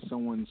looking at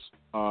someone's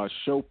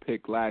show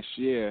pick last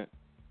year.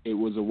 It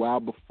was a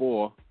while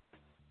before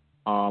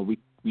it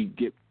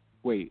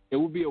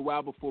will be a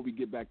while before we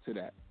get back to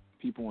that.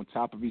 People on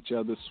top of each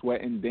other,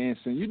 sweating,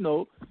 dancing, you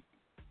know,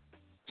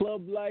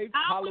 club life,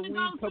 Halloween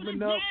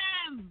coming up.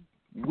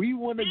 We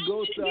want to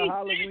go to a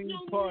Halloween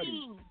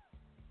party.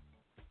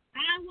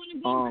 I want to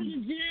go to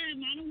the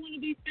gym. I don't want to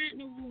be fat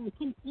no more.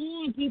 Come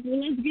on, people.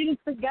 Let's get it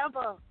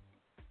together.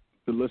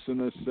 The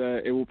listener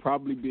said it will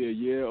probably be a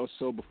year or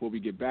so before we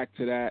get back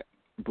to that.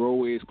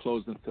 Broadway is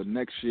closed until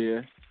next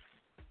year.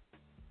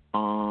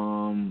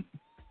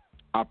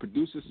 Our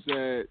producer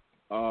said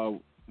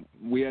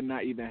we are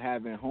not even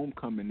having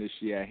homecoming this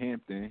year at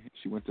Hampton.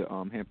 She went to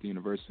Hampton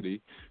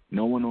University.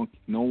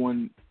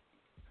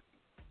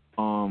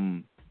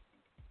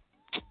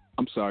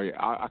 I'm sorry,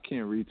 I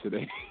can't read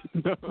today.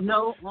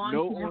 No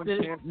on campus.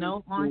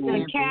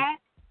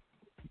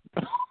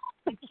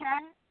 The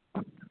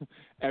cat.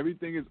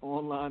 Everything is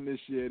online this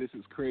year. This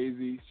is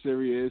crazy,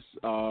 serious.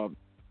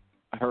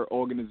 Her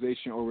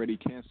organization already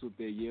canceled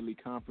their yearly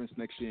conference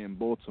next year in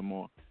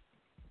Baltimore.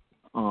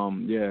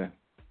 Yeah.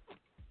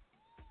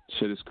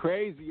 Shit is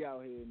crazy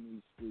out here in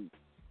these streets.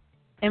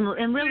 And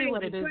really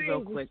what it is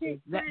real quick is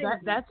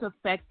that's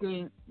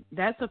affecting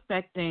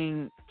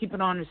people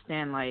don't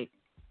understand, like,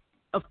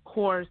 of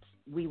course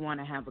we want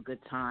to have a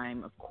good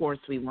time. Of course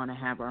we want to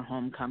have our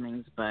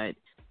homecomings, but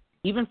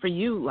even for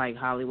you, like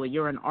Hollywood,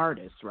 you're an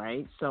artist,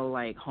 right? So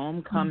like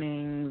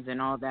homecomings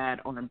and all that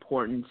are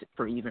important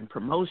for even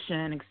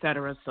promotion, et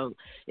cetera. So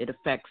it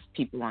affects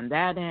people on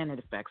that end. It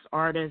affects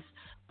artists,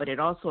 but it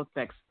also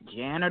affects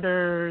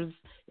janitors.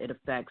 It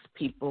affects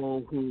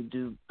people who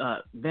do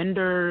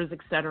vendors, et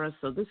cetera.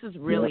 So this is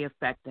really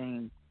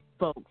affecting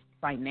folks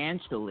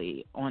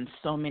financially on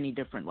so many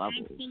different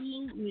levels.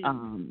 Absolutely.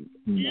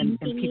 And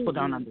people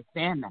don't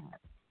understand that.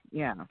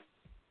 Yeah.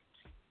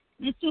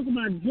 Let's talk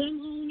about gym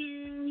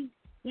owners.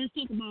 Let's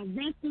talk about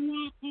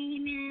restaurant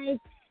owners.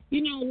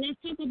 You know, let's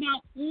talk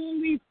about all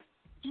these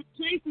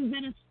places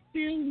that are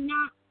still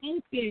not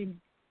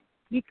open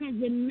because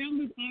the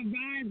numbers are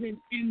rising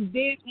and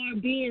they are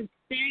being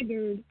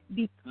staggered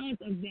because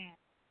of that.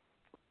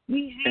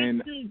 We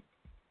have to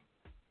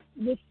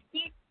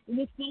respect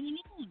what's going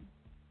on.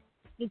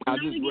 I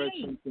just read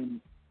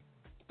something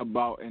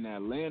about in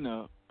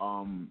Atlanta,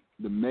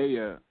 the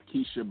mayor,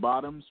 Keisha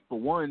Bottoms. For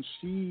one,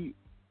 she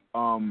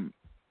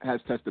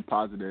has tested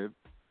positive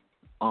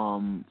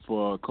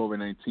for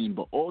COVID-19,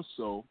 but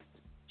also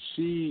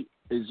she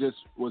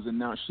was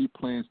announced she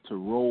plans to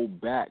roll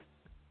back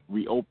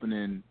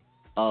reopening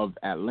of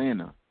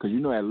Atlanta, because you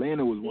know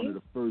Atlanta was one of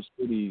the first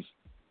cities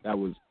that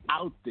was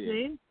out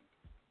there.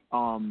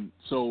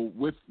 So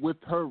with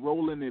her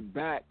rolling it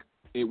back,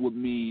 it would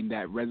mean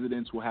that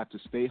residents will have to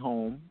stay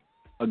home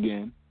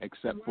again,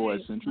 except for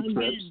essential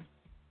trips.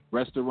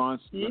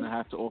 Restaurants are going to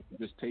have to offer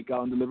just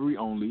takeout and delivery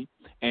only,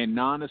 and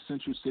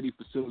non-essential city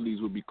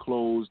facilities will be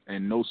closed,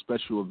 and no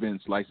special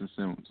events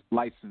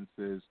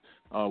licenses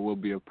will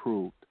be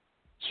approved.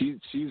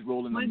 She's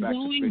rolling them back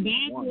to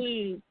phase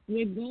one.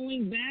 We're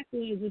going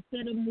backwards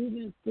instead of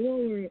moving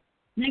forward.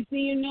 Next thing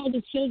you know,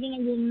 the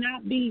children will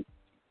not be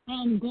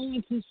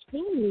going to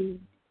school.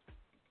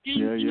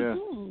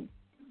 School.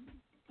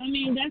 I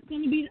mean, that's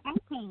going to be the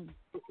outcome.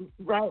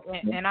 Right,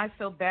 and I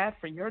feel bad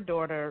for your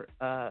daughter,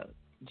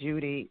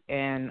 Judy,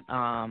 and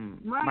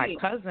my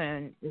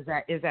cousin is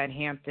at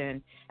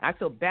Hampton. I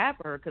feel bad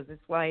for her because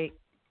it's like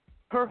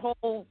her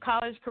whole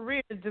college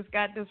career just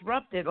got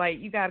disrupted. Like,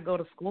 you got to go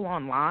to school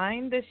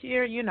online this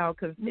year, you know,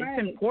 because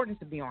it's important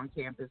to be on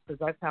campus because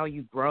that's how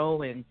you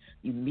grow and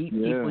you meet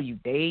people, you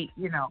date,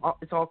 you know,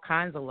 it's all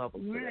kinds of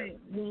levels. Right.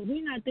 Well,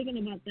 we're not thinking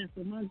about that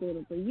for my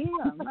daughter, but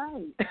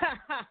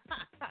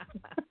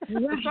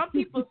Some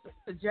people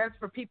suggest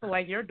for people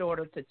like your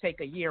daughter to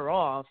take a year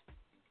off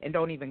and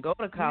don't even go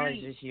to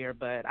college this year,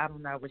 but I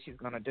don't know what she's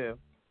going to do.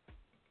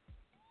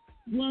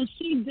 Well,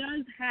 she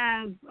does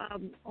have,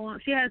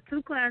 she has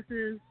 2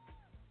 classes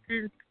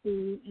in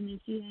school, and then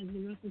she has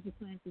the rest of the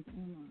classes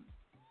online.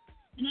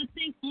 And I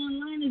think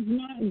online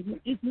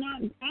it's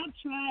not, I've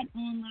tried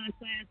online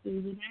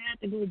classes, and I have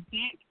to go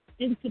back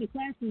into the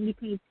classes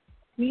because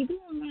when you go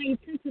online, you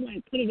tend to,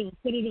 like, put it off.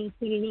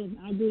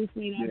 I'll do this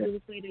later,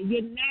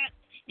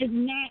 it's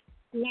not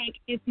like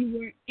if you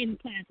were in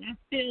class. I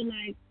feel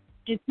like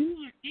if you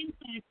are in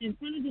class, in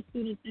front of the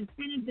students, in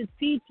front of the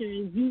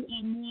teachers, you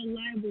are more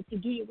liable to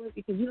do your work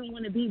because you don't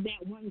want to be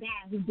that one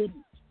guy who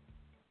didn't.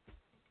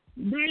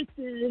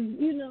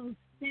 Versus,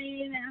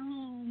 staying at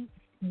home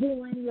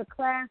doing your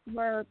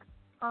classwork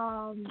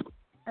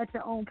at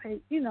your own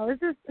pace.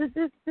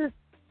 It's just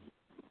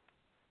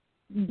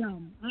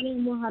dumb. I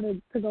didn't know how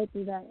to go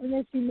through that. And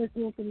then she missed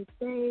walking the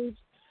stage.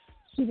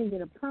 She didn't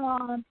get a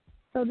prom.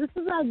 So this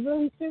is like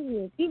really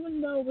serious.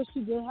 Even though what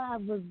she did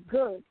have was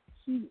good,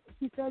 she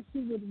said she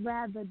would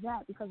rather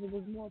that because it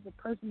was more of a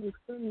personal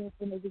experience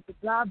than it was a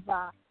job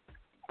by.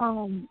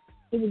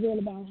 It was all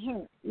about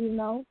her,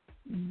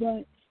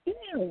 But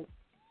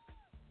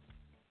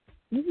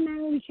this is my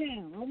only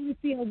child. I want to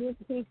see her work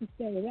across the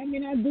stage. I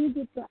mean, I do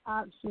get the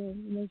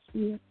option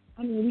when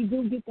we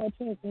do get that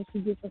chance when she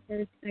gets her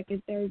first,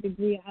 second, third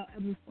degree,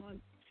 however far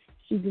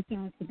she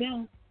decides to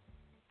go.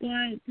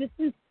 But this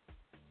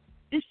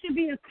should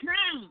be a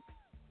crown.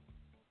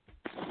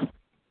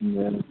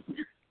 Yeah.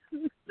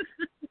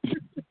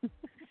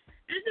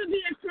 It should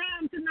be a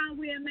crime to not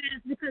wear a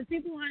mask because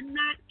people are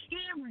not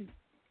caring.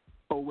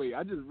 Oh, wait,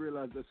 I just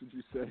realized that's what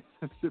you said.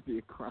 It should be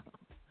a crime.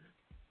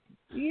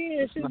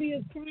 Yeah, it should be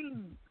a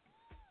crime.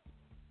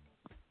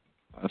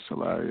 That's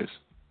hilarious.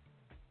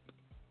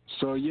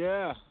 So,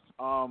 yeah,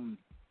 I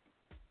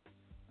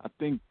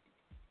think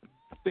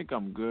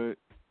I'm good.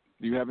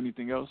 Do you have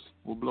anything else?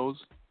 What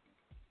blows?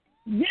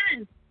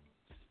 Yes.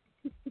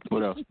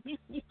 What else?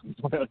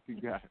 What else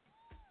you got?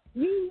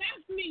 You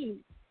left me.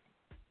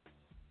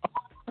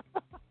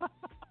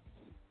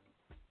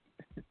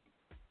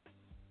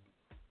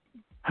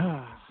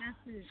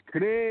 It's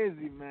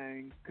crazy,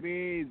 man.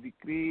 Crazy.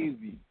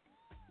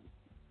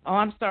 Oh,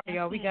 I'm sorry,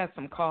 y'all. We got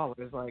some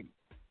callers, like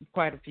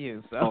quite a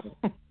few. So,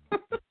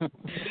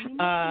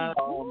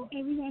 hold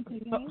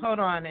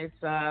on. It's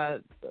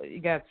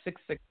you got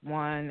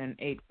 661 and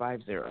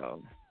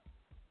 850.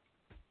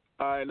 All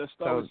right, let's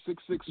start with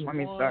 661. Let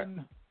me start.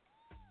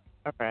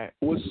 All right.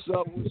 What's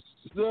up?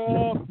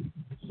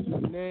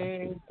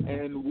 Name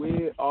and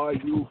where are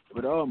you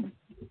from?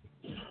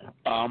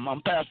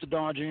 I'm Pastor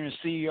Don Jr.,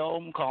 CEO.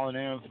 I'm calling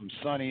in from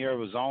sunny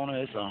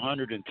Arizona. It's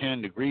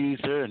 110 degrees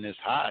here, and it's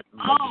hot.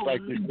 Just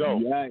like this go.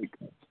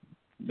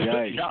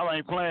 Yikes. Y'all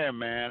ain't playing,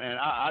 man. And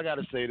I got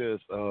to say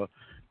this.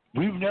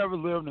 We've never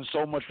lived in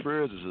so much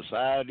fear as a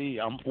society.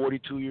 I'm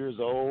 42 years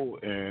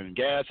old, and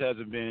gas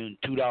hasn't been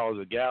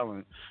 $2 a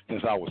gallon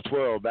since I was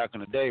 12. Back in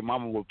the day,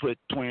 Mama would put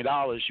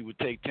 $20. She would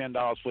take $10,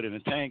 put it in the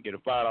tank, get a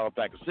 $5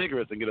 pack of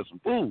cigarettes, and get us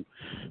some food.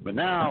 But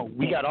now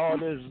we got all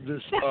this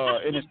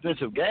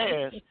inexpensive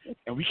gas,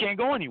 and we can't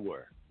go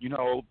anywhere.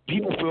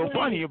 People feel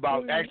funny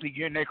about actually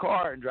getting their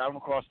car and driving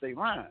across state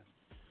lines.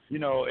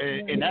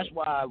 And that's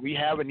why we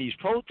having these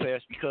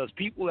protests, because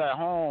people at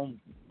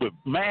home with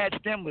mad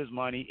stimulus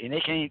money and they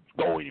can't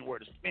go anywhere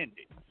to spend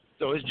it.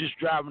 So it's just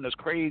driving us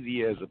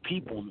crazy as a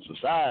people in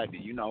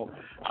society.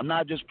 I'm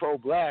not just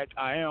pro-black,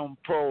 I am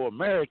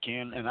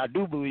pro-American, and I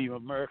do believe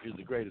America is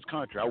the greatest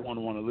country. I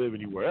wouldn't want to live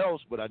anywhere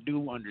else, but I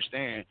do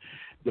understand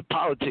the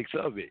politics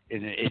of it.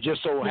 And it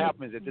just so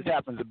happens that this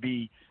happens to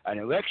be an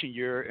election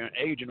year, and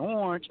Agent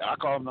Orange, I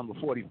call him number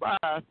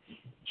 45,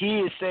 he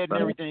is setting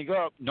everything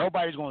up.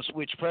 Nobody's going to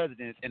switch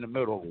presidents in the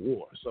middle of a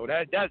war. So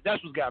that's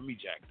what's got me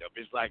jacked up.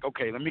 It's like,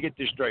 okay, let me get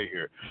this straight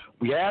here.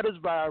 We had this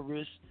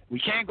virus. We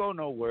can't go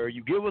nowhere.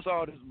 You give us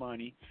all this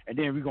money, and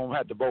then we're going to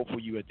have to vote for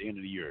you at the end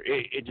of the year.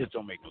 It just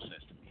don't make no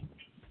sense to me.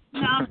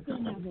 No, I'm still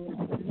not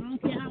voting. I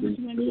don't care how much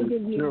money you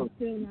give me. I'm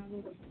still not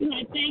voting. You're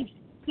like, thanks,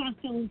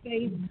 cocktail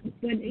face,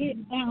 but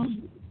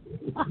I'm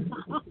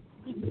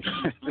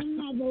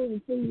not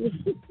voting for you.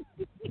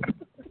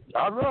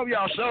 I love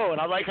y'all show,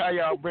 and I like how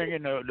y'all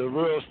bringing the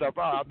real stuff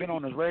out. I've been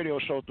on this radio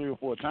show 3 or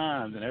 4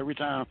 times, and every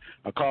time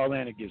I call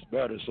in, it gets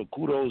better. So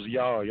kudos to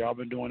y'all. Y'all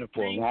been doing it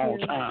for a long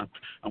time.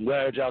 I'm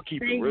glad y'all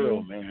keep it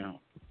real, man.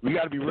 We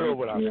got to be real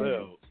with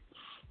ourselves.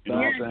 You know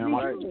what I'm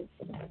saying?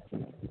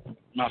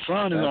 My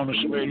son is on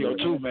the radio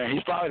too, man.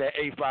 He's probably that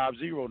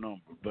 850 number.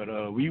 But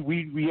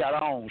we got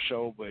our own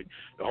show. But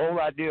the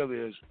whole idea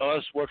is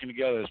us working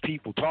together as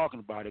people talking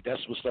about it.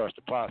 That's what starts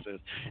the process.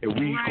 If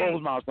we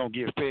closed mouths don't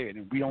get fed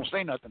and we don't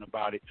say nothing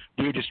about it,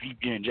 we'll just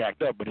keep getting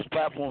jacked up. But it's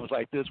platforms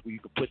like this where you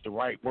can put the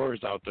right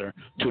words out there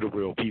to the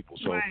real people.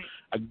 So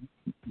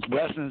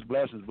blessings.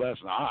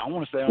 I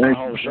want to stay on the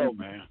whole show,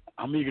 man.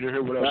 I'm eager to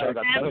hear what else I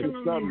got to tell you.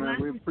 What's up, man?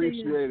 We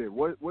appreciate it.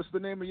 What's the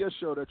name of your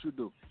show that you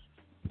do?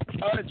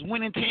 It's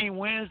Winning Team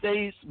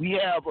Wednesdays. We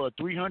have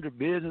 300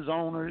 business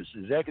owners,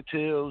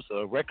 executives,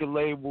 record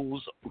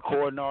labels,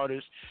 recording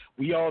artists.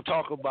 We all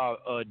talk about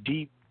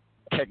deep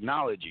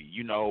technology.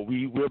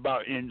 We're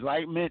about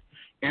enlightenment,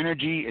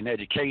 energy, and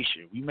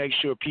education. We make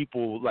sure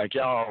people like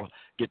y'all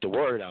get the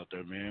word out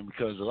there, man,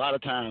 because a lot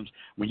of times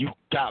when you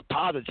got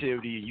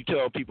positivity and you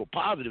tell people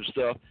positive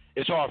stuff,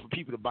 it's hard for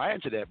people to buy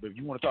into that. But if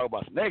you want to talk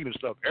about some negative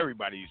stuff,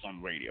 everybody's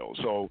on the radio.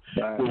 So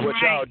with what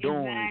y'all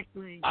doing,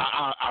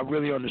 I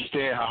really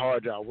understand how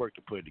hard y'all work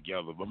to put it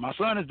together. But my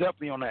son is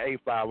definitely on the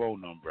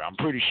 850 number. I'm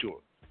pretty sure.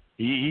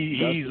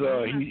 He's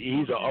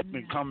an up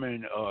and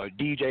coming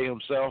DJ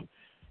himself.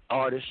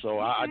 artist, so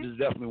I just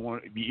definitely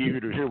want to be eager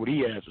to hear what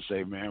he has to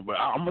say, man. But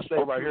I'm gonna stay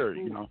right here,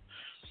 you know.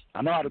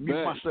 I know how to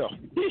mute myself.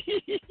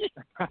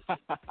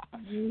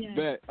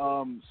 Bet.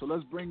 So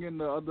let's bring in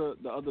the other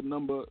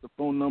number, the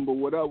phone number.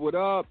 What up? What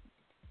up?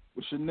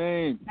 What's your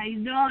name? How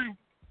you doing?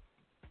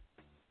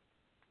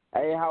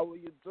 Hey, how are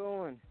you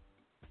doing?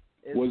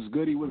 What's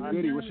goody? What's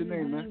goody? What's your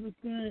name, man? What's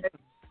good?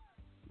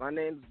 My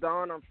name's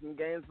Don. I'm from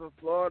Gainesville,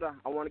 Florida.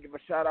 I want to give a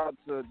shout out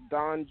to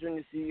Don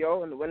Jr.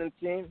 CEO and the winning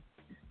team.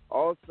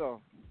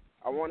 Also,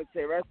 I want to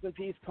say rest in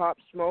peace, Pop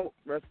Smoke.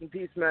 Rest in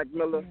peace, Mac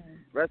Miller.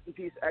 Rest in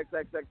peace,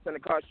 XXX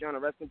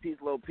Tentacion. Rest in peace,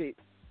 Lil Peep.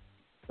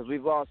 Because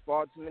we've lost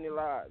far too many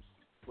lives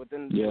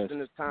within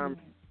this time.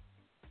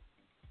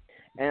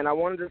 And I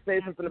wanted to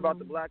say something about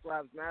the Black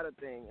Lives Matter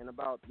thing and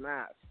about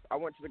masks. I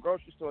went to the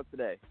grocery store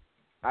today.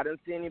 I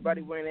didn't see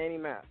anybody wearing any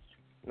masks.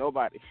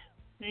 Nobody.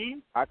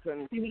 See? I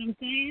couldn't. See what I'm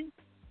saying?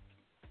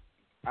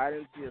 I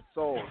didn't see a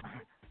soul.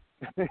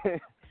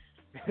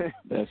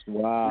 That's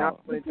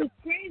wild. This is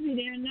crazy.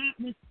 They're not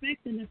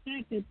respecting the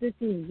fact that this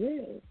is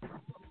real.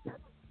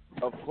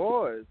 Of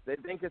course, they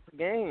think it's a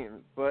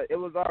game, but this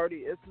has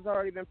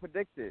already been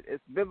predicted.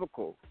 It's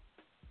biblical.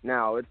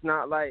 Now, it's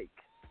not like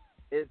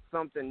it's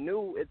something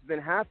new. It's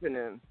been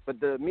happening, but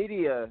the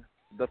media,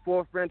 the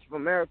fourth branch of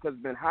America, has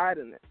been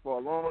hiding it for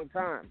a long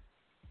time,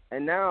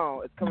 and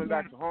now it's coming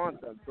back to haunt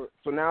them.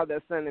 So now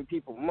they're sending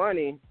people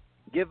money,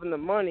 giving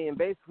them money, and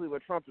basically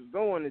what Trump is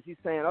doing is he's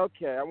saying,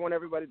 okay, I want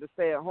everybody to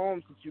stay at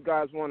home since you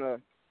guys want to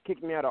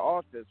kick me out of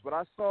office. What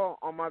I saw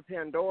on my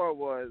Pandora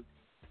was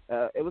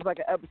it was like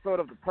an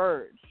episode of The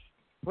Purge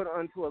put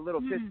onto a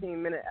little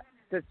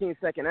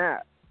 15-second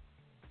ad.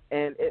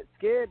 And it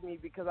scared me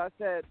because I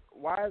said,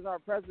 why is our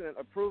president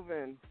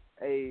approving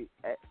a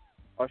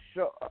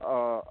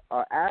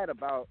ad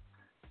about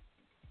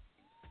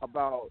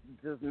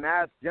just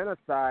mass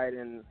genocide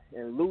and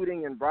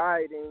looting and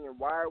rioting, and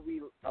why are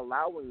we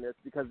allowing this?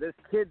 Because there's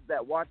kids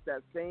that watch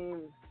that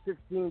same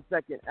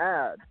 15-second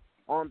ad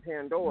on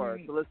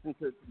Pandora to listen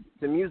to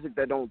music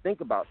that don't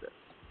think about this.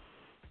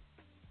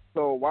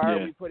 So why are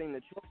we putting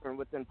the children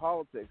within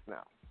politics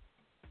now?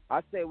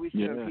 I say we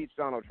should impeach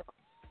Donald Trump.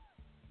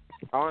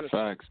 Honestly.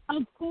 Facts.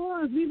 Of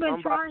course, we've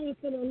been trying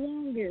for the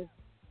longest.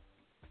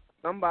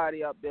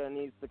 Somebody up there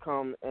needs to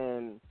come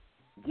and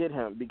get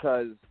him,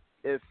 because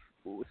if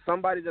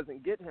somebody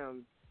doesn't get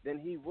him, then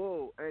he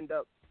will end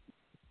up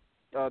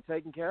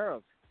taken care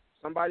of.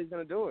 Somebody's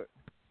going to do it.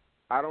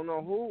 I don't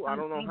know who. I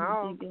don't know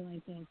how. But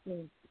he's going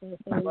to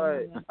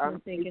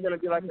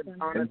be like a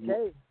John F.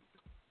 Kennedy.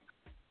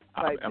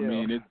 I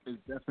mean,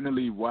 it's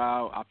definitely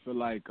wild. I feel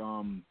like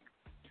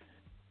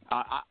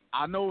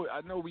I know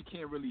we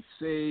can't really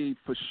say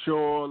for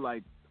sure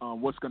like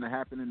what's going to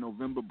happen in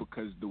November,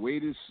 because the way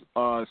this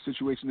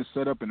situation is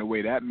set up and the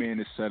way that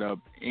man is set up,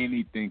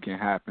 anything can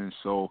happen.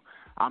 So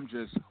I'm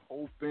just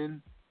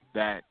hoping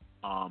that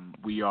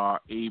we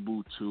are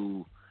able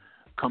to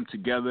come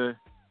together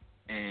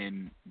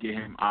and get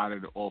him out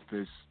of the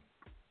office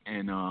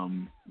in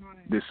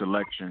this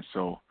election.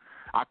 So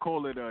I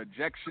call it an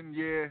ejection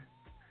year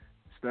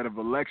instead of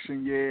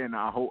election year, and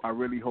I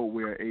really hope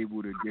we're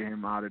able to get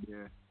him out of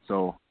there.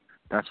 So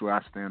that's where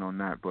I stand on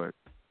that. But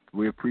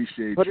we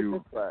appreciate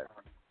you. How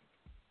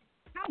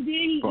dare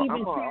he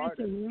even try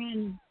to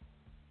run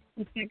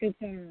the second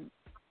term?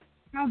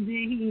 How dare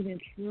he even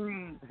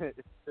try?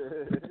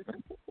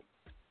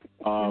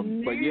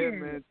 But yeah,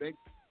 man,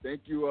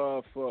 thank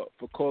you for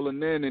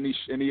calling in.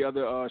 Any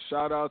other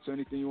shout outs or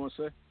anything you want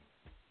to say?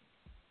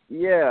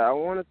 Yeah, I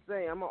want to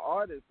say I'm an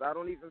artist. I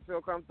don't even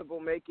feel comfortable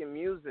making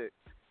music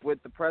with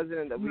the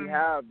president that we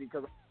have,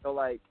 because I feel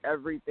like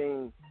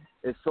everything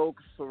is so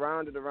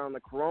surrounded around the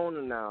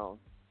corona now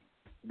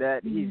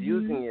that he's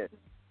using it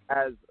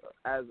as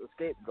a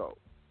scapegoat,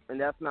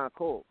 and that's not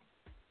cool.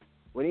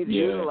 We need to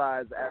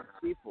utilize as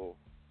people.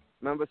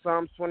 Remember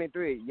Psalms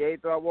 23, yea,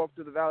 though I walk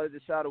through the valley of the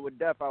shadow of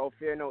death, I will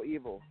fear no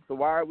evil. So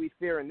why are we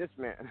fearing this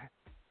man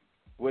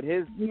with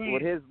his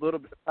little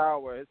bit of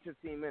power, his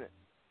 15 minutes?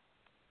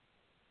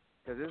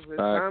 Because his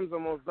time's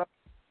almost up.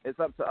 It's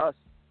up to us.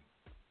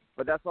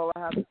 But that's all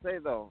I have to say,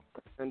 though.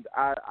 And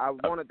I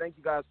want to thank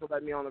you guys for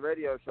letting me on the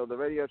radio show. The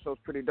radio show's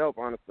pretty dope,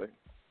 honestly.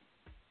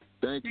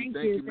 Thank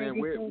you, man.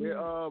 Where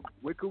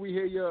could we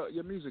hear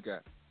your music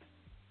at?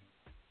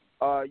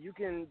 You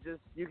can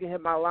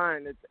hit my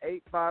line. It's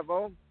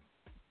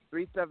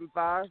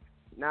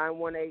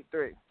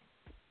 850-375-9183.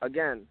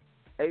 Again,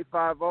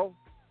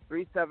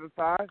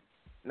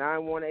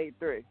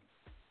 850-375-9183.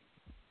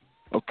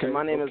 Okay. And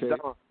my name is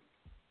Don.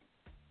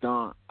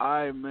 Don. All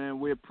right, man.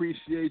 We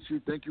appreciate you.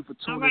 Thank you for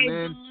tuning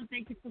in. Don.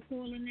 Thank you for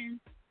calling in.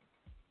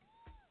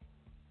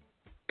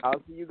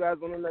 I'll see you guys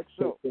on the next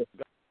show.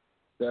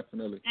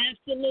 Definitely.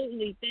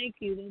 Absolutely. Thank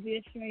you. Don't be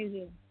a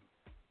stranger.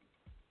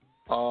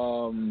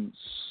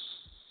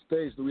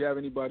 Stace, do we have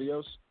anybody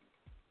else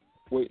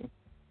waiting?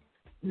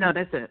 No,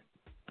 that's it.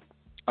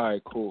 All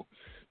right, cool.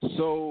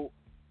 So,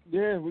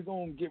 yeah, we're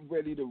going to get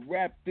ready to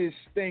wrap this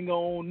thing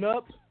on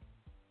up.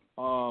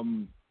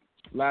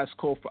 Last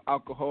call for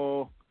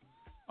alcohol.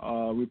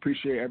 We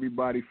appreciate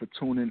everybody for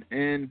tuning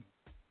in.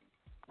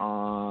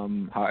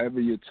 however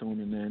you're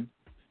tuning in.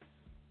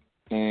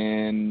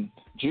 And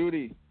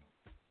Judy,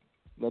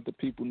 let the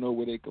people know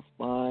where they can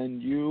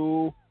find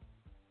you.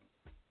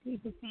 You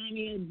can find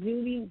me at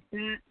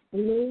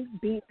Judy.Blue,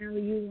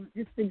 B-L-U on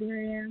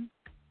Instagram,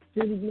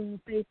 Judy Blue on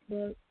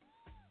Facebook,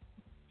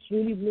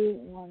 Judy Blue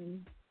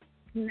on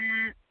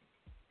Snap.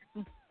 I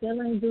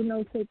still ain't do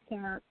no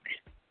TikTok.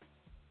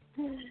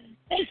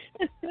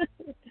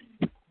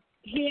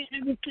 Here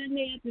every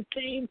Sunday at the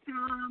same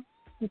time.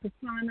 You can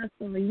find us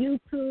on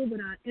YouTube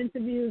with our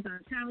interviews,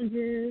 our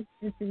challenges,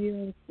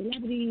 interviewing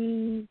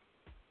celebrities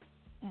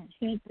at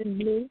Hampton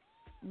Blue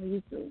on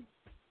YouTube.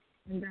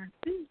 And that's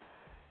it.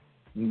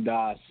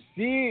 That's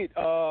it.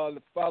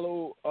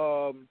 Follow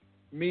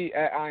me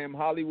at I Am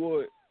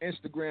Hollywood,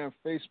 Instagram,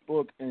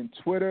 Facebook, and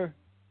Twitter.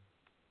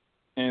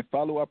 And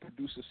follow our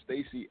producer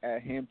Stacy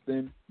at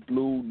Hampton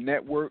Blue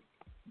Network,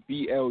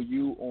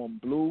 BLU on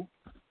Blue,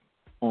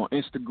 on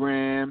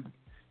Instagram,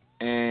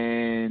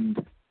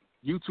 and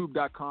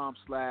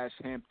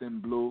YouTube.com/Hampton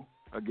Blue,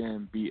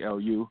 again,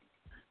 BLU.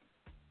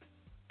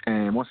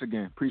 And once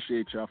again,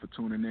 appreciate y'all for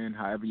tuning in,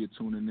 however you're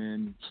tuning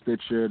in,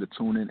 Stitcher, the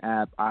TuneIn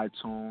app,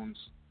 iTunes,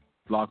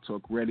 Blog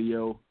Talk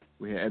Radio.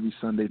 We're here every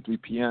Sunday, 3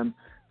 p.m.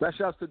 Special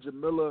shouts to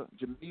Jamila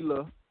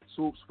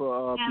Swopes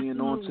for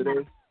being on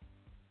today.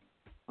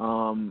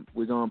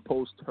 We're going to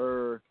post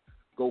her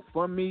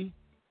GoFundMe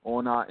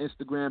on our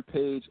Instagram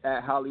page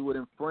at Hollywood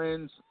and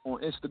Friends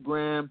on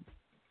Instagram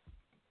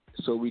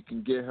so we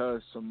can get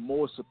her some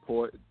more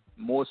support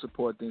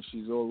than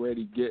she's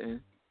already getting.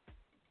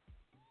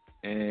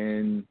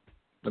 And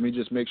let me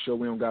just make sure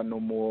we don't got no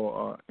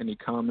more any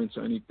comments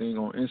or anything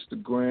on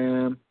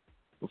Instagram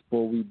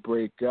before we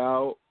break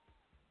out.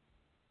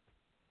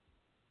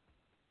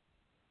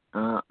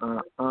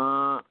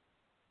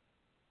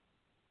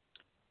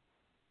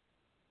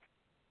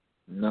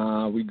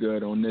 Nah, we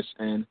good on this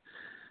end.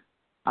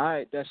 All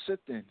right, that's it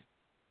then.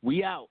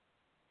 We out.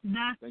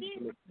 That's Thanks it.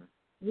 for listening.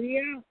 We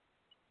out.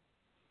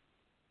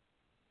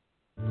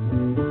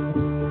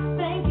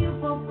 Thank you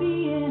for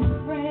being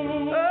a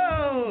friend.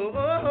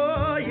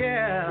 Oh,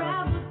 yeah.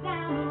 Travel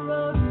down the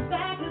road and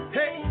back again.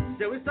 Hey,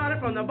 so we started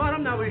from the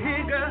bottom, now we're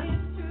here, girl.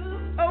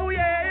 Oh,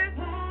 yeah.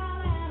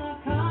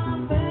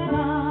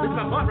 This is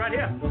my part right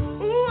here.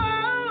 Ooh,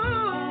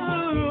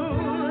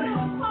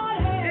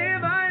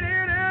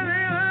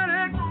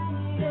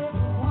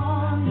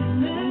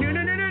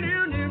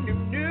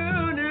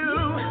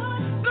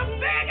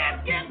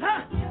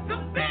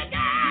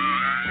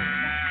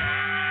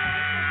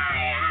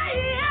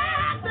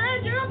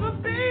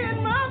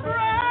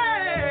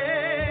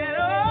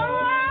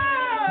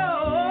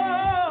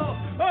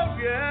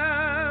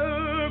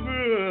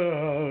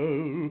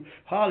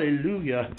 hallelujah.